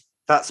that.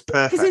 That's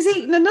perfect. Because he's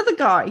eaten another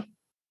guy.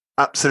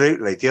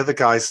 Absolutely. The other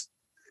guys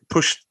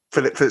pushed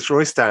Philip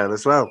Fitzroyce down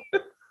as well.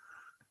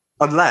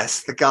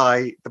 Unless the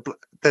guy,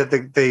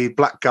 the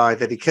black guy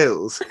that he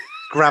kills,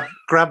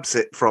 grabs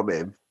it from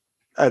him.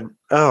 And,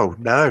 oh,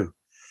 no.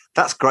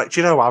 That's great.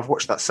 Do you know, I've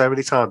watched that so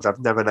many times. I've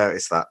never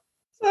noticed that.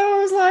 So I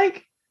was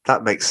like...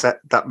 That makes,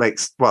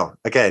 well,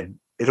 again,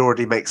 it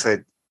already makes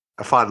a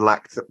final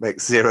act that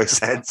makes zero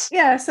sense.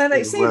 Yeah, so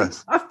they see,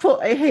 I've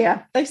put it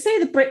here, they see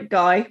the brick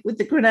guy with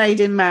the grenade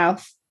in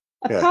mouth.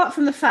 Apart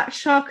from the fact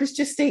Shark has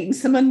just eaten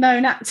some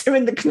unknown actor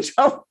in the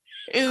control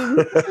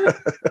room,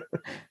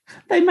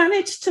 they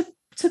managed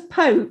to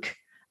poke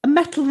a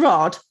metal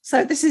rod.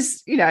 So this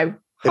is,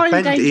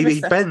 highly dangerous.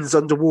 He bends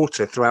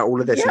underwater throughout all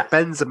of this. Yeah. He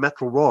bends a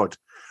metal rod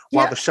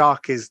while the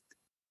shark is...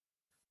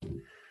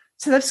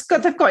 So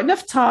they've got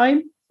enough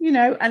time, and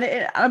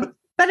then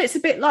it's a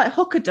bit like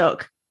hook a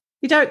duck.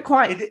 You don't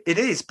quite... It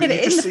is, but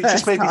it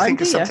just made me think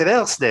of something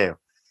else now.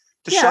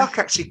 The shark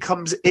actually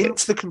comes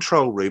into the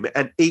control room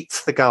and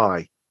eats the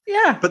guy.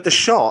 Yeah. But the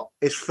shot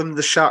is from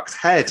the shark's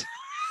head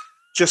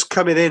just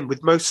coming in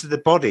with most of the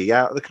body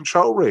out of the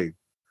control room.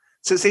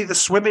 So it's either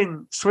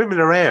swimming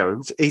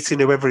around, eating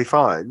whoever he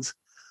finds.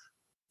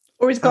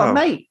 Or he's got a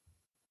mate.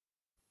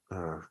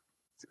 Oh.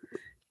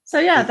 So,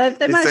 yeah,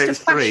 they managed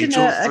to fashion...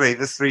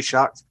 There's three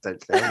sharks,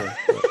 potentially.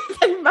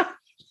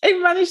 They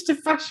managed to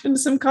fashion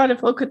some kind of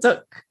hook a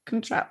duck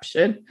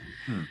contraption.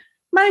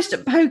 Managed to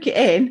poke it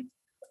in.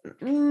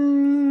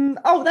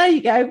 Oh, there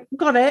you go.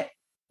 Got it.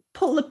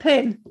 Pull the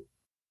pin.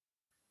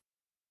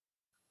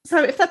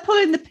 So if they're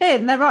pulling the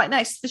pin, they're right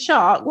next to the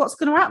shark. What's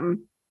going to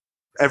happen?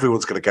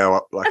 Everyone's going to go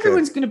up.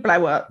 Everyone's going to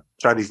blow up.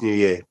 Chinese New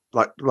Year,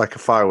 like a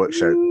fireworks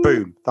show.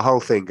 Boom. The whole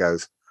thing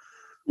goes.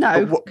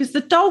 No, because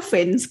the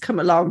dolphins come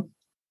along.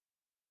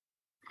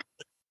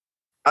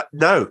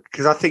 No,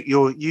 because I think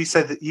you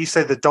said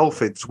the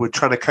dolphins were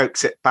trying to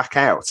coax it back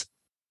out.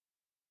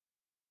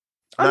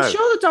 I'm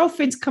sure the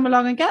dolphins come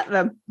along and get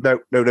them. No.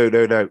 No,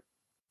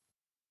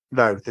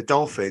 the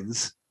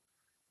dolphins.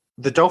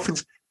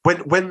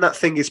 When that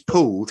thing is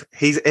pulled,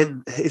 he's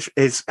in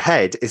his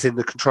head is in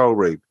the control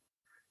room.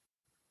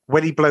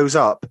 When he blows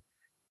up,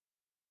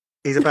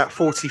 he's about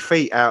 40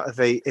 feet out of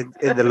in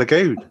the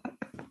lagoon.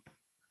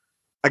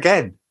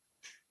 Again,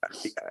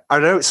 I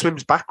know it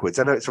swims backwards.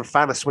 I know it's a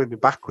fan of swimming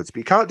backwards, but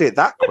you can't do it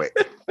that quick.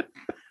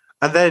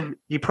 And then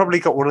you probably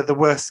got one of the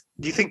worst.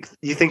 You think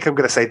I'm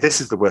going to say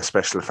this is the worst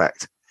special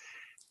effect?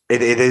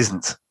 It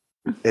isn't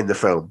in the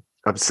film.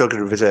 I'm still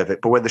going to reserve it.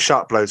 But when the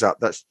shark blows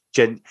up,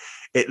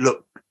 it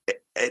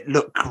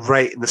looked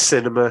great in the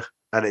cinema,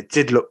 and it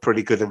did look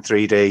pretty good in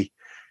 3D,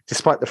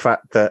 despite the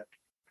fact that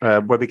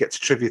when we get to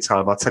trivia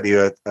time, I'll tell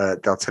you a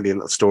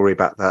little story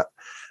about that,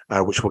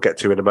 which we'll get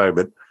to in a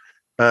moment.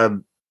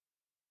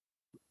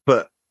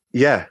 But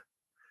yeah,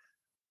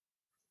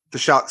 the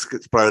shark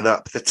gets blown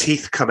up. The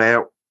teeth come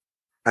out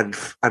and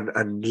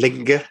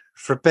linger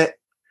for a bit.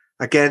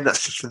 Again,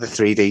 that's just for the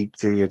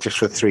 3D, just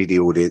for the 3D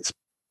audience.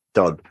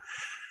 Done.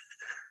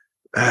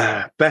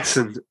 Bess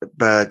and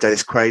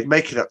Dennis Quaid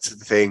make it up to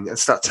the thing and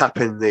start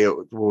tapping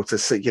the water.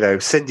 So,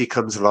 Cindy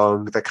comes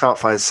along. They can't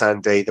find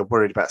Sandy. They're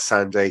worried about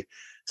Sandy.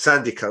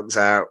 Sandy comes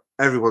out.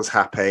 Everyone's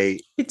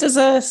happy. It does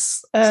a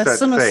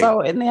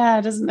somersault in the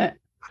air, doesn't it?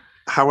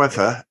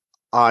 However,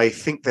 I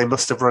think they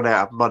must have run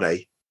out of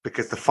money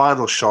because the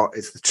final shot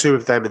is the two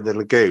of them in the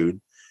lagoon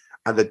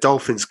and the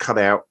dolphins come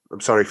out. I'm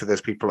sorry for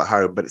those people at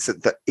home, but it's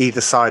at either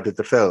side of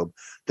the film.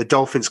 The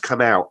dolphins come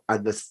out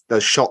and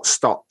the shot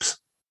stops.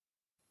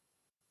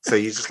 So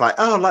you're just like,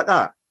 oh, like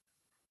that.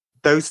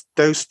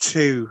 Those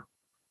two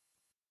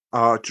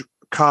are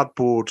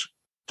cardboard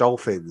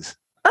dolphins.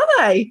 Are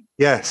they?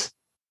 Yes.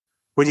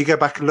 When you go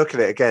back and look at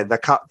it again,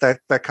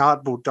 they're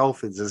cardboard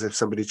dolphins, as if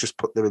somebody just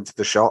put them into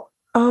the shot.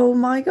 Oh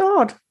my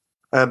God.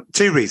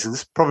 Two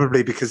reasons.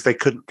 Probably because they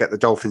couldn't get the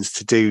dolphins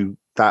to do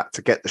that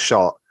to get the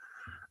shot.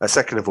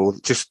 Second of all,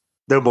 just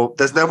no more.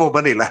 There's no more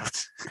money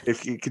left.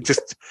 If you could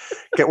just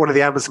get one of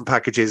the Amazon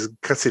packages and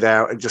cut it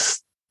out and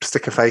just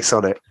stick a face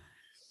on it.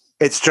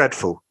 It's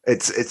dreadful.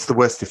 It's the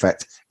worst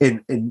effect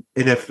in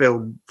a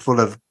film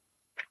full of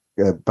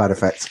bad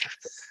effects.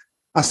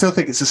 I still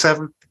think it's a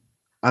 7,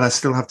 and I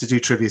still have to do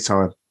trivia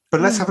time.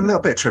 But let's have a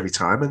little bit of trivia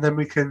time, and then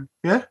we can,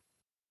 yeah.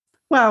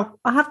 Well,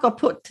 I have got to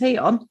put tea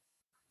on.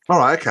 All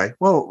right, okay.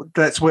 Well,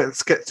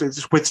 let's get to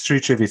just whiz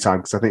through trivia time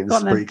because I think this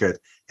is pretty good.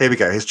 Here we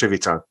go. Here's trivia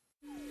time.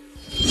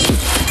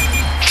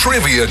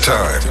 Trivia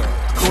time.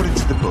 According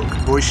to the book,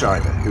 Roy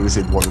Scheider, who was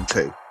in 1 and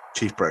 2,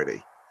 Chief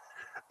Brody,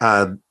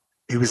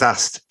 he was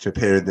asked to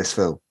appear in this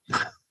film.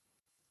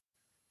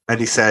 And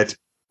he said,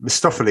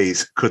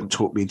 Mistopheles couldn't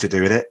talk me into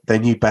doing it. They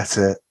knew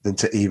better than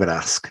to even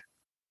ask,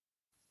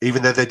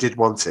 even though they did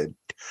want him.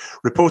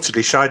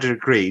 Reportedly, Scheider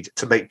agreed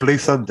to make Blue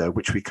Thunder,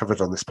 which we covered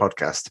on this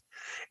podcast,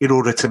 in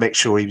order to make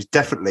sure he was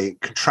definitely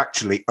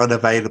contractually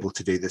unavailable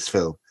to do this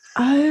film.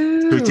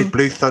 Oh. So he did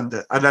Blue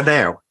Thunder. And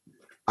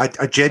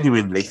I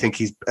genuinely think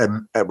he's,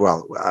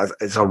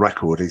 it's on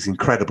record, he's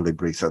incredible in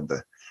Blue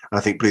Thunder. I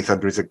think Blue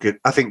Thunder is a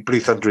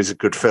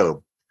good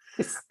film.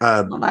 It's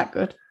not that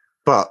good.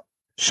 But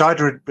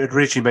Scheider had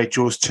originally made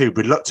Jaws 2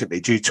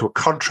 reluctantly due to a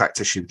contract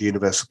issue with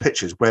Universal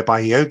Pictures,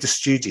 whereby he owed the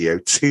studio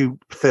 2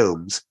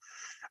 films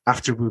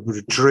after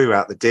we drew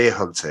out The Deer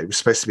Hunter. It was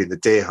supposed to be in The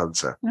Deer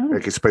Hunter.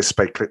 Like it's supposed to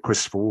play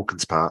Christopher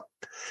Walken's part.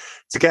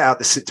 To get out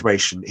the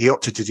situation, he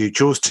opted to do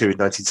Jaws 2 in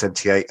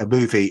 1978, a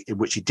movie in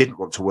which he didn't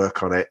want to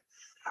work on it.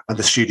 And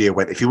the studio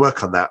went, if you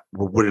work on that,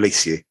 we'll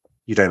release you.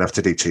 You don't have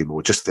to do 2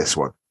 more, just this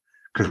one,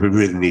 because we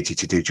really need you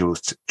to do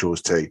Jaws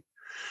 2.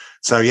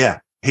 So, yeah,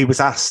 he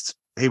was asked.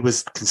 He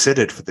was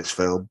considered for this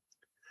film.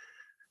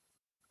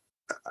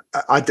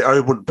 I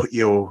wouldn't put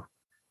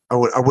I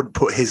wouldn't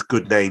put his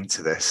good name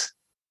to this.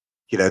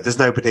 There's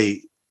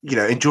nobody.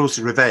 In Jaws: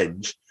 The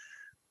Revenge,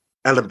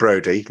 Ellen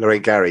Brody,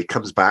 Lorraine Gary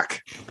comes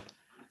back,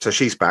 so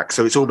she's back.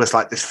 So it's almost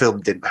like this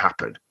film didn't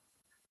happen,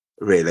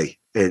 really,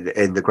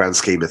 in the grand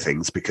scheme of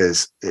things,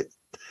 because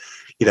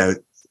the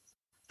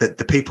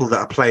people that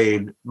are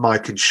playing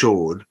Mike and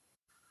Sean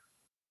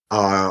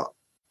are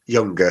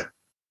younger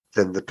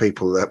than the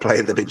people that are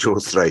playing them in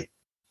Jaws 3.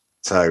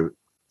 So,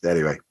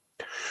 anyway.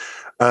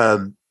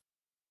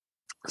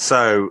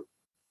 So,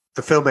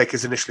 the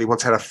filmmakers initially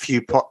wanted to have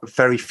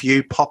very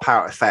few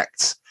pop-out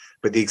effects,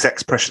 but the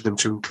execs pressured them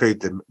to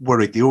include them,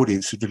 worried the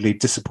audience would leave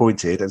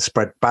disappointed and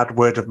spread bad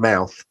word of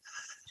mouth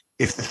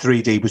if the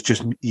 3D was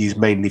just used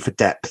mainly for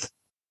depth.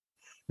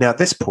 Now, at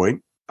this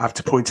point, I have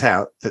to point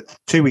out that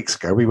 2 weeks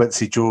ago, we went to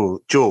see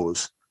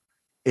Jaws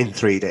in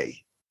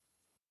 3D.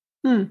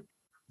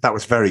 That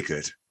was very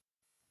good.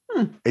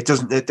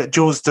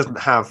 Jaws doesn't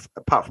have,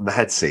 apart from the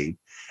head scene,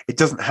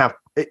 it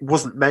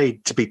wasn't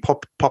made to be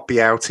poppy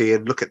outy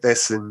and look at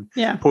this and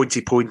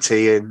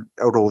pointy and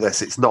all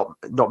this. It's not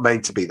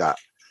made to be that.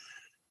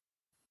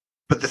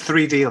 But the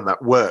 3D on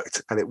that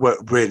worked, and it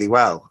worked really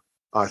well,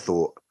 I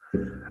thought.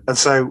 And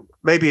so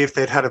maybe if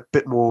they'd had a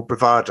bit more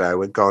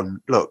bravado and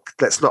gone, look,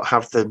 let's not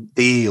have the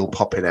eel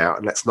popping out,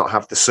 and let's not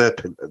have the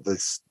serpent at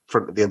the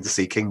front of the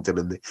Undersea Kingdom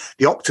and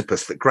the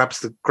octopus that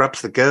grabs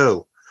the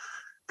girl.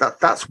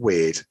 That's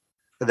weird.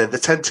 And then the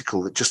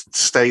tentacle that just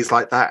stays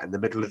like that in the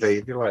middle of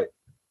you're like,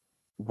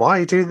 why are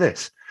you doing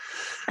this?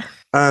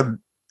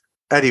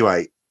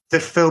 Anyway, the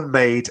film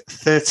made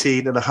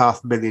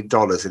 $13.5 million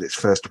in its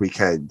first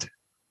weekend.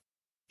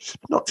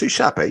 Not too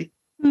shabby.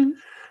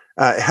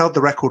 It held the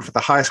record for the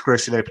highest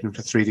grossing opening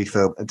for 3D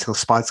film until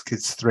Spice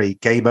Kids 3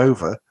 Game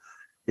Over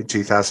in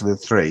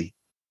 2003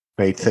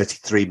 made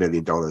 $33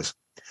 million.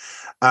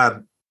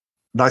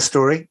 Nice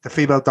story. The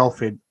female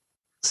dolphin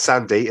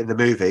Sandy in the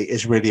movie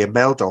is really a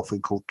male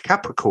dolphin called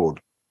Capricorn.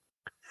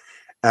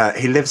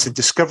 He lives in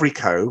Discovery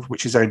Cove,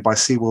 which is owned by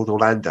SeaWorld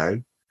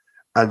Orlando,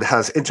 and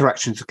has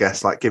interactions with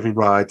guests like giving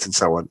rides and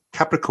so on.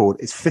 Capricorn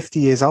is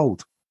 50 years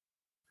old.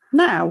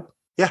 Now?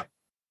 Yeah.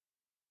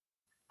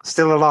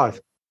 Still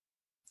alive.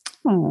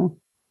 Oh.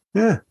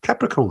 Yeah,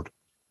 Capricorn.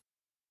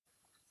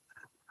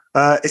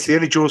 It's the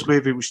only Jaws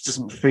movie which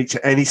doesn't feature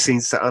any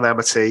scenes set on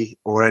Amity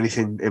or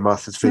anything in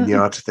Martha's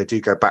Vineyard. They do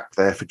go back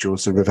there for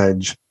Jaws: The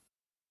Revenge.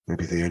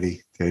 Maybe the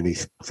only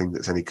thing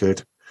that's any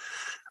good.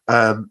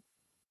 The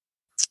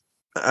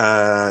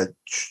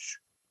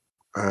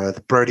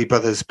Brody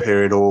brothers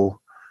appear in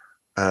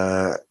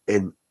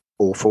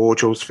all 4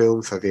 Jaws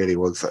films. They're the only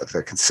ones that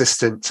are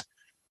consistent.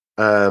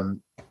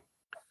 Unlike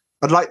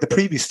the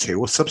previous 2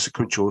 or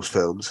subsequent Jaws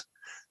films,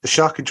 the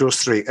shark in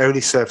Jaws 3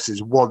 only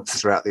surfaces once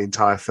throughout the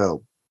entire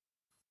film.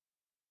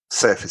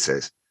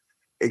 Surfaces.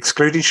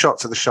 Excluding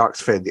shots of the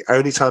shark's fin, the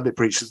only time it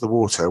breaches the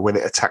water when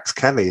it attacks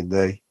Kelly in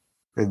the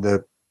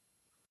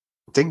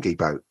dinghy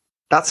boat.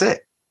 That's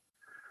it.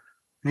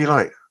 And you're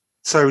like,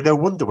 so no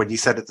wonder when you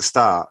said at the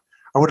start,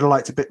 I would have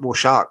liked a bit more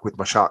shark with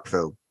my shark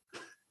film.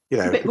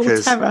 A bit more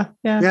terror.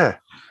 Yeah,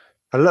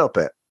 a little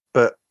bit.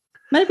 But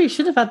maybe you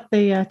should have had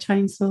the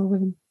chainsaw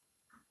with him.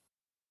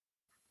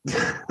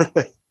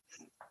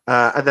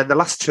 And then the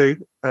last 2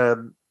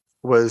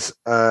 was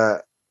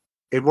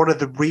in one of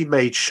the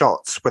remade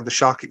shots when the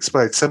shark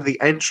explodes, some of the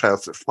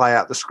entrails that fly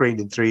out the screen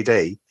in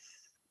 3D,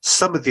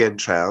 some of the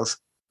entrails,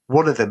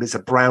 one of them is a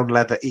brown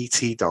leather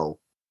E.T. doll.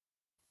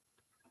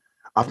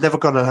 I've never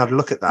gone and had a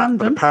look at that,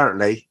 but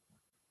apparently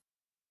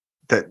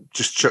that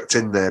just chucked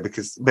in there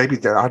because maybe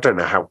I don't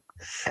know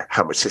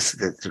how much this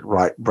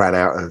ran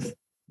out of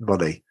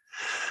money.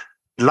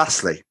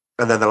 Lastly,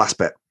 and then the last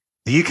bit,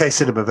 the UK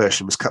cinema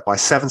version was cut by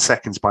 7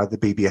 seconds by the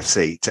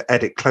BBFC to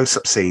edit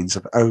close-up scenes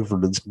of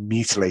Overman's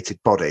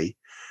mutilated body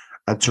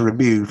and to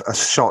remove a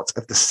shot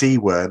of the sea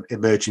worm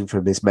emerging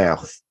from his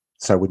mouth.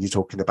 So when you're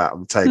talking about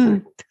on the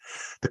table.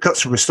 The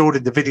cuts were restored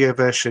in the video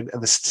version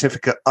and the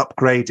certificate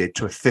upgraded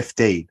to a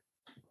 15.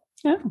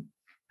 Oh.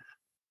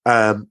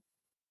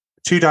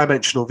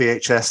 two-dimensional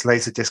VHS,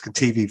 Laserdisc, and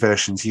TV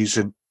versions use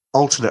an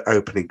alternate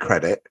opening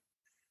credit,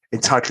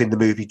 entitling the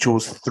movie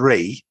Jaws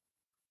 3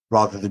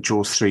 rather than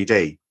Jaws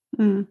 3D.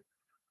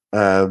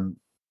 Later,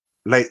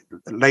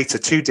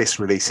 2-disc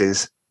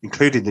releases,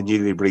 including the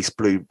newly released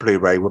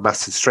Blu-ray, were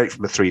mastered straight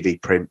from a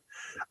 3D print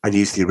and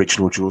used the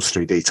original Jaws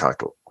 3D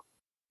title.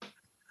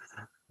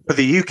 For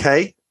the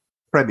UK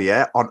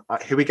premiere on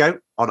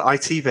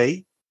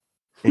ITV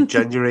in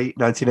January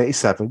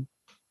 1987,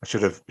 I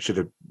should have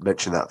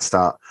mentioned that at the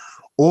start.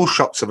 All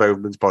shots of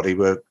Overman's body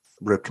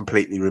were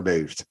completely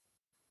removed.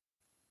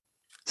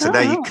 So now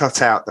you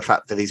cut out the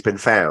fact that he's been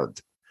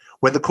found.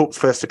 When the corpse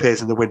first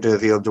appears in the window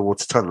of the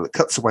underwater tunnel, it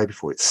cuts away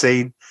before it's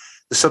seen.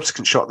 The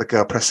subsequent shot of the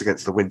girl pressed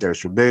against the window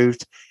is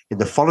removed. In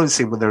the following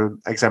scene, when they're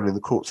examining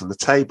the corpse on the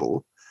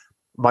table,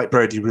 Mike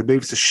Brody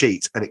removes the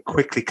sheet and it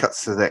quickly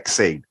cuts to the next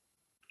scene.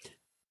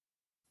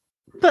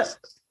 But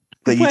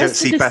that you don't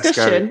see Beth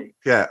go,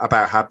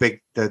 about how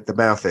big the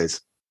mouth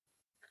is.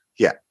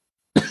 Yeah.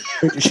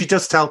 She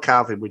does tell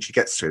Calvin when she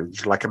gets to him,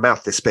 she's like a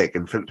mouth this big,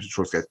 and Philip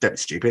Strauss goes, "Don't be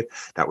stupid.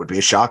 That would be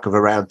a shark of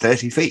around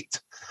 30 feet."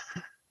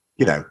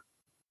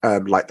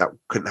 Like that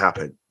couldn't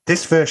happen.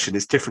 This version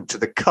is different to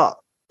the cut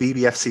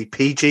BBFC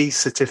PG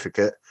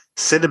certificate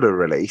cinema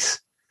release,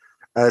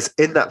 as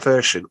in that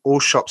version, all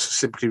shots are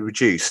simply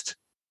reduced.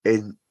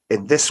 In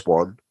this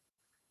one,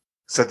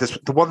 so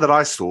the one that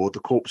I saw, the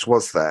corpse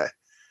was there.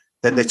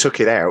 Then they took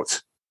it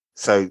out.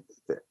 So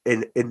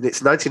in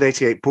its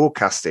 1988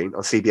 broadcasting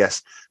on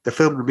CBS, the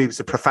film removes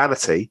the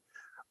profanity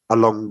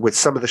along with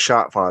some of the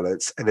shark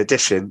violence. In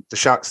addition, the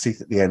shark's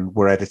teeth at the end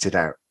were edited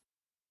out.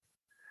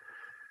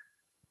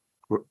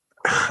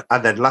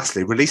 And then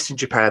lastly, released in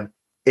Japan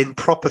in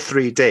proper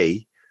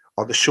 3D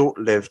on the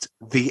short-lived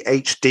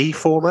VHD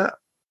format.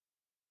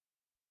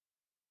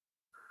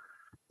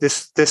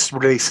 This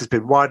release has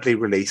been widely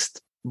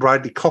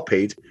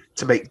copied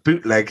to make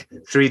bootleg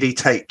 3D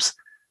tapes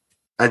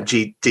and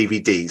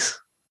DVDs.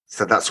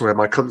 So that's where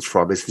mine comes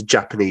from, is the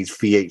Japanese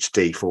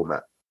VHD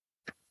format.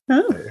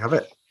 Oh. There you have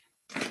it.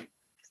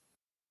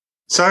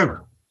 So,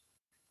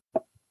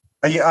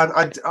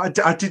 I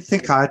did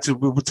think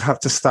we would have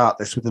to start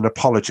this with an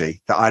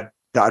apology that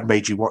I'd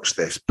made you watch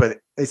this,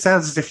 but it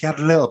sounds as if you had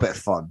a little bit of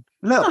fun.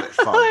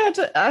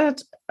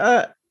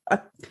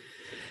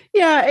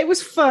 Yeah, it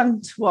was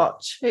fun to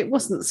watch. It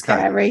wasn't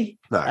scary.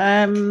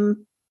 Okay. No.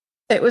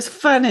 It was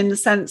fun in the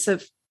sense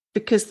of,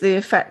 because the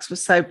effects were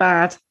so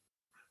bad,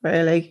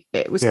 really.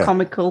 It was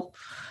comical.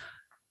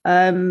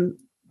 The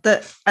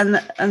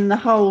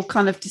whole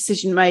kind of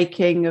decision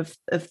making of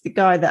the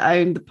guy that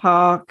owned the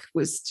park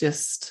was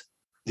just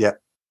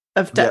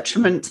of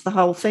detriment to the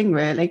whole thing,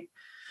 really.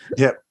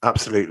 Yeah,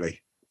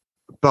 absolutely.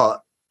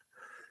 But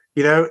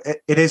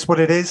it is what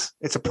it is.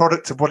 It's a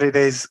product of what it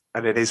is,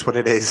 and it is what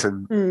it is,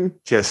 and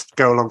just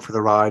go along for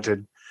the ride.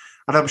 And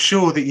I'm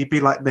sure that you'd be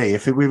like me.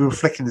 If we were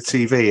flicking the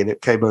TV and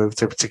it came over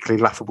to a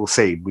particularly laughable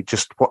scene, we'd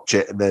just watch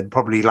it and then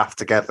probably laugh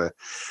together.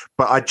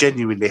 But I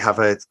genuinely have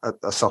a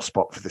soft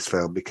spot for this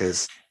film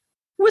because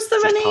was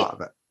there any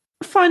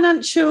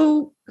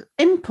financial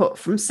input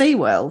from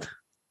SeaWorld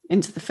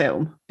into the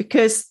film?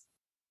 Because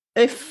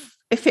if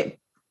it,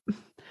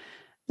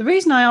 the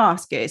reason I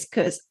ask is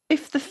because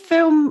if the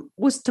film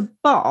was to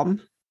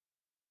bomb,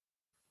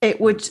 it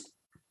would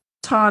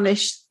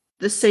tarnish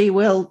the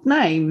SeaWorld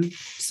name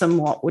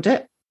somewhat, would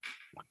it?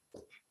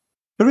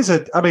 There is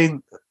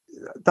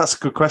that's a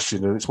good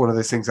question, and it's one of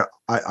those things that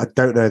I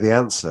don't know the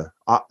answer.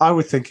 I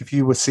would think if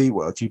you were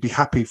SeaWorld, you'd be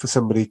happy for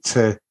somebody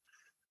to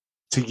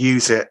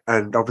use it,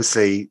 and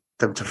obviously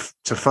them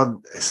to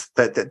fund this.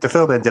 The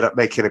film ended up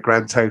making a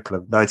grand total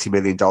of $90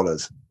 million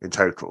in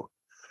total,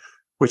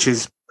 which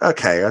is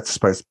okay. I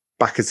suppose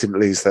backers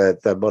didn't lose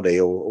their money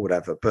or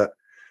whatever, but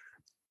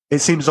it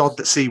seems odd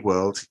that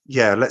SeaWorld,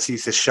 let's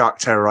use this shark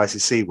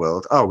terrorizes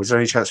SeaWorld. Oh, is there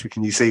any chance we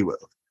can use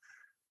SeaWorld?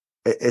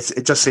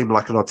 It just seemed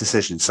like an odd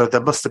decision. So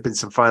there must have been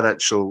some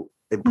financial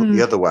input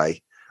the other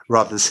way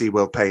rather than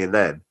SeaWorld paying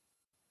them.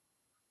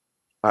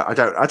 I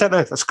don't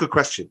know. That's a good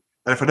question.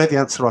 And if I know the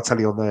answer, I'll tell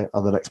you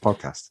on the next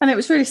podcast. And it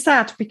was really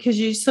sad because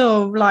you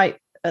saw,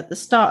 like, at the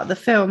start of the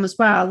film as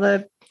well,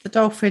 the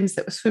dolphins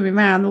that were swimming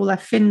around, all their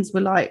fins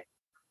were like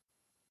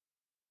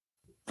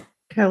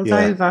curled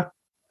over.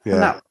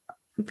 Yeah.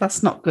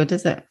 That's not good,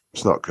 is it?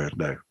 It's not good,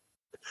 no.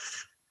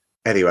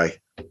 Anyway,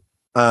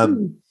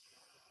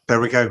 there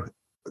we go.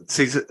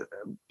 Season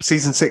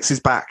 6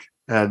 is back,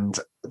 and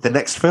the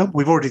next film,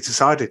 we've already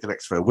decided the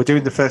next film. We're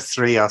doing the first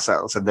 3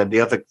 ourselves, and then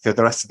the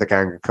rest of the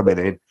gang are coming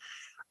in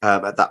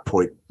at that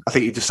point. I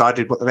think you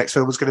decided what the next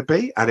film was going to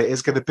be, and it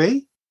is going to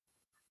be...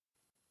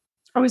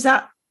 Oh, is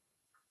that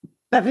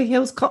Beverly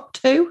Hills Cop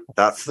 2?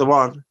 That's the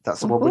one. That's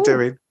the one we're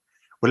doing.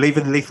 We're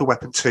leaving Lethal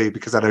Weapon 2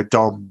 because I know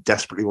Dom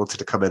desperately wanted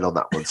to come in on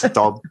that one. So,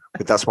 Dom,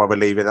 that's why we're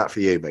leaving that for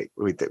you, mate.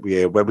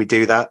 When we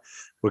do that,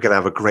 we're going to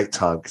have a great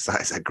time because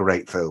that is a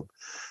great film.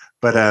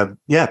 But,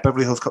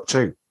 Beverly Hills Cop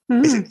 2.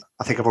 Is it?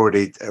 I think I've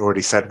already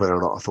said whether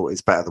or not I thought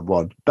it's better than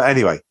 1. But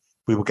anyway,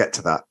 we will get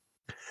to that.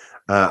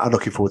 I'm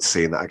looking forward to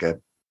seeing that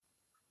again.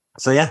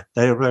 So,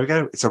 there we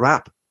go. It's a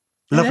wrap.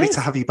 Lovely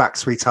to have you back,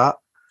 sweetheart.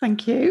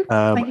 Thank you.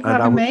 Thank you for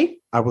having me.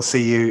 I will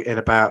see you in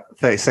about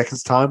 30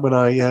 seconds' time when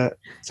I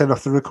send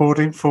off the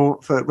recording for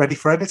ready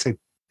for editing.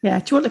 Yeah.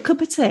 Do you want a cup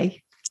of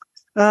tea?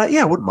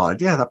 Yeah, I wouldn't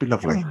mind. Yeah, that'd be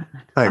lovely. Right,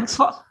 Thanks.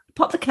 I'll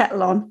pop the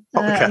kettle on.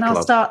 And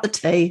I'll start the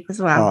tea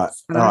as well. All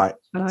right.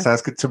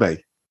 Sounds good to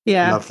me.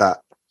 Yeah. Love that.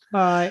 All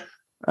right.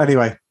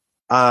 Anyway,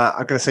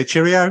 I'm going to say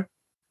cheerio.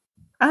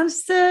 And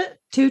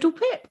toodle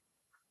pip.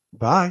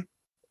 Bye.